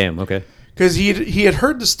out. Damn. Okay. Because he had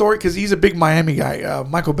heard the story, because he's a big Miami guy.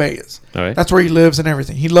 Michael Bay is. All right. That's where he lives and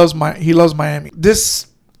everything. He loves Miami. This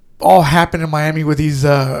all happened in Miami with these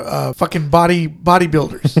fucking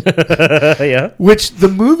bodybuilders. Yeah. Which the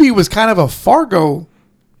movie was kind of a Fargo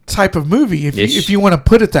type of movie, if you want to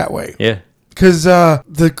put it that way. Yeah. Because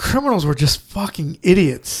the criminals were just fucking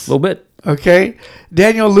idiots. A little bit. Okay,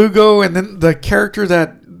 Daniel Lugo, and then the character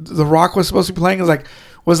that The Rock was supposed to be playing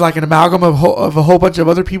was like an amalgam of a whole bunch of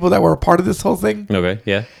other people that were a part of this whole thing. Okay.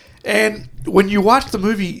 Yeah. And when you watch the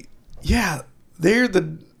movie, yeah, they're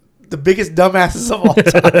the biggest dumbasses of all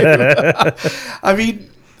time. I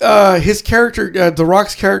mean, his character, The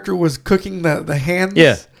Rock's character, was cooking the hands.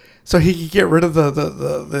 Yeah. So he could get rid of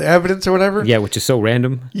the evidence or whatever. Yeah, which is so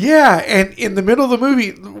random. Yeah, and in the middle of the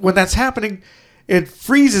movie, when that's happening, it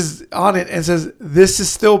freezes on it and says, "This is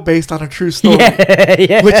still based on a true story,"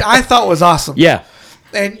 Yeah. which I thought was awesome. Yeah.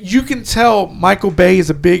 And you can tell Michael Bay is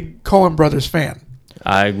a big Coen Brothers fan.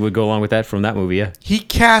 I would go along with that from that movie. Yeah. He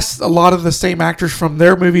casts a lot of the same actors from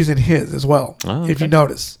their movies in his as well, Oh, if okay. you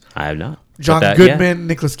notice. I have not. John But that- Goodman,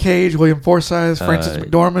 Nicolas Cage, William Forsythe, Francis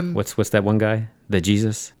McDormand. What's that one guy? The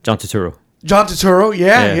Jesus? John Turturro. John Turturro,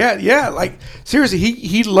 Yeah. yeah. Like, seriously,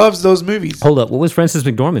 he loves those movies. Hold up. What was Frances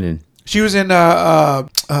McDormand in? She was in Dark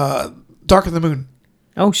of the Moon.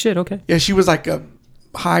 Oh, shit. Okay. Yeah, she was like a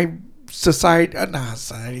high society,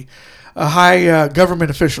 a high government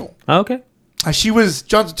official. Oh, okay. She was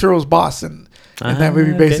John Turturro's boss in that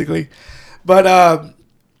movie, okay. basically. But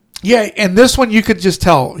yeah, and this one you could just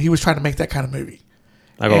tell he was trying to make that kind of movie.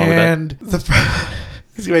 I go along with that. And this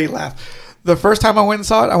is the way he laughed. The first time I went and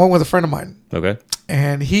saw it, I went with a friend of mine, Okay.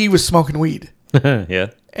 and he was smoking weed. Yeah.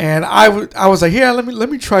 And I was like, yeah, let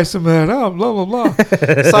me try some of that. Oh, blah blah blah.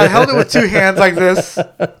 So I held it with two hands like this.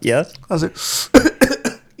 Yeah. I was like,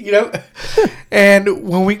 And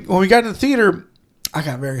when we got in the theater, I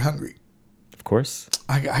got very hungry. Of course.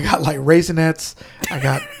 I got like Raisinets, I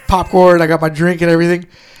got popcorn, I got my drink and everything.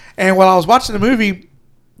 And while I was watching the movie,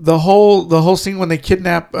 the whole scene when they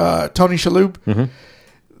kidnap Tony Shalhoub,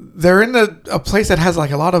 they're in a place that has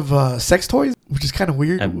like a lot of sex toys, which is kind of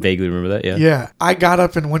weird. I vaguely remember that. Yeah. Yeah, I got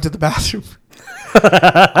up and went to the bathroom.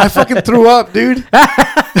 I fucking threw up, dude.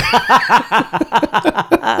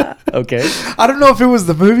 Okay. I don't know if it was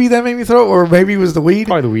the movie that made me throw up or maybe it was the weed.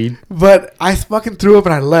 Probably the weed. But I fucking threw up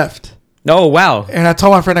and I left. Oh, wow. And I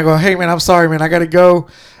told my friend, I go, hey man, I'm sorry, man, I gotta go.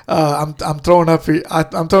 I'm throwing up.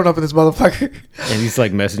 I'm throwing up in this motherfucker. And he's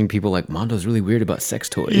like messaging people like, Mondo's really weird about sex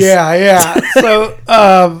toys. Yeah. So,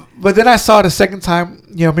 but then I saw it a second time.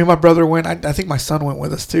 You know, me and my brother went. I think my son went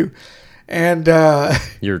with us too. And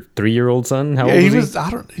Your 3-year-old son? How yeah, old he was was.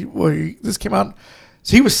 I don't. This came out.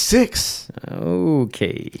 So he was 6.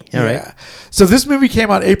 Okay. All right. So this movie came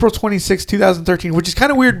out April 26, 2013, which is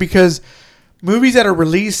kind of weird because movies that are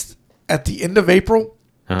released at the end of April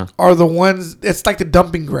are the ones. It's like the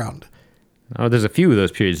dumping ground. Oh, there's a few of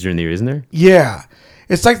those periods during the year, isn't there? Yeah.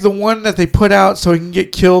 It's like the one that they put out so he can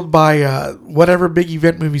get killed by whatever big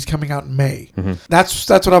event movie's coming out in May. That's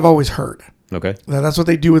what I've always heard. Okay. That's what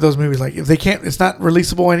they do with those movies. Like if they can't, it's not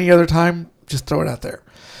releasable any other time. Just throw it out there.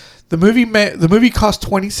 The movie cost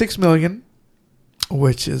 $26 million,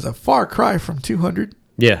 which is a far cry from 200.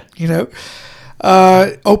 Yeah. You know,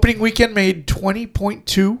 opening weekend made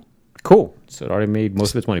 20.2. Cool. So it already made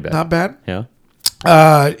most of its money back. Not bad. Yeah.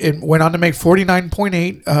 It went on to make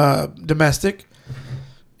 49.8 domestic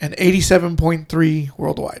and 87.3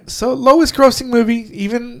 worldwide. So lowest grossing movie,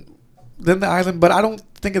 even than The Island. But I don't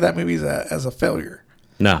think of that movie as a failure.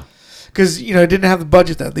 No. Because, you know, it didn't have the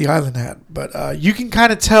budget that The Island had. But you can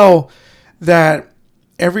kind of tell that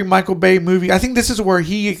every Michael Bay movie, I think this is where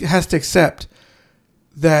he has to accept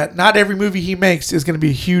that not every movie he makes is going to be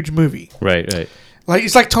a huge movie. Right. Like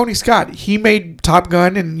it's like Tony Scott. He made Top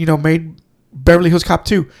Gun and, you know, made Beverly Hills Cop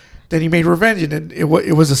 2. Then he made Revenge and it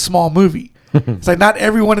was a small movie. It's like not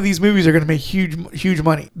every one of these movies are going to make huge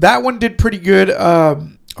money. That one did pretty good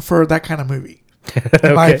for that kind of movie.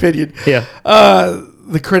 In my opinion. Yeah.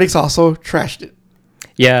 the critics also trashed it.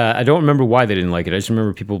 Yeah, I don't remember why they didn't like it. I just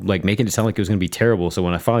remember people like making it sound like it was going to be terrible. So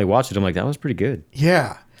when I finally watched it, I'm like, that was pretty good.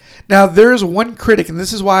 Yeah. Now, there's one critic, and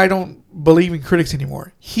this is why I don't believe in critics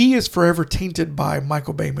anymore. He is forever tainted by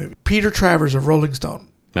Michael Bay movies. Peter Travers of Rolling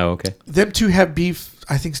Stone. Oh, okay. Them two have beef,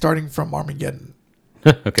 I think, starting from Armageddon.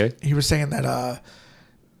 Okay. He was saying that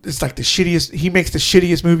it's like the shittiest, he makes the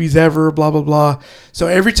shittiest movies ever, blah, blah, blah. So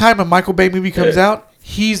every time a Michael Bay movie comes out,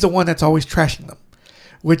 he's the one that's always trashing them,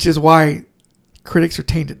 which is why critics are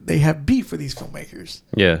tainted. They have beef with these filmmakers.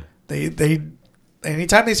 Yeah. They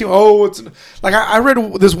anytime they see, it's like I read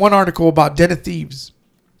this one article about Den of Thieves,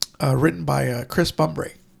 written by Chris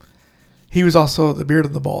Bumbrae. He was also the Beard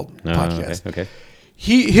of the Bald podcast. Okay.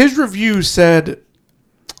 His review said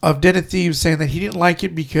of Den of Thieves, saying that he didn't like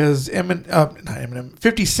it because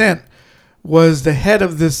 50 Cent was the head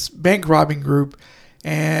of this bank robbing group,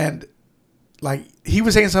 and like he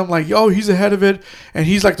was saying something like, "Oh, he's the head of it, and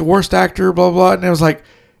he's like the worst actor," blah blah. And I was like,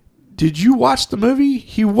 "Did you watch the movie?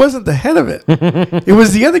 He wasn't the head of it. It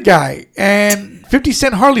was the other guy." And 50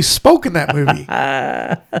 Cent hardly spoke in that movie.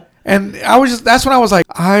 And that's when I was like,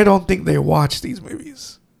 I don't think they watch these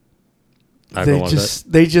movies.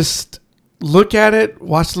 They just look at it,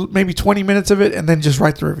 watch maybe 20 minutes of it, and then just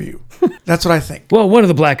write the review. That's what I think. Well, one of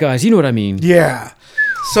the black guys, you know what I mean. Yeah.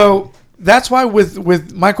 So that's why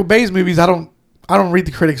with Michael Bay's movies, I don't read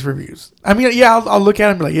the critics' reviews. I mean, yeah, I'll look at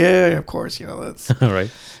them and be like, yeah, of course, that's All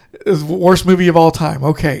right. it's the worst movie of all time.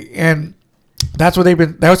 Okay. And that's what they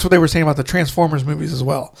were saying about the Transformers movies as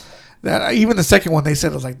well. That even the second one they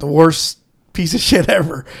said was like the worst piece of shit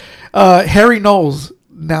ever. Harry Knowles,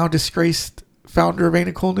 now disgraced founder of Ain't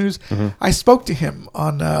It Cool News. Mm-hmm. I spoke to him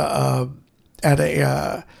on at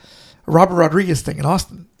a Robert Rodriguez thing in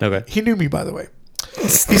Austin. Okay. He knew me, by the way. He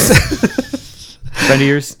said, friend of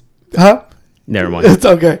yours? Huh? Never mind. It's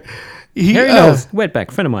okay. Harry Knowles,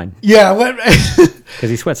 wetback, friend of mine. Yeah. Because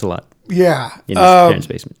he sweats a lot. Yeah. In his parents'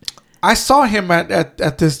 basement. I saw him at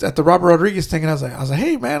the Robert Rodriguez thing, and I was like,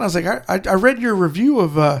 hey man, I read your review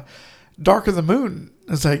of Dark of the Moon.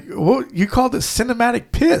 It's like, well, you called it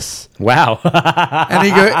cinematic piss. Wow.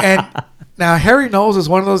 and now Harry Knowles is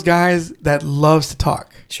one of those guys that loves to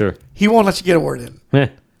talk. Sure. He won't let you get a word in.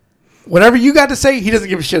 Whatever you got to say, he doesn't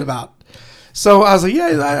give a shit about. So I was like, yeah,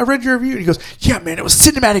 I read your review. And he goes, yeah, man, it was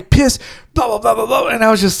cinematic piss, blah, blah, blah, blah, blah. And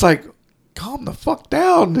I was just like, calm the fuck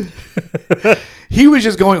down. He was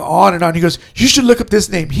just going on and on. He goes, you should look up this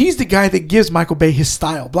name. He's the guy that gives Michael Bay his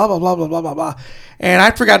style, blah, blah, blah, blah, blah, blah, blah. And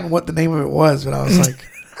I'd forgotten what the name of it was, but I was like,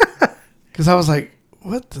 because I was like,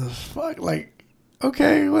 what the fuck? Like,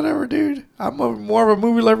 okay, whatever, dude. I'm more of a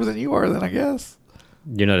movie lover than you are, then, I guess.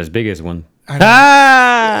 You're not as big as one.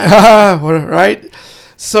 Right?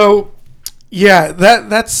 So, yeah,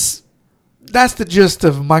 that's the gist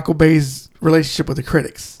of Michael Bay's relationship with the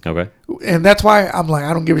critics. Okay. And that's why I'm like,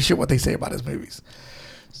 I don't give a shit what they say about his movies.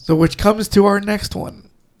 So, which comes to our next one.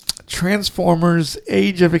 Transformers: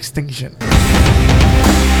 Age of Extinction.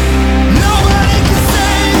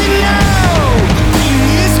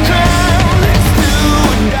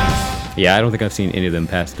 Yeah, I don't think I've seen any of them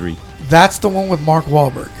past 3. That's the one with Mark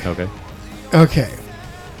Wahlberg. Okay.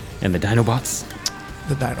 And the Dinobots?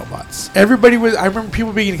 The Dinobots. I remember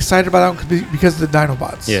people being excited about that one because of the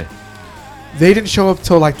Dinobots. Yeah. They didn't show up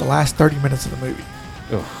till like the last 30 minutes of the movie.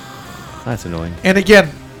 Oh, that's annoying. And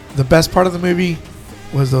again, the best part of the movie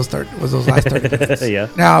was those last 30 minutes. Yeah.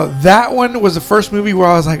 Now, that one was the first movie where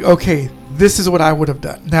I was like, okay, this is what I would have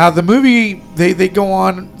done. Now, the movie, they go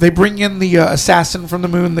on, they bring in the assassin from the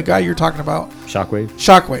moon, the guy you're talking about.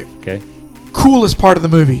 Shockwave. Okay. Coolest part of the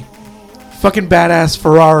movie. Fucking badass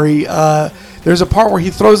Ferrari. There's a part where he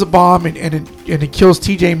throws a bomb and it kills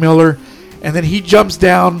TJ Miller. And then he jumps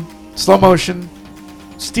down, slow motion.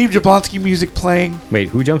 Steve Jablonsky music playing. Wait,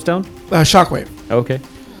 who jumps down? Shockwave. Okay.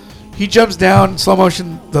 He jumps down, slow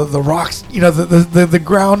motion. The rocks, the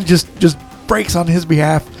ground just breaks on his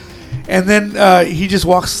behalf. And then he just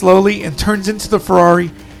walks slowly and turns into the Ferrari,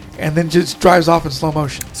 and then just drives off in slow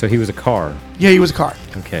motion. So he was a car. Yeah, he was a car.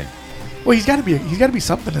 Okay. Well, he's got to be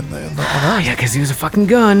something on Earth. Yeah, because he was a fucking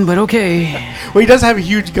gun, but okay. Well, he does have a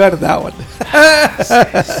huge gun in that one.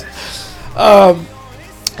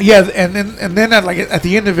 Yeah, and then at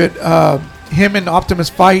the end of it, him and Optimus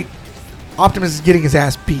fight. Optimus is getting his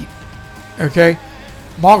ass beat. Okay,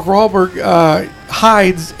 Mark Wahlberg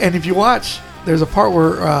hides, and if you watch, there's a part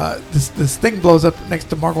where this thing blows up next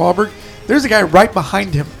to Mark Wahlberg. There's a guy right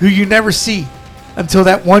behind him who you never see until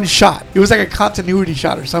that one shot. It was like a continuity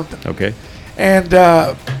shot or something. Okay. And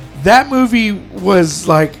that movie was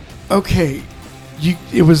like, okay,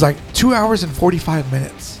 it was like 2 hours and 45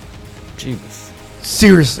 minutes. Jesus.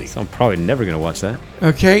 Seriously. So I'm probably never gonna watch that.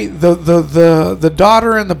 Okay, the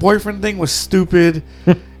daughter and the boyfriend thing was stupid.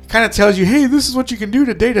 Kind of tells you, hey, this is what you can do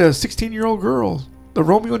to date a 16-year-old girl. The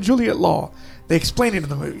Romeo and Juliet law. They explain it in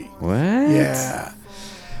the movie. What? Yeah.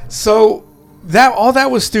 So all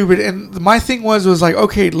that was stupid, and my thing was like,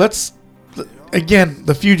 okay, let's again,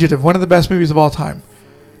 The Fugitive, one of the best movies of all time.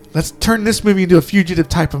 Let's turn this movie into a Fugitive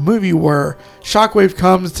type of movie where Shockwave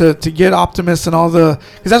comes to get Optimus and all the,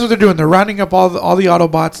 because that's what they're doing. They're rounding up all the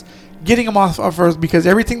Autobots, getting them off Earth, because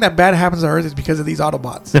everything that bad happens on Earth is because of these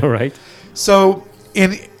Autobots. All right. So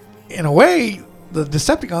in a way, the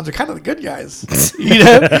Decepticons are kind of the good guys, you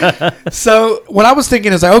know. So what I was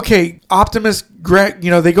thinking is like, okay, Optimus,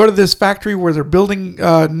 they go to this factory where they're building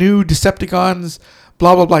new Decepticons,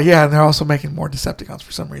 blah blah blah. Yeah, and they're also making more Decepticons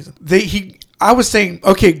for some reason. I was saying,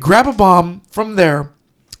 okay, grab a bomb from there,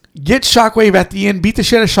 get Shockwave at the end, beat the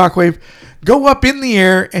shit out of Shockwave, go up in the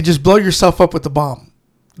air and just blow yourself up with the bomb.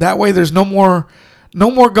 That way, there's no more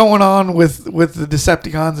going on with the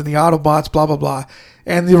Decepticons and the Autobots, blah blah blah.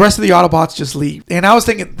 And the rest of the Autobots just leave. And I was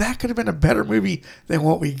thinking that could have been a better movie than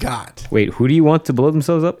what we got. Wait, who do you want to blow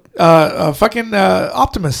themselves up? Fucking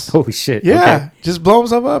Optimus. Holy shit. Yeah, Okay. just blow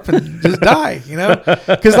himself up and just die, you know?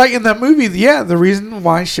 Because like in that movie, the reason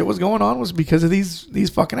why shit was going on was because of these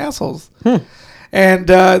fucking assholes. And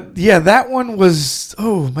that one was,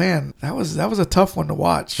 oh man, that was a tough one to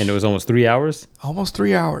watch. And it was almost 3 hours? Almost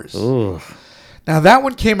 3 hours. Ugh. Now that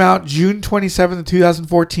one came out June 27th,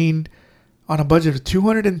 2014. On a budget of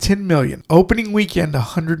 $210 million. Opening weekend,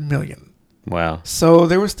 $100 million. Wow. So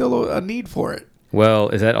there was still a need for it. Well,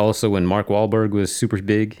 is that also when Mark Wahlberg was super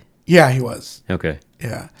big? Yeah, he was. Okay.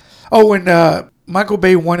 Yeah. Oh, and Michael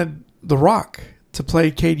Bay wanted The Rock to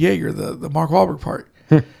play Cade Yeager, the Mark Wahlberg part.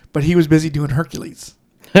 But he was busy doing Hercules.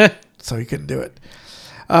 So he couldn't do it.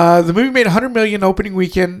 The movie made $100 million opening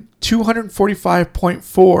weekend,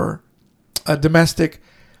 245.4 domestic,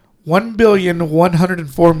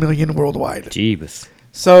 1,104,000,000 worldwide. Jeebus.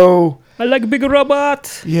 So I like a bigger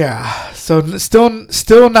robot. yeah, so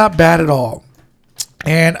still not bad at all.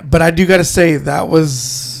 But I do got to say that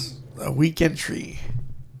was a weak entry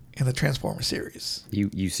in the Transformers series.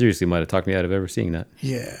 You seriously might have talked me out of ever seeing that.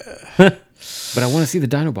 Yeah. But I want to see the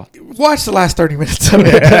Dinobot. Watch the last 30 minutes of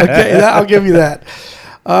it. Okay, I'll give you that.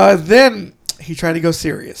 Then he tried to go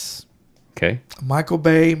serious. Okay. Michael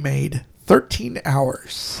Bay made 13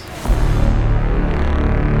 Hours.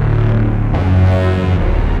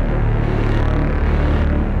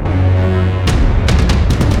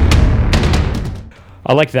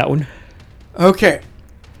 I like that one. Okay.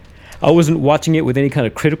 I wasn't watching it with any kind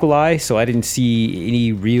of critical eye, so I didn't see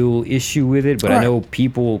any real issue with it. But Right. I know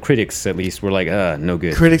critics at least, were like, no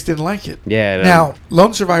good. Critics didn't like it. Yeah. Now,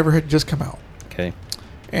 Lone Survivor had just come out, Okay.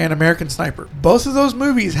 and American Sniper. Both of those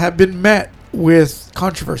movies have been met with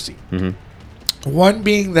controversy. One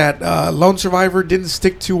being that Lone Survivor didn't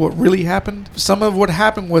stick to what really happened. Some of what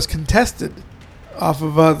happened was contested off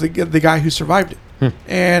of the guy who survived it.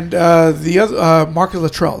 And the other, Marcus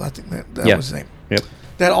Luttrell, I think that Yeah. was his name. Yep.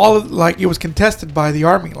 That it was contested by the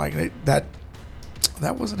Army, that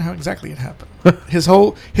wasn't how exactly it happened.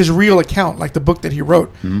 his real account, like the book that he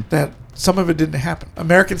wrote, that some of it didn't happen.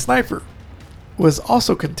 American Sniper was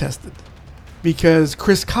also contested because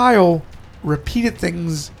Chris Kyle repeated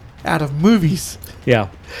things out of movies Yeah.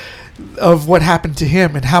 of what happened to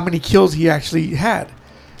him and how many kills he actually had.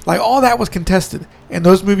 Like all that was contested, and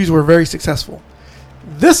those movies were very successful.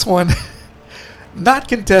 This one, not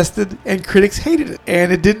contested, and critics hated it,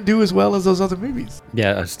 and it didn't do as well as those other movies,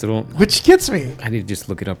 Yeah, I still don't. which gets me. I need to just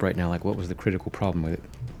look it up right now. Like, what was the critical problem with it?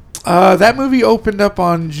 That movie opened up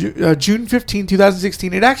on June 15,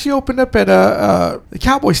 2016. It actually opened up at the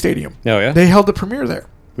Cowboy Stadium. Oh, yeah? They held the premiere there.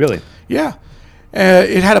 Really? Yeah.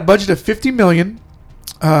 It had a budget of $50 million,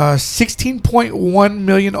 16.1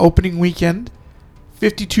 million opening weekend,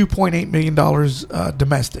 $52.8 million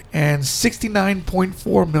domestic, and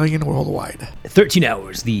 69.4 million worldwide. 13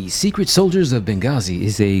 Hours, The Secret Soldiers of Benghazi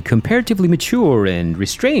is a comparatively mature and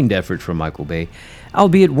restrained effort from Michael Bay,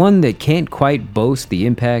 albeit one that can't quite boast the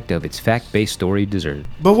impact of its fact-based story deserved.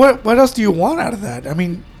 But what else do you want out of that? I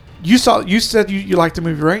mean, you said you liked the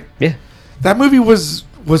movie, right? Yeah. That movie was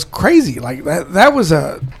crazy. Like that was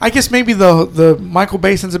I guess maybe the Michael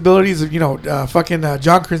Bay sensibilities of fucking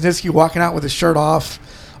John Krasinski walking out with his shirt off,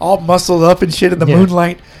 all muscled up and shit in the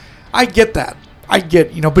moonlight. I get that.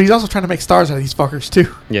 But he's also trying to make stars out of these fuckers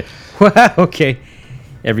too. Yeah. Okay.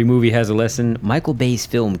 Every movie has a lesson. Michael Bay's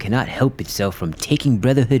film cannot help itself from taking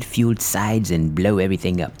Brotherhood-fueled sides and blow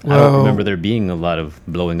everything up. I don't remember there being a lot of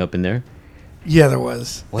blowing up in there. Yeah, there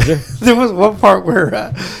was. Was there? There was one part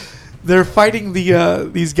where they're fighting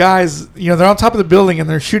these guys. They're on top of the building and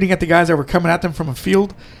they're shooting at the guys that were coming at them from a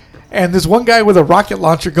field. And this one guy with a rocket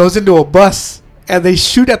launcher goes into a bus, and they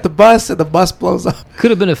shoot at the bus, and the bus blows up.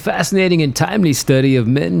 Could have been a fascinating and timely study of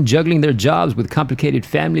men juggling their jobs with complicated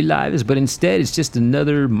family lives, but instead it's just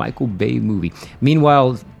another Michael Bay movie.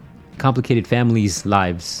 Meanwhile, complicated families'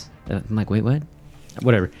 lives. I'm like, wait, what?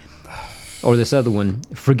 Whatever. Or this other one.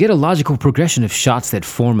 Forget a logical progression of shots that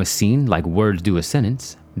form a scene like words do a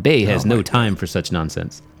sentence. Bay has no time for such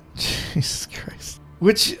nonsense. Jesus Christ.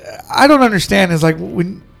 Which I don't understand is like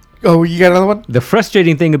when... Oh, you got another one? The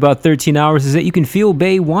frustrating thing about 13 Hours is that you can feel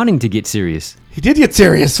Bay wanting to get serious. He did get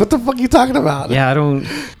serious. What the fuck are you talking about? Yeah, I don't...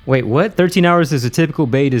 Wait, what? 13 Hours is a typical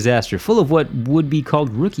Bay disaster, full of what would be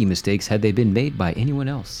called rookie mistakes had they been made by anyone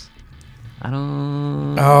else. I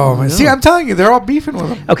don't... Oh, man. know. See, I'm telling you, they're all beefing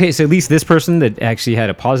with him. Okay, so at least this person that actually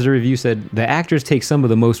had a positive review said, the actors take some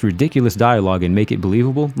of the most ridiculous dialogue and make it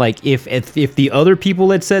believable. Like, if the other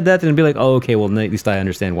people had said that, then it'd be like, oh, okay, well, at least I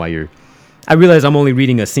understand why you're... I realize I'm only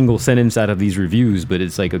reading a single sentence out of these reviews, but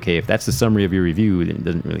it's like, okay, if that's the summary of your review, then it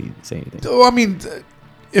doesn't really say anything. Oh, I mean,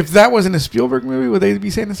 if that wasn't a Spielberg movie, would they be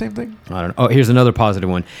saying the same thing? I don't know. Oh, here's another positive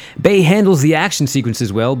one. Bay handles the action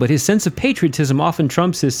sequences well, but his sense of patriotism often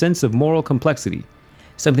trumps his sense of moral complexity.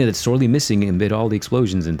 Something that's sorely missing amid all the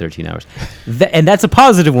explosions in 13 Hours. And that's a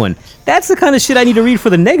positive one. That's the kind of shit I need to read for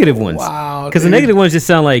the negative ones. Wow. Because the negative ones just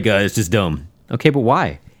sound like, it's just dumb. Okay, but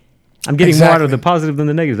why? I'm getting more out of the positive than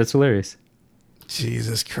the negative. That's hilarious.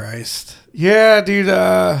 Jesus Christ. Yeah, dude.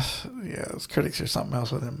 Those critics are something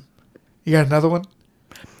else with him. You got another one?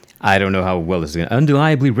 I don't know how well this is going to...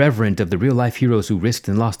 Undeniably reverent of the real-life heroes who risked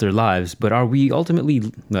and lost their lives, but we are ultimately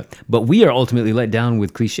let down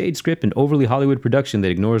with cliched script and overly Hollywood production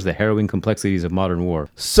that ignores the harrowing complexities of modern war.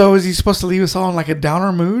 So is he supposed to leave us all in like a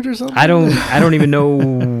downer mood or something? I don't even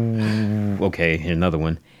know... Okay, here, another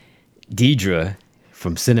one. Deidre...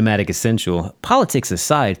 From Cinematic Essential, politics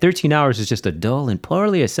aside, 13 Hours is just a dull and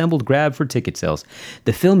poorly assembled grab for ticket sales.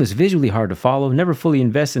 The film is visually hard to follow, never fully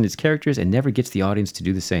invests in its characters, and never gets the audience to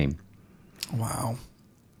do the same. Wow.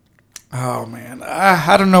 Oh, man.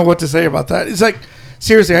 I don't know what to say about that. It's like,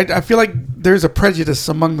 seriously, I feel like there's a prejudice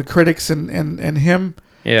among the critics and him.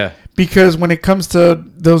 Yeah. Because when it comes to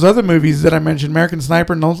those other movies that I mentioned, American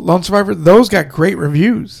Sniper and Lone Survivor, those got great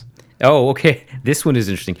reviews. Oh, okay. This one is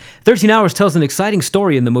interesting. 13 Hours tells an exciting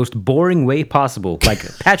story in the most boring way possible, like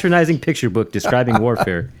a patronizing picture book describing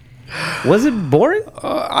warfare. Was it boring?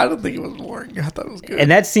 I don't think it was boring. I thought it was good. And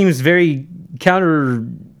that seems very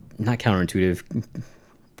not counterintuitive,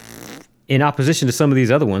 in opposition to some of these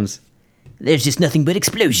other ones. There's just nothing but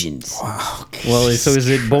explosions. Wow. Well, so is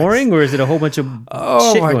it boring, or is it a whole bunch of shit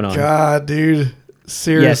going on? Oh, my God, dude.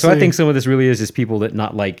 Seriously. Yeah, so I think some of this really is just people that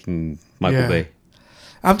not liking Michael Bay.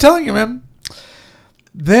 I'm telling you, man.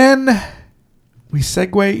 Then we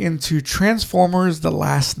segue into Transformers: The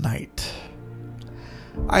Last Knight.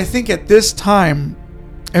 I think at this time,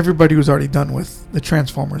 everybody was already done with the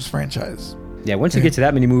Transformers franchise. Yeah, once you get to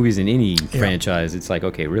that many movies in any franchise, it's like,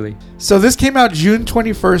 okay, really? So this came out June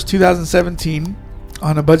 21st, 2017,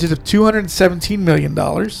 on a budget of $217 million.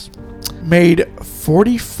 Made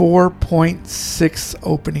 44.6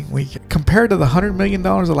 opening week. Compared to the $100 million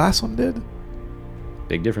the last one did?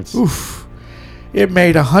 Big difference. Oof. It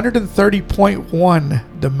made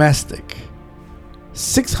 130.1 domestic,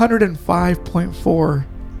 605.4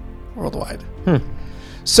 worldwide.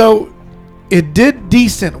 So it did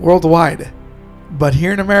decent worldwide, but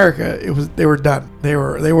here in America, they were done. They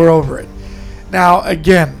were over it. Now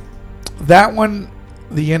again, that one,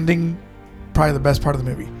 the ending, probably the best part of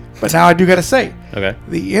the movie. But now I do gotta say, Okay.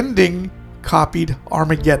 the ending copied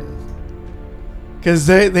Armageddon, because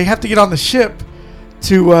they have to get on the ship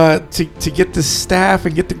to get the staff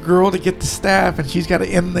and get the girl to get the staff, and she's got to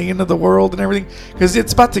end the end of the world and everything, because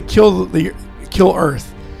it's about to kill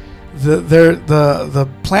Earth. The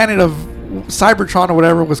planet of Cybertron or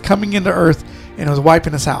whatever was coming into Earth and it was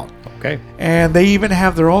wiping us out. Okay. And they even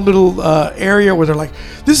have their own little area where they're like,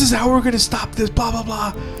 this is how we're going to stop this, blah, blah,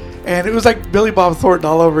 blah. And it was like Billy Bob Thornton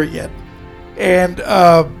all over again. And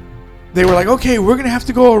they were like, okay, we're going to have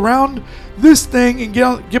to go around this thing and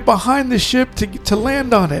get behind the ship to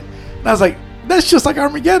land on it. And I was like, that's just like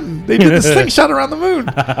Armageddon. They did the slingshot around the moon.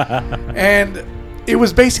 And it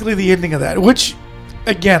was basically the ending of that, which,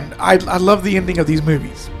 again, I love the ending of these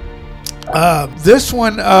movies. This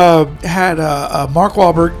one had Mark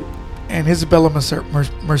Wahlberg and Isabella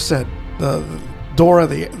Merced, the Dora,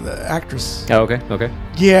 the actress. Oh, okay. Okay.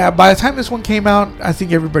 Yeah, by the time this one came out, I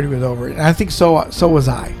think everybody was over it, and I think so was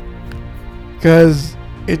I, because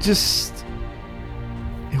it just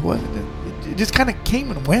kind of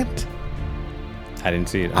came and went. I didn't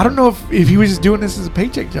see it. I don't know if he was just doing this as a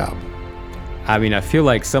paycheck job, I mean, I feel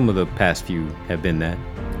like some of the past few have been that.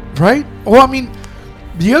 right? Well, I mean,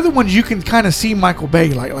 the other ones you can kind of see Michael Bay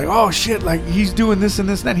like oh shit, like he's doing this and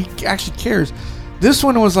this and that. He actually cares. This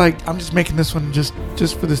one was like, I'm just making this one just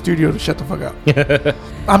for the studio to shut the fuck up.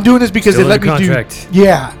 I'm doing this because Still they let me under contract. do.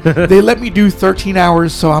 Yeah, they let me do 13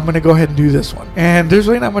 hours, so I'm gonna go ahead and do this one. And there's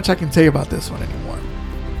really not much I can tell you about this one anymore.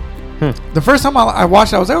 The first time I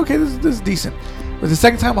watched it, I was like, okay, this is decent. But the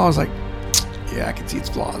second time, I was like, yeah, I can see its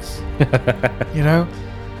flaws. You know,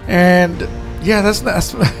 and yeah, there's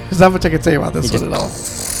not much I can tell you about this one at all.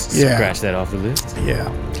 Yeah, Scratch that off the list.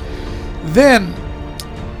 yeah. Then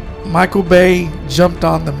Michael Bay jumped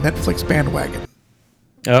on the Netflix bandwagon.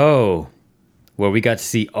 Oh, where we got to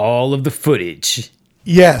see all of the footage,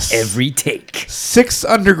 Yes. every take. 6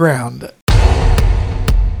 Underground.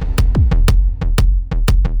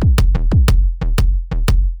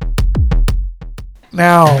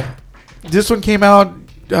 Now, this one came out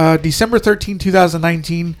December 13,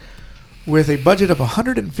 2019 with a budget of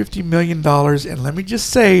 $150 million. And let me just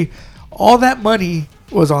say, all that money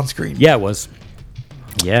was on screen. Yeah, it was.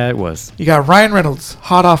 Yeah, it was. You got Ryan Reynolds,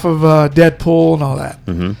 hot off of Deadpool and all that.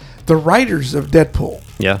 Mm-hmm. The writers of Deadpool.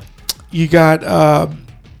 Yeah. You got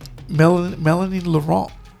Melanie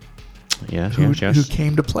Laurent, Yeah. who yes.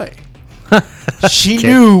 came to play. She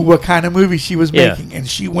knew what kind of movie she was Yeah. making, and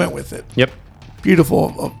she went with it. Yep. Beautiful.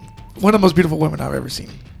 One of the most beautiful women I've ever seen.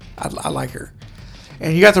 I like her.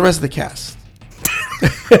 And you got the rest of the cast.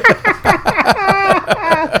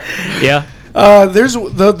 Yeah. There's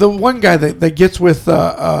the one guy that gets with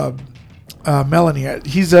Melanie.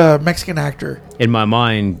 He's a Mexican actor. In my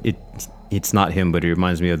mind, it's not him, but it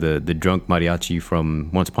reminds me of the drunk mariachi from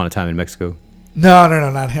Once Upon a Time in Mexico. No,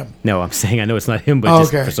 not him. No, I'm saying I know it's not him, but Oh,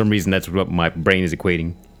 just okay. for some reason that's what my brain is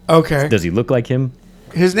equating. Okay. Does he look like him?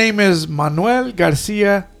 His name is Manuel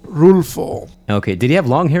Garcia Rulfo. Okay. Did he have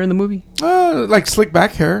long hair in the movie? Like slick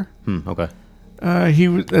back hair. Okay. He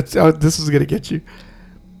was. This is gonna get you.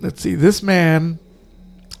 Let's see. This man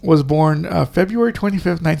was born February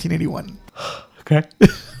 25th, 1981. Okay.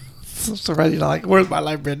 So surprised you're not like, where's my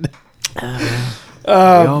life been? We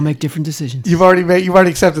all make different decisions. You've already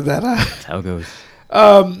accepted that. Huh? That's how it goes.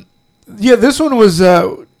 Yeah, this one was.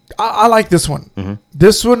 I like this one. Mm-hmm.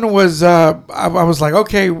 This one was. I was like,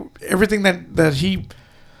 okay, everything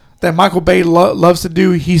that Michael Bay loves to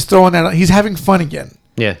do, he's throwing that. He's having fun again.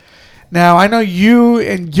 Yeah. Now I know you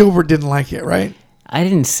and Gilbert didn't like it, right? I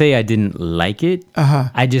didn't say I didn't like it.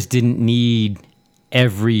 I just didn't need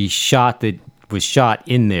every shot that was shot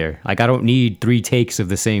in there. Like, I don't need 3 takes of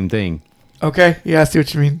the same thing. Okay. Yeah, I see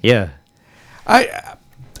what you mean. Yeah.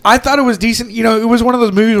 I thought it was decent. You know, it was one of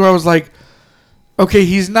those movies where I was like, okay,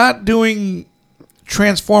 he's not doing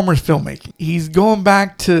Transformers filmmaking. He's going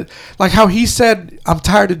back to, like how he said, I'm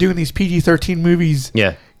tired of doing these PG-13 movies.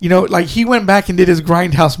 Yeah. You know, like he went back and did his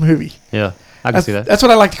Grindhouse movie. Yeah. I can see that. That's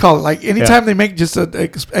what I like to call it. Like anytime they make just an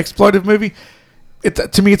exploitive movie,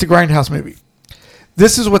 to me, it's a Grindhouse movie.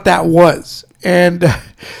 This is what that was. And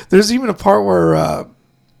there's even a part where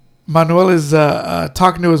Manuel is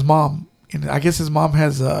talking to his mom. And I guess his mom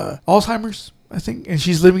has Alzheimer's, I think. And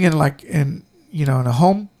she's living in a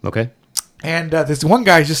home. Okay. And this one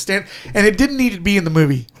guy just and it didn't need to be in the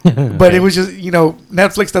movie, but it was just,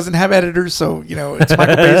 Netflix doesn't have editors, so, it's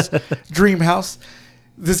Michael Bay's dream house.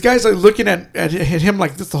 This guy's like looking at him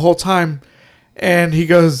like this the whole time, and he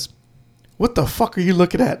goes, "What the fuck are you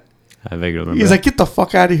looking at?" I vaguely remember. He's like, "Get the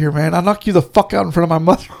fuck out of here, man. I'll knock you the fuck out in front of my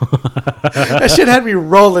mother." That shit had me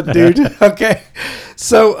rolling, dude. Okay.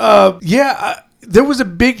 So, there was a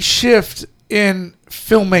big shift in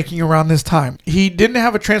filmmaking around this time. He didn't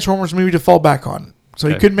have a Transformers movie to fall back on, so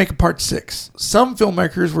he couldn't make a part 6. Some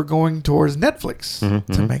filmmakers were going towards Netflix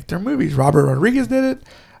to make their movies. Robert Rodriguez did it.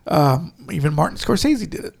 Even Martin Scorsese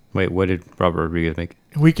did it. Wait, what did Robert Rodriguez make?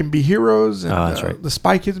 We Can Be Heroes and that's right. the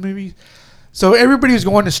Spy Kids movies. So everybody's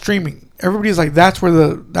going to streaming. Everybody's like, that's where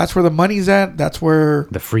the money's at. That's where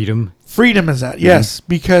The freedom. freedom is at. Yes,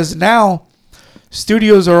 because now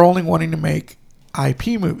studios are only wanting to make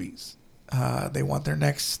IP movies. They want their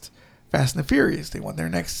next Fast and the Furious. They want their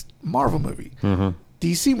next Marvel movie,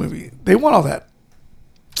 DC movie. They want all that.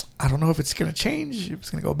 I don't know if it's going to change, if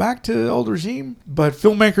it's going to go back to the old regime. But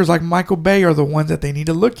filmmakers like Michael Bay are the ones that they need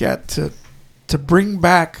to look at to bring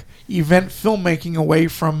back event filmmaking away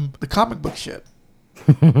from the comic book shit.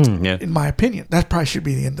 Yeah. In my opinion, that probably should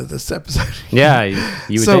be the end of this episode. Yeah,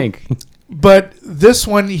 you would think. But this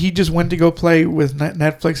one, he just went to go play with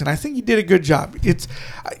Netflix, and I think he did a good job. It's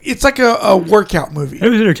like a workout movie. It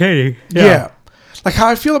was entertaining. Yeah. Like how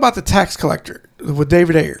I feel about The Tax Collector with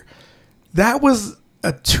David Ayer. That was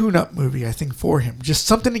a tune-up movie, I think, for him. Just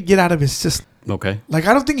something to get out of his system. Okay. Like,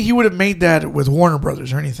 I don't think he would have made that with Warner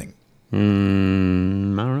Brothers or anything. I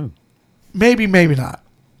don't know. Maybe, maybe not.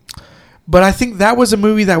 But I think that was a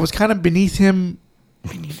movie that was kind of beneath him.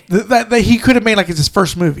 That he could have made like it's his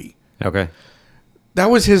first movie. Okay. That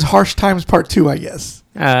was his Harsh Times Part 2, I guess.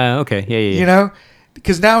 Okay. Yeah. You know?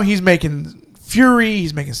 Because now he's making Fury,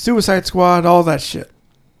 he's making Suicide Squad, all that shit.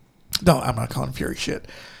 No, I'm not calling Fury shit.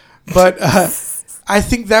 But I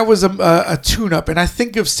think that was a tune-up, and I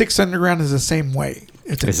think of Six Underground as the same way.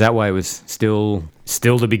 Is that why it was still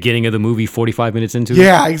the beginning of the movie 45 minutes into it?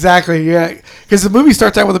 Yeah, exactly. Yeah, because the movie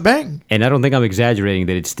starts out with a bang. And I don't think I'm exaggerating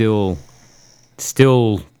that it's still.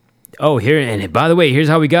 Oh, here, and by the way, here's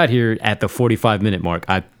how we got here at the 45-minute mark.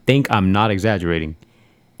 I think I'm not exaggerating.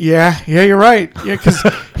 Yeah, you're right. Yeah, because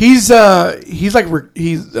he's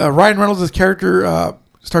Ryan Reynolds' character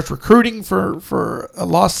starts recruiting for a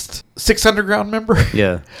lost Six Underground member.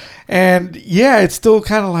 Yeah, and yeah, it's still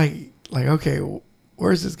kind of like okay,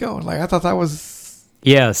 where's this going? Like I thought that was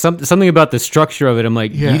something about the structure of it. I'm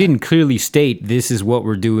like, Yeah. you didn't clearly state this is what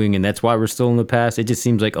we're doing, and that's why we're still in the past. It just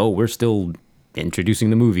seems like we're still introducing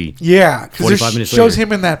the movie. Yeah, because 45 it minutes shows later.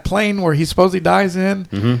 him in that plane where he supposedly dies in,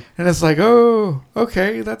 and it's like, oh,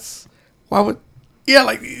 okay, that's why would, yeah,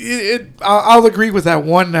 like I'll agree with that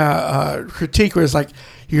one critique where it's like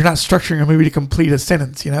you're not structuring a movie to complete a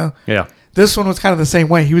sentence, you know? Yeah. This one was kind of the same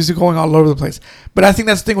way. He was going all over the place, but I think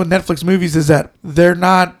that's the thing with Netflix movies is that they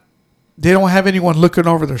don't have anyone looking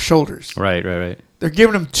over their shoulders. Right. They're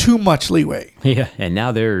giving them too much leeway. Yeah, and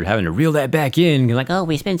now they're having to reel that back in. You're like, Oh,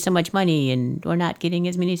 we spent so much money and we're not getting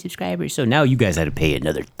as many subscribers. so now you guys had to pay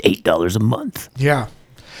another $8 a month. Yeah.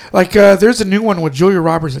 Like, there's a new one with Julia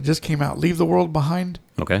Roberts that just came out, Leave the World Behind.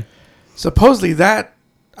 Okay. Supposedly that,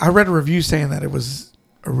 I read a review saying that it was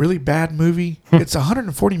a really bad movie. It's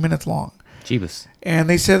 140 minutes long. Jeebus. And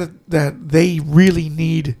they said that they really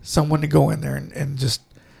need someone to go in there and just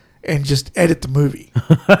edit the movie.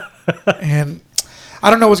 And I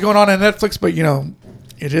don't know what's going on in Netflix, but, you know,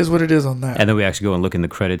 it is what it is on that. And then we actually go and look in the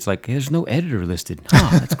credits, like, there's no editor listed. Oh,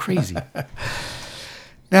 that's crazy.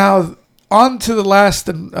 Now, on to the last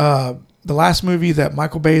movie that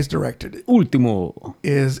Michael Bay has directed Ultimo.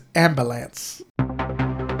 is Ambulance.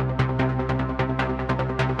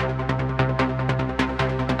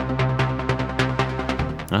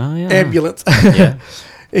 Oh, yeah. Ambulance. Yeah.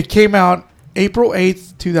 It came out April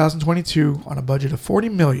 8th, 2022 on a budget of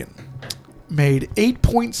 $40 million. Made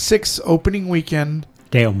 8.6 opening weekend,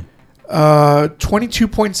 Damn.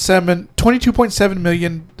 22.7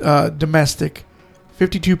 million domestic,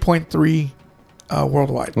 52.3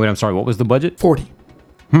 worldwide. Wait, I'm sorry. What was the budget? 40.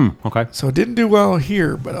 Okay. So it didn't do well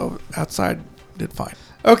here, but outside did fine.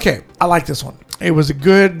 Okay, I like this one. It was a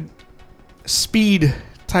good speed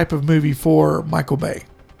type of movie for Michael Bay.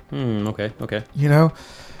 Okay. You know,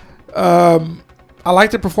 I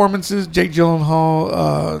like the performances. Jake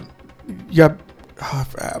Gyllenhaal. I'm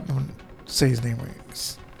gonna say his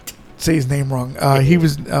name wrong. He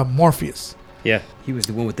was Morpheus. Yeah. He was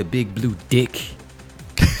the one with the big blue dick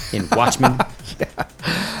in Watchmen.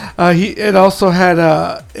 It also had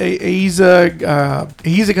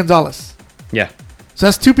Eiza Gonzalez. Yeah. So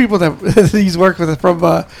that's two people that he's worked with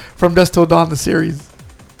from Dusk Till Dawn, the series.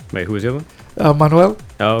 Wait, who was the other one? Manuel.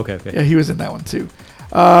 Oh, okay. Yeah, he was in that one too.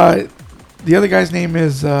 The other guy's name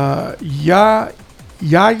is Yahya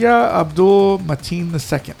Abdul Mateen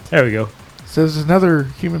II. There we go. So there's another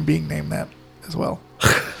human being named that as well.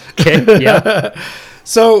 Okay. Yeah.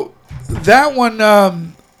 So that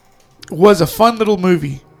one was a fun little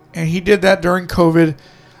movie, and he did that during COVID.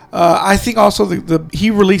 I think also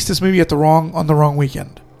he released this movie on the wrong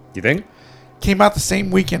weekend. You think? Came out the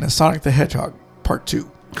same weekend as Sonic the Hedgehog Part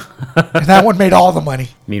 2. And that one made all the money.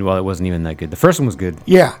 Meanwhile, it wasn't even that good. The first one was good.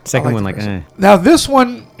 Yeah. Second I one, the like, first eh. Now, this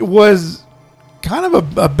one was kind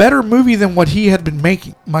of a better movie than what he had been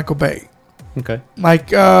making, Michael Bay. Okay.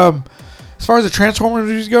 Like, as far as the Transformers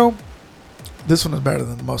movies go, this one is better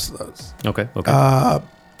than most of those. Okay.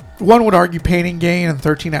 One would argue Pain and Gain in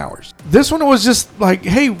 13 hours. This one was just like,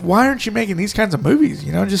 hey, why aren't you making these kinds of movies?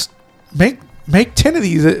 You know, just make 10 of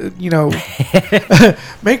these,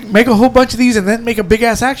 make a whole bunch of these and then make a big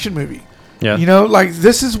ass action movie. Yeah. You know, like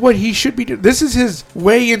this is what he should be doing. This is his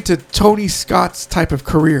way into Tony Scott's type of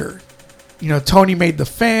career. You know, Tony made The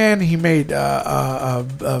Fan. He made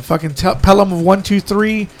fucking Pelham of 1, 2,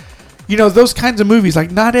 3. You know, those kinds of movies.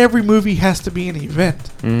 Like, not every movie has to be an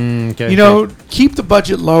event. Okay. You know, keep the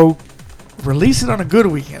budget low. Release it on a good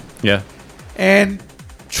weekend. Yeah. And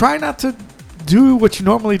try not to do what you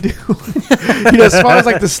normally do. You know, as far as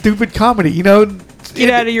like the stupid comedy, you know. Get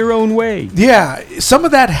out of your own way. Yeah. Some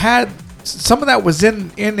of that had some of that was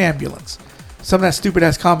in Ambulance, some of that stupid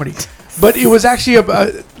ass comedy, but it was actually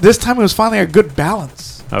this time it was finally a good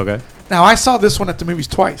balance. Okay. Now I saw this one at the movies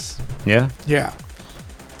twice. Yeah. Yeah.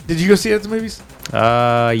 Did you go see it at the movies?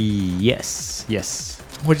 Yes.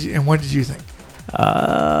 What did you think?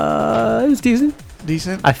 It was decent.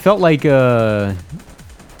 Decent. I felt like Yaya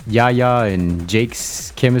and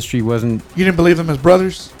Jake's chemistry wasn't. You didn't believe them as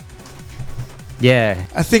brothers? Yeah.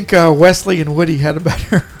 I think Wesley and Woody had a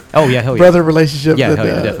better Oh yeah, hell yeah. brother relationship. Yeah, than, hell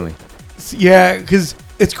yeah, definitely. Yeah, because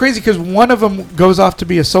it's crazy because one of them goes off to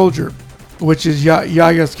be a soldier, which is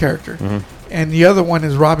Yaya's character, and the other one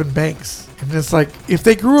is Robin Banks. And it's like, if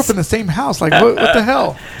they grew up in the same house, like, what the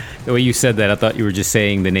hell? The way you said that, I thought you were just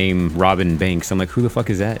saying the name Robin Banks. I'm like, who the fuck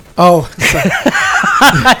is that? Oh,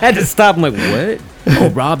 I had to stop. I'm like, what? Oh,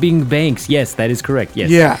 Robbing Banks. Yes, that is correct. Yes.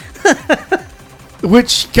 yeah.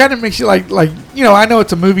 Which kind of makes you like, I know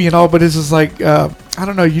it's a movie and all, but it's just like, I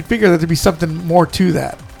don't know, you'd figure that there'd be something more to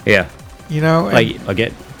that, Yeah. And- Like,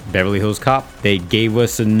 again, Beverly Hills Cop, they gave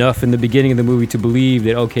us enough in the beginning of the movie to believe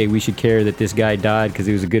that, okay, we should care that this guy died because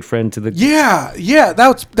he was a good friend to the... Yeah,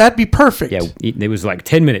 that'd be perfect. Yeah, it was like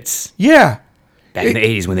 10 minutes. Yeah. Back in the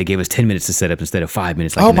 80s when they gave us 10 minutes to set up instead of 5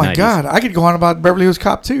 minutes like Oh in the 90s. my God, I could go on about Beverly Hills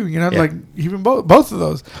Cop too. Like even both of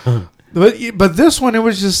those. But this one, it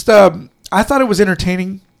was just I thought it was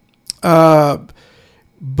entertaining, but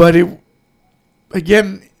they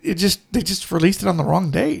just released it on the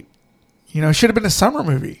wrong date. It should have been a summer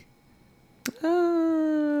movie.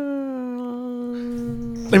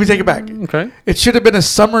 Let me take it back. Okay. It should have been a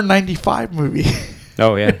summer '95 movie.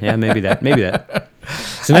 Oh, yeah, maybe that.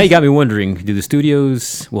 So now you got me wondering, do the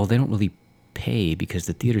studios, well, they don't really pay because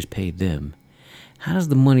the theaters pay them. How does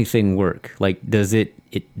the money thing work? Like, does it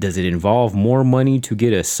involve more money to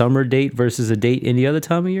get a summer date versus a date any other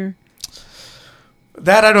time of year?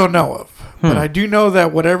 That I don't know of. But I do know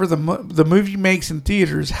that whatever the movie makes in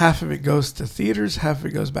theaters, half of it goes to theaters, half of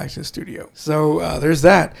it goes back to the studio. So there's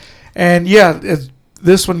that. And yeah, as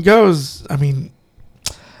this one goes, I mean,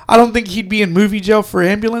 I don't think he'd be in movie jail for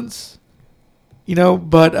Ambulance,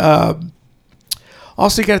 but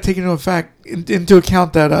also you got to take into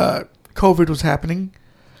account that COVID was happening.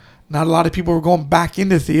 Not a lot of people were going back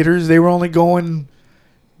into theaters. They were only going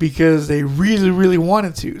because they really, really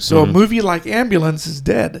wanted to. So a movie like Ambulance is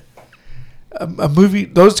dead. A movie,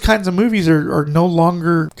 those kinds of movies are no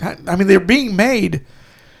longer. I mean, they're being made,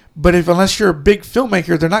 but unless you're a big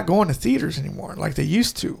filmmaker, they're not going to theaters anymore like they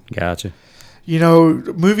used to. Gotcha.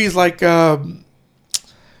 Movies like I'm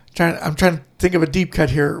trying to think of a deep cut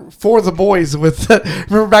here. For the Boys with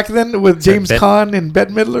remember back then with James Caan and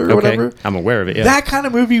Bette Midler or whatever. I'm aware of it. Yeah. That kind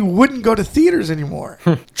of movie wouldn't go to theaters anymore.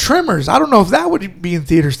 Tremors. I don't know if that would be in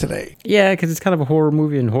theaters today. Yeah, because it's kind of a horror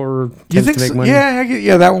movie, and horror You tends think to make so? money.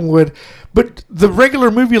 Yeah, that one would. But the regular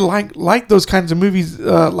movie, like those kinds of movies,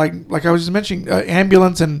 like I was just mentioning,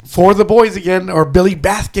 Ambulance and For the Boys again, or Billy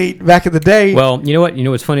Bathgate back in the day. Well, you know what?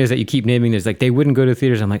 What's funny is that you keep naming this. Like, they wouldn't go to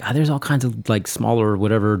theaters. I'm like, there's all kinds of like smaller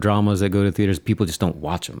whatever dramas that go to theaters. People just don't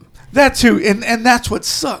watch them. That too, and that's what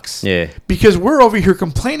sucks. Yeah. Because we're over here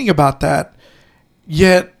complaining about that,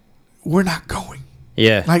 yet we're not going.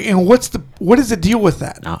 Yeah. Like, and what is the deal with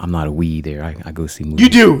that? No, I'm not a wee there. I go see movies. You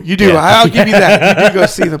do. Yeah. I'll give you that. You do go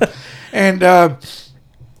see them. And,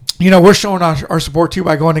 we're showing our support too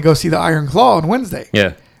by going to go see the Iron Claw on Wednesday.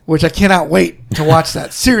 Yeah. Which I cannot wait to watch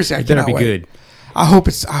that. Seriously, I It better cannot be wait. good. I hope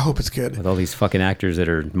it's good. With all these fucking actors that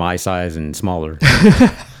are my size and smaller.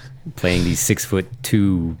 Playing these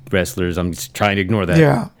 6'2" wrestlers. I'm just trying to ignore that.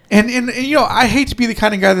 Yeah. And I hate to be the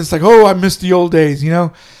kind of guy that's like, oh, I miss the old days,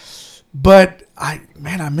 But I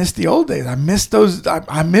miss the old days. I miss those.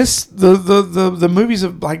 I miss the movies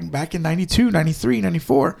of like back in 92, 93,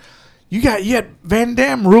 94. You had Van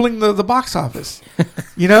Damme ruling the box office.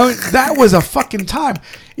 That was a fucking time.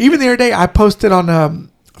 Even the other day, I posted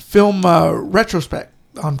on Film Retrospect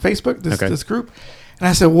on Facebook, this group. And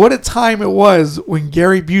I said, what a time it was when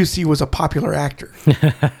Gary Busey was a popular actor.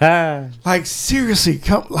 Like, seriously,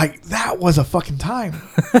 that was a fucking time.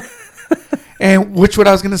 And what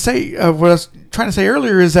I was going to say, what I was trying to say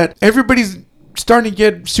earlier is that everybody's starting to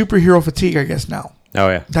get superhero fatigue, I guess, now. Oh,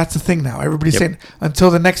 yeah. That's the thing now. Everybody's saying until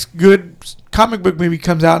the next good comic book movie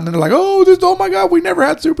comes out, and then they're like, oh my God, we never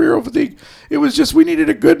had superhero fatigue. It was just we needed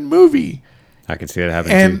a good movie. I can see that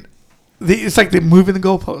happening And too. it's like they're moving the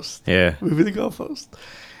goalpost. Yeah. Moving the goalpost.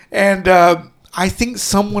 And I think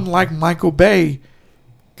someone like Michael Bay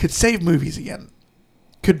could save movies again.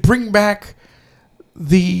 Could bring back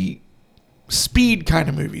the speed kind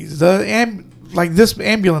of movies. Like this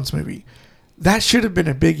Ambulance movie. That should have been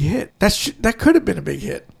a big hit. That could have been a big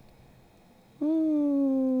hit.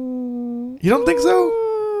 You don't think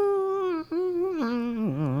so?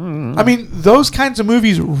 I mean, those kinds of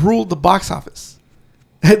movies ruled the box office.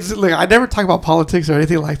 It's like, I never talk about politics or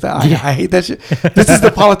anything like that. I hate that shit. This is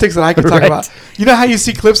the politics that I can talk Right. about. You know how you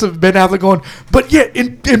see clips of Ben Affleck going, but yet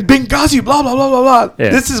in Benghazi, blah, blah, blah, blah, blah.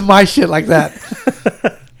 Yeah. This is my shit like that.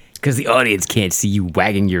 Because the audience can't see you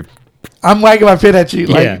wagging your. I'm wagging my pin at you.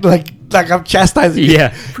 Yeah. Like I'm chastising you.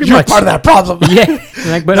 Yeah, pretty You're much. part of that problem. Yeah.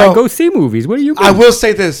 Like, but No. I go see movies. What do you mean? I will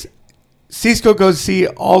say this. Cisco goes see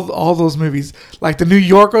all those movies. Like the New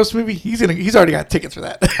York Ghost movie, he's already got tickets for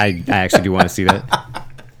that. I actually do want to see that.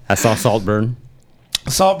 I saw Saltburn.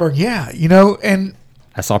 Saltburn, yeah. You know, and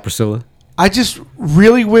I saw Priscilla. I just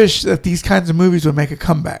really wish that these kinds of movies would make a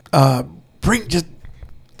comeback. God,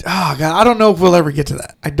 I don't know if we'll ever get to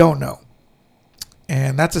that. I don't know.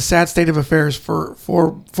 And that's a sad state of affairs for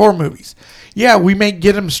movies. Yeah, we may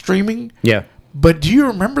get them streaming, Yeah. but do you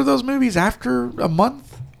remember those movies after a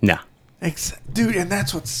month? Nah. Dude, and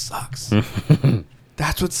that's what sucks.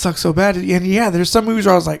 That's what sucks so bad. And yeah, there's some movies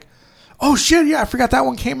where I was like, oh shit, yeah, I forgot that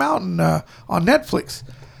one came out on Netflix.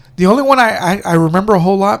 The only one I remember a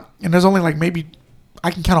whole lot, and there's only like maybe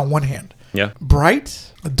I can count on one hand. Yeah.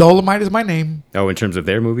 Bright, Dolomite is my name. Oh, in terms of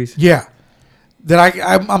their movies? Yeah, that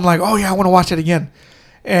I'm like, oh yeah, I want to watch it again.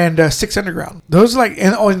 And Six Underground. Those are like,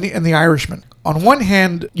 and the Irishman. On one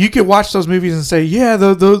hand, you could watch those movies and say, yeah,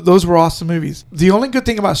 those were awesome movies. The only good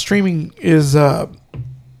thing about streaming is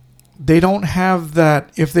they don't have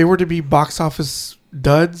that. If they were to be box office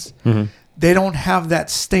duds, they don't have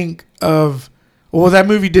that stink of, well, that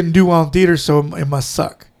movie didn't do well in theaters, so it must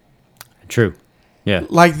suck. True. Yeah.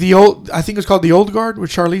 Like I think it's called The Old Guard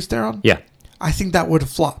with Charlize Theron. Yeah. I think that would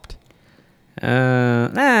have flopped. You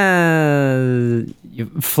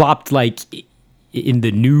flopped like in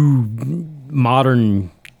the new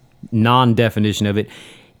modern non-definition of it.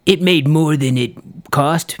 It made more than it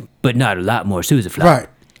cost, but not a lot more. So it was a flop. Right.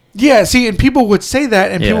 Yeah, see, and people would say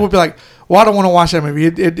that, and people Yeah. would be like, well, I don't want to watch that movie.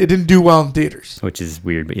 It didn't do well in theaters. Which is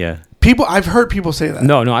weird, but yeah. I've heard people say that.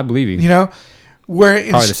 No, I believe you. You know? Where it's,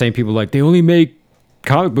 Probably the same people like, they only make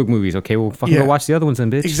comic book movies. Okay, well, fucking Yeah. go watch the other ones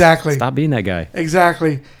then, bitch. Exactly. Stop being that guy.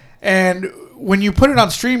 Exactly. And when you put it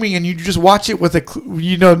on streaming and you just watch it with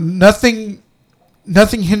nothing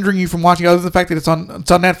hindering you from watching other than the fact that it's on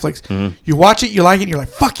Netflix. Mm-hmm. You watch it, you like it, and you're like,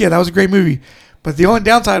 fuck yeah, that was a great movie. But the only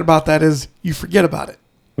downside about that is you forget about it.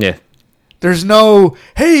 Yeah. There's no,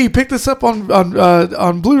 hey, pick this up on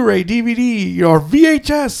Blu-ray, DVD, or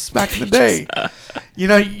VHS back in the day. You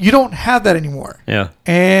don't have that anymore. Yeah.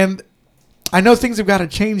 And I know things have got to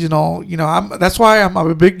change and all. That's why I'm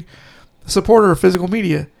a big supporter of physical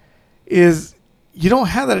media. Is you don't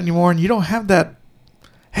have that anymore, and you don't have that.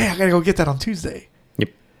 Hey, I gotta go get that on Tuesday. Yep.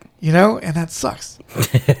 And that sucks.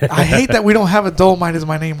 I hate that we don't have a Dolomite is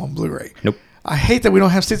my name on Blu-ray. Nope. I hate that we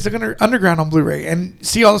don't have Six Underground on Blu-ray and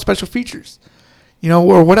see all the special features.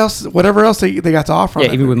 Or whatever else they got to offer. Yeah,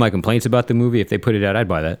 on even that with my complaints about the movie, if they put it out, I'd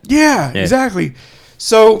buy that. Yeah, exactly.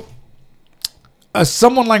 So,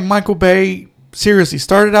 someone like Michael Bay seriously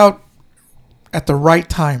started out at the right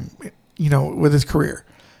time, with his career.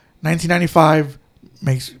 1995,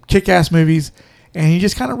 makes kick-ass movies, and he's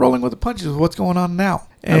just kind of rolling with the punches of what's going on now.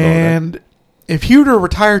 And if he were to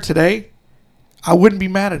retire today, I wouldn't be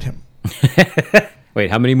mad at him. Wait,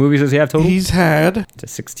 how many movies does he have total? He's had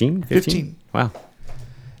 16? 15. Wow.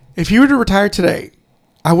 If he were to retire today,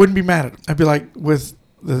 I wouldn't be mad at him. I'd be like, with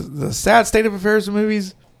the sad state of affairs of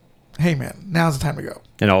movies, hey man, now's the time to go.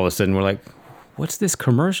 And all of a sudden we're like, what's this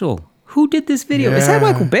commercial? Who did this video? Is that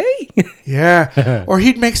Yeah. Michael Bay? Yeah. Or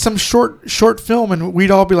he'd make some short film and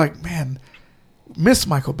we'd all be like, man, miss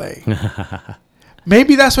Michael Bay.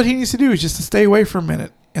 Maybe that's what he needs to do, is just to stay away for a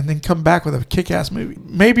minute and then come back with a kick-ass movie.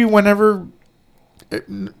 Maybe whenever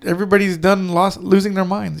everybody's done losing their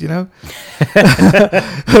minds, we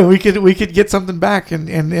could get something back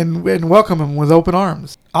and welcome him with open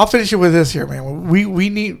arms. I'll finish it with this here, man. We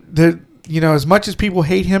need as much as people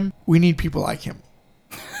hate him, we need people like him.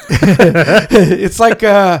 It's like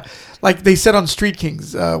they said on Street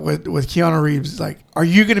Kings with Keanu Reeves, like, are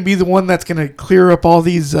you going to be the one that's going to clear up all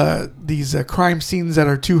these crime scenes that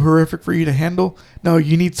are too horrific for you to handle? No,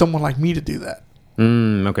 you need someone like me to do that.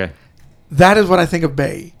 Okay. That is what I think of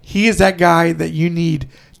Bay. He is that guy that you need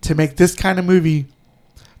to make this kind of movie,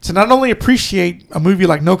 to not only appreciate a movie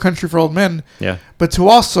like No Country for Old Men, Yeah. but to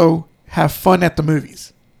also have fun at the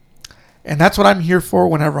movies. And that's what I'm here for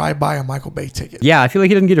whenever I buy a Michael Bay ticket. Yeah, I feel like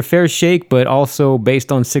he doesn't get a fair shake, but also based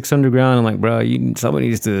on Six Underground, I'm like, bro, you need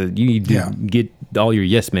to get all your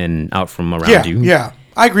yes men out from around you. Yeah.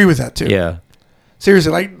 I agree with that too. Yeah.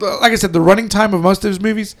 Seriously, like I said, the running time of most of his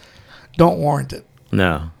movies don't warrant it.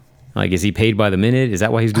 No. Like, is he paid by the minute? Is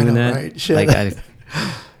that why he's doing know, that? right? Shit. Like,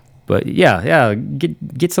 But yeah,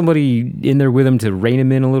 get somebody in there with him to rein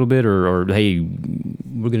him in a little bit, or hey,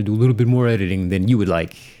 we're gonna do a little bit more editing than you would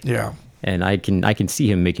like. Yeah. And I can see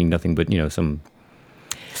him making nothing but some,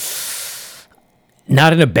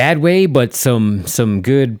 not in a bad way, but some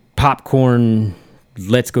good popcorn.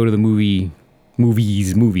 Let's go to the movie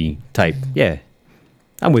type. Yeah,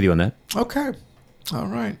 I'm with you on that. Okay. All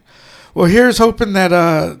right. Well, here's hoping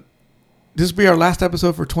that this will be our last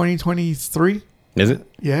episode for 2023. Is it?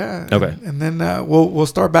 Yeah. Okay. And then we'll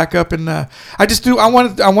start back up, and I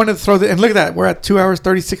wanted to throw and look at that. We're at 2 hours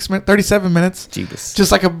 37 minutes. Jesus.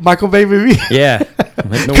 Just like a Michael Bay movie. Yeah.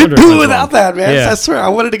 Like, no Could wonder do it's without long. that, man. Yeah. I swear, I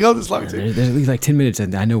wanted to go this long too. There's at least like 10 minutes,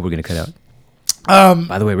 and I know we're gonna cut out.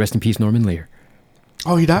 By the way, rest in peace, Norman Lear.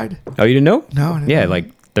 Oh, he died? Oh, you didn't know? No. I didn't Yeah, know.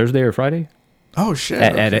 like Thursday or Friday Oh shit.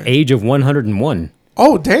 at an age of 101.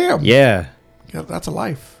 Oh damn. Yeah. Yeah, that's a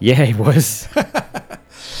life. Yeah, he was.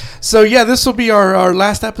 So yeah, this will be our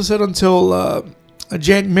last episode until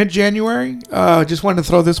mid-January. Just wanted to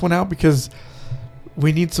throw this one out because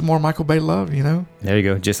we need some more Michael Bay love, you know? There you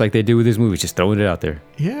go. Just like they do with his movies, just throwing it out there.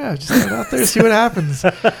 Yeah, just throw it out there, see what happens.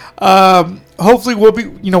 Hopefully we'll be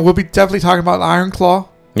definitely talking about Iron Claw.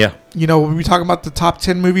 Yeah. We'll be talking about the top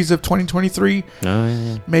 10 movies of 2023.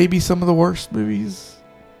 Yeah. Maybe some of the worst movies.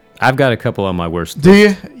 I've got a couple on my worst. Do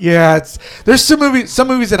you? Yeah, there's some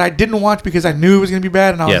movies that I didn't watch because I knew it was gonna be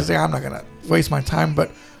bad, and I was just like, I'm not gonna waste my time.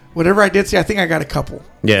 But whatever I did see, I think I got a couple.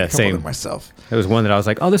 Yeah, a couple same. of myself. There was one that I was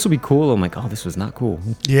like, oh, this will be cool. I'm like, oh, this was not cool.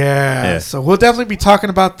 Yeah. Yeah. So we'll definitely be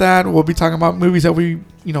talking about that. We'll be talking about movies that we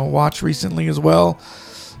watched recently as well.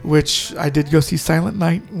 Which I did go see Silent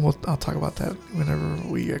Night. I'll talk about that whenever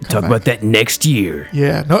we come Talk back. about that next year.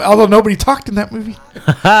 Yeah. No, although nobody talked in that movie.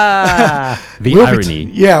 The We'll be irony.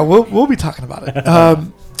 we'll be talking about it.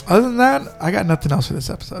 Other than that, I got nothing else for this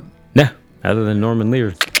episode. Nah, other than Norman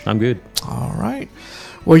Lear, I'm good. All right.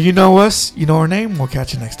 Well, you know us. You know our name. We'll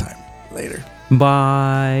catch you next time. Later.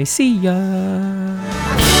 Bye. See ya.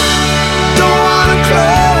 Don't wanna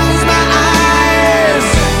close my eyes.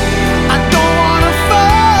 I don't wanna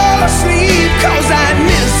fall asleep 'cause I